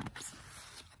sometimes.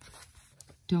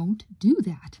 "Don't do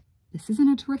that. This isn't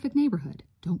a terrific neighborhood.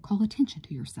 Don't call attention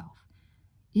to yourself."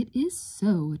 "It is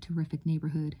so a terrific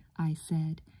neighborhood," I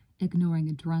said, ignoring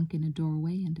a drunk in a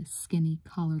doorway and a skinny,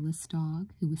 collarless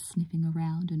dog who was sniffing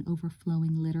around an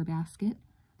overflowing litter basket.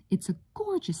 "It's a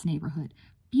gorgeous neighborhood.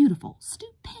 Beautiful,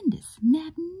 stupendous,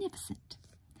 magnificent."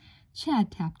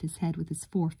 Chad tapped his head with his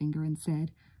forefinger and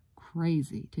said,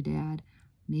 "Crazy," to Dad.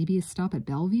 "Maybe a stop at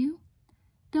Bellevue?"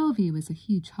 Bellevue is a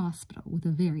huge hospital with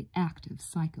a very active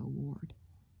psycho ward.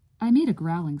 I made a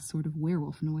growling sort of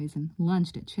werewolf noise and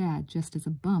lunged at Chad just as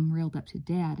a bum railed up to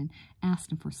Dad and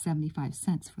asked him for 75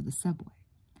 cents for the subway.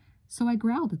 So I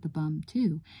growled at the bum,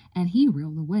 too, and he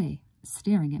reeled away,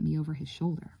 staring at me over his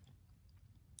shoulder.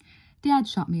 Dad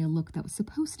shot me a look that was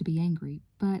supposed to be angry,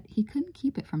 but he couldn't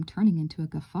keep it from turning into a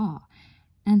guffaw,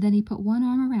 and then he put one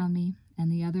arm around me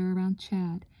and the other around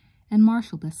Chad and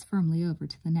marshaled us firmly over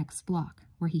to the next block,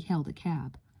 where he hailed a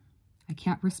cab. "I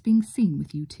can't risk being seen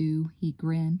with you two," he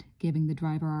grinned, giving the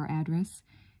driver our address.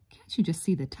 "Can't you just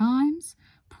see the Times?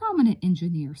 Prominent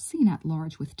engineer seen at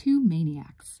large with 2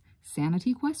 maniacs.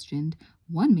 Sanity questioned.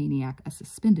 One maniac a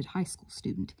suspended high school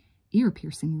student.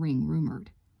 Ear-piercing ring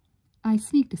rumored." I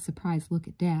sneaked a surprised look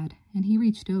at Dad, and he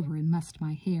reached over and mussed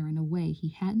my hair in a way he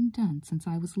hadn't done since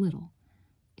I was little.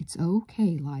 "It's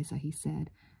okay, Liza," he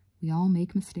said. "We all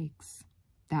make mistakes.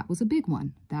 That was a big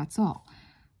one, that's all.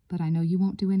 But I know you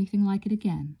won't do anything like it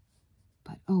again.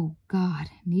 But, oh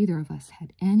God, neither of us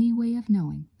had any way of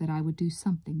knowing that I would do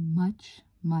something much,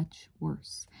 much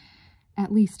worse.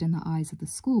 At least in the eyes of the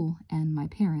school and my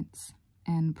parents,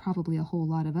 and probably a whole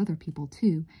lot of other people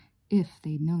too, if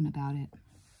they'd known about it."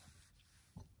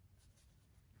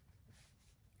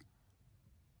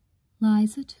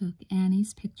 Liza took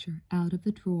Annie's picture out of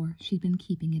the drawer she'd been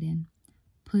keeping it in,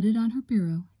 put it on her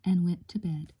bureau, and went to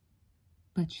bed.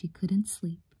 But she couldn't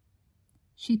sleep.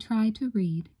 She tried to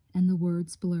read, and the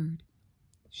words blurred.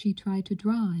 She tried to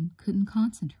draw and couldn't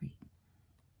concentrate.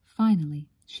 Finally,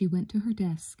 she went to her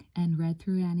desk and read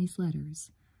through Annie's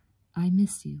letters. "I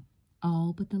miss you,"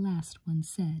 all but the last one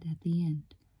said at the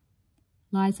end.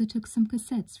 Liza took some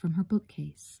cassettes from her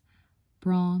bookcase.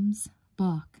 Brahms,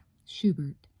 Bach,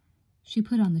 Schubert. She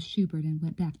put on the Schubert and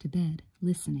went back to bed,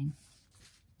 listening.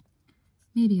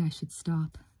 Maybe I should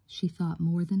stop, she thought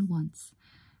more than once.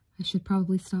 I should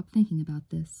probably stop thinking about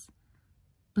this.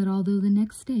 But although the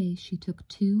next day she took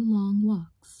 2 long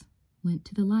walks, went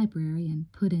to the library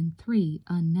and put in 3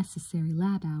 unnecessary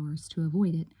lab hours to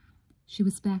avoid it, she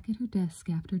was back at her desk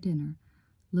after dinner,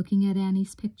 looking at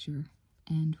Annie's picture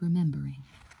and remembering.